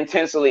that they were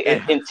intentionally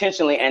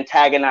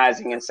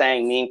antagonizing and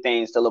saying mean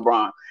things to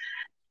LeBron.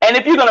 And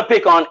if you're going to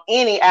pick on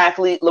any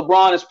athlete,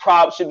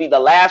 LeBron should be the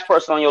last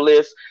person on your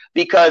list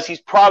because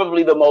he's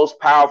probably the most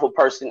powerful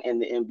person in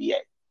the NBA.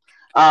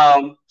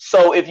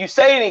 So if you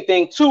say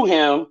anything to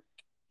him,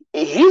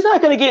 he's not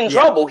going to get in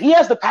trouble. He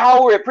has the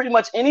power at pretty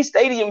much any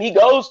stadium he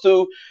goes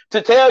to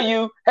tell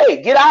you,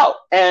 hey, get out.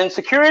 And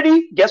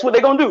security, guess what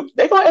they're going to do?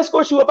 They're going to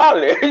escort you up out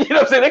of there. You know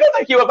what I'm saying? They're going to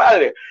take you up out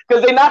of there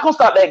because they're not going to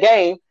stop that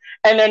game.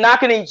 And they're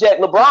not going to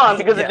eject LeBron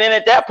because then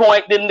at that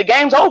point, then the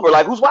game's over.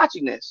 Like, who's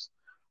watching this?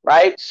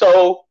 Right?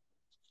 So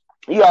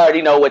you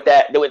already know what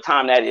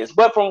time that is.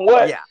 But from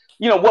what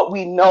what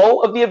we know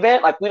of the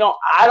event, like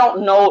I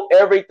don't know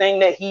everything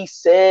that he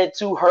said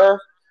to her.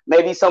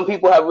 Maybe some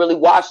people have really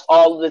watched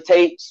all of the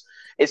tapes.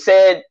 It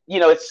said,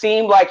 it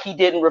seemed like he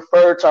didn't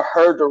refer to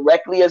her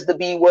directly as the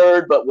B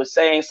word, but was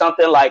saying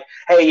something like,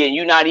 hey, and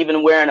you're not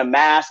even wearing a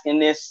mask in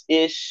this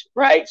ish,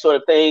 right? Sort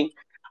of thing.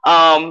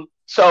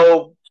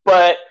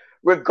 But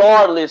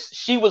regardless,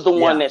 she was the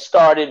one that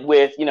started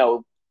with,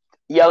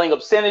 yelling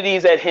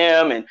obscenities at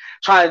him and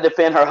trying to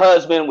defend her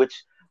husband,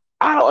 which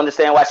I don't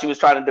understand why she was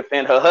trying to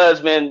defend her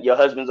husband. Your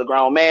husband's a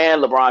grown man.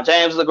 LeBron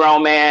James is a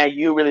grown man.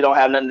 You really don't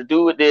have nothing to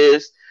do with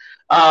this.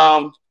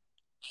 And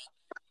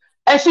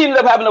she ended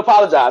up having to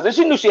apologize. And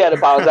she knew she had to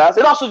apologize.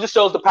 It also just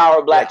shows the power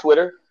of Black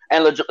Twitter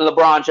and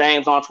LeBron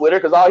James on Twitter,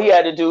 because all he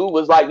had to do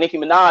was like Nicki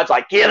Minaj,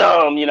 like, get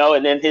him,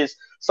 and then his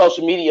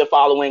social media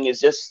following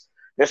is just,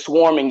 they're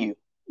swarming you,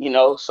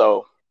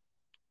 so.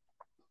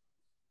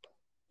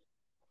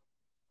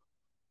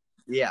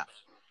 Yeah.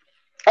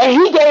 And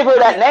he gave her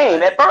that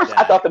name. At first,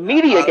 I thought the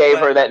media gave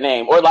her that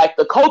name, or like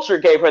the culture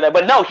gave her that.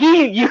 But no,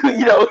 he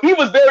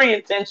was very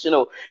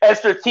intentional and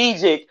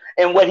strategic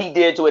in what he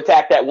did to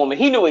attack that woman.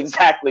 He knew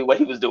exactly what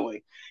he was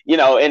doing,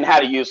 and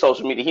how to use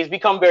social media. He's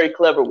become very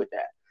clever with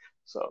that.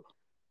 So,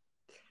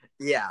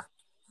 yeah.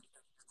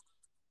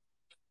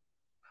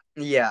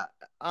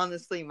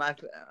 Honestly, my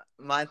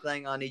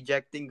thing on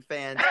ejecting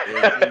fans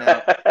is,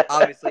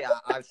 obviously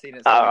I've seen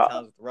it so many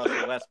times with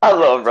Russell Westbrook. I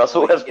love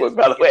Russell Westbrook,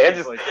 by the way.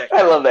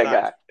 I love that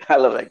guy. I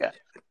love that guy.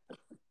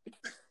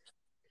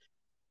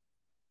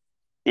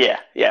 Yeah,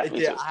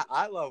 me too.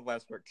 I love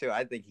Westbrook too.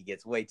 I think he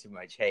gets way too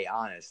much hate,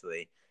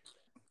 honestly.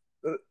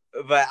 But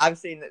I've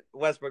seen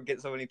Westbrook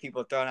get so many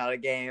people thrown out of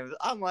games.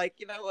 I'm like,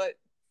 you know what?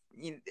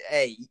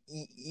 Hey,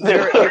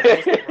 you're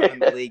basically running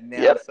the league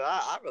now, so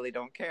I really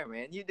don't care,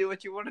 man. You do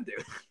what you want to do.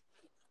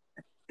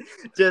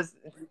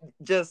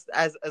 just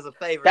as a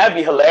favor. That'd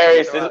be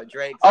hilarious.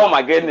 Oh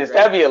my goodness,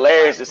 that'd be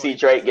hilarious to see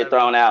Drake get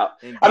thrown out.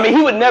 I mean,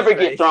 he would never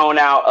get thrown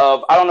out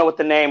of. I don't know what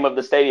the name of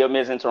the stadium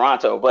is in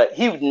Toronto, but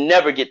he would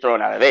never get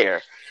thrown out of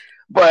there.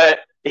 But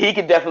he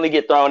could definitely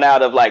get thrown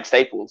out of like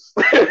Staples.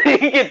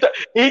 he could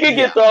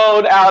get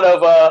thrown out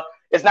of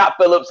it's not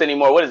Phillips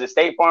anymore. What is it?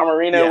 State Farm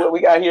Arena? What we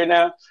got here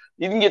now?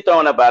 You can get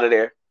thrown up out of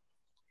there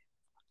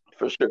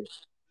for sure.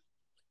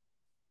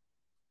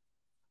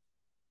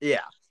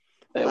 Yeah.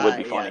 It would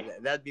be funny.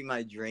 That'd be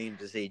my dream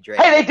to see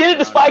Drake. Hey, they did it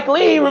to Spike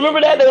Lee.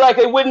 Remember that?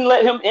 They wouldn't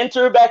let him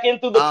enter back in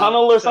through the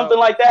tunnel or something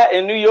like that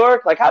in New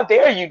York. Like, how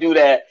dare you do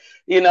that?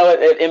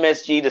 At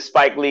MSG to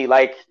Spike Lee.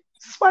 Like,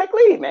 Spike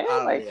Lee, man.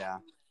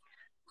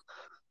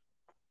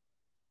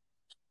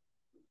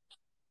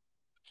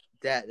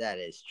 That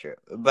is true,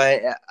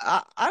 but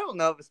I don't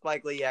know if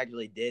Spike Lee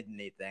actually did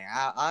anything.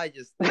 I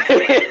just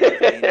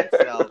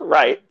himself,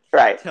 right,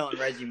 telling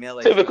Reggie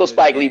Miller typical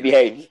Spike Lee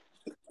behavior.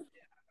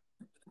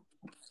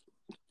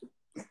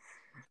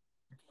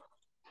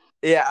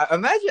 Yeah,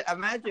 imagine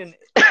back in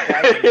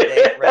the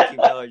day, Reggie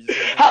Miller just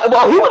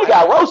he would have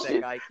got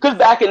roasted because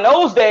back in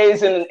those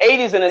days, in the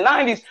 80s and the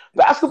 90s,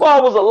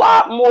 basketball was a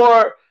lot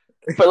more,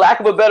 for lack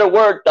of a better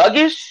word,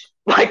 thuggish.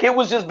 Like, it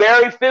was just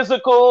very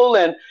physical,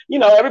 and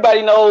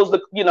everybody knows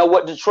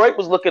what Detroit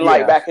was looking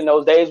like back in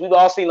those days. We've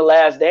all seen The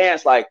Last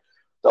Dance. Like,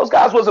 those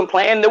guys wasn't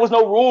playing. There was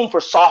no room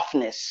for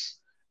softness,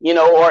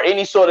 or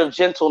any sort of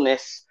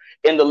gentleness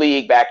in the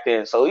league back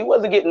then. So he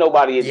wasn't getting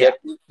nobody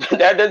ejected.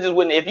 That just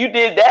wouldn't. If you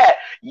did that,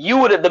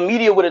 the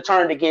media would have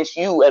turned against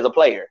you as a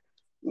player.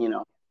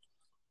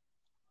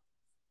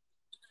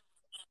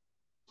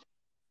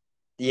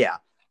 Yeah.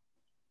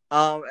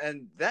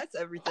 And that's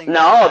everything.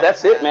 No,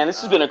 that's it, man. This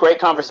has been a great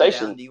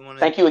conversation.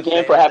 Thank you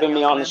again for having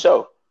me on the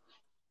show.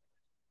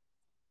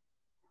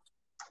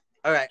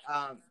 All right.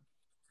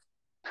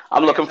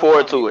 I'm looking no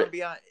forward problem. to You it. gonna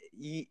be on?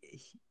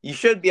 You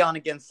should be on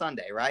again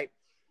Sunday, right?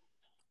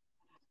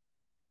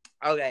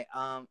 Okay.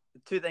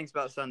 Two things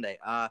about Sunday.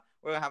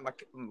 We're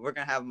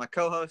gonna have my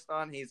co-host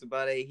on. He's a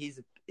buddy.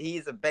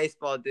 He's a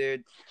baseball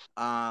dude.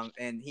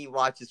 And he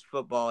watches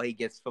football. He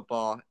gets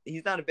football.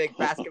 He's not a big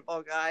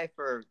basketball guy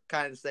for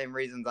kind of the same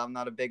reasons I'm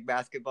not a big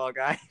basketball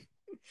guy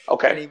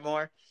Okay.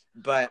 anymore.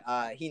 But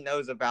he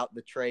knows about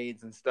the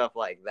trades and stuff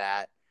like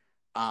that.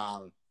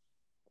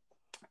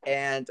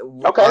 And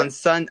Okay.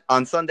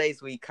 on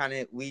Sundays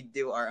we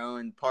do our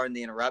own Pardon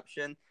the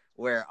Interruption,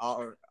 where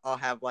I'll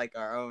have like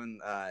our own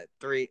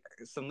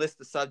some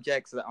list of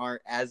subjects that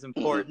aren't as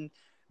important,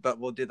 but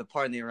we'll do the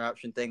Pardon the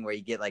Interruption thing where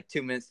you get like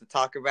 2 minutes to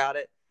talk about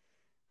it.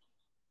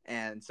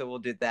 And so we'll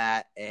do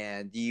that,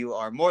 and you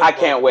are more than I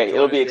can't welcome to wait. join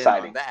It'll be us in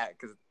exciting. on that,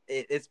 because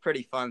it's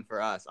pretty fun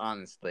for us,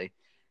 honestly.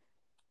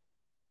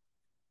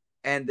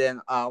 And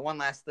then one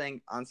last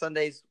thing, on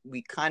Sundays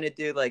we kind of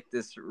do like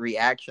this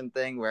reaction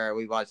thing where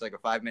we watch like a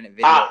 5-minute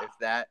video, if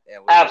that.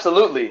 And we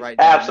Absolutely. write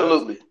down notes.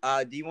 Absolutely.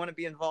 Do you want to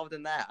be involved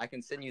in that? I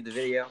can send you the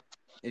video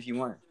if you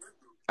want.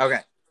 Okay.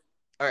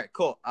 All right.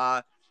 Cool.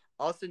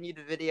 I'll send you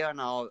the video,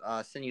 and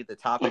I'll send you the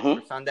topics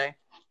for Sunday.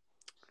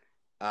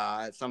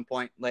 At some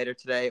point later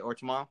today or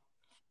tomorrow.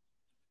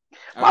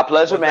 My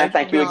pleasure, man.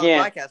 Thank you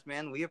again. Podcast,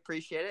 man. We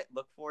appreciate it.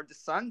 Look forward to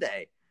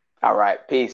Sunday. All right. Peace.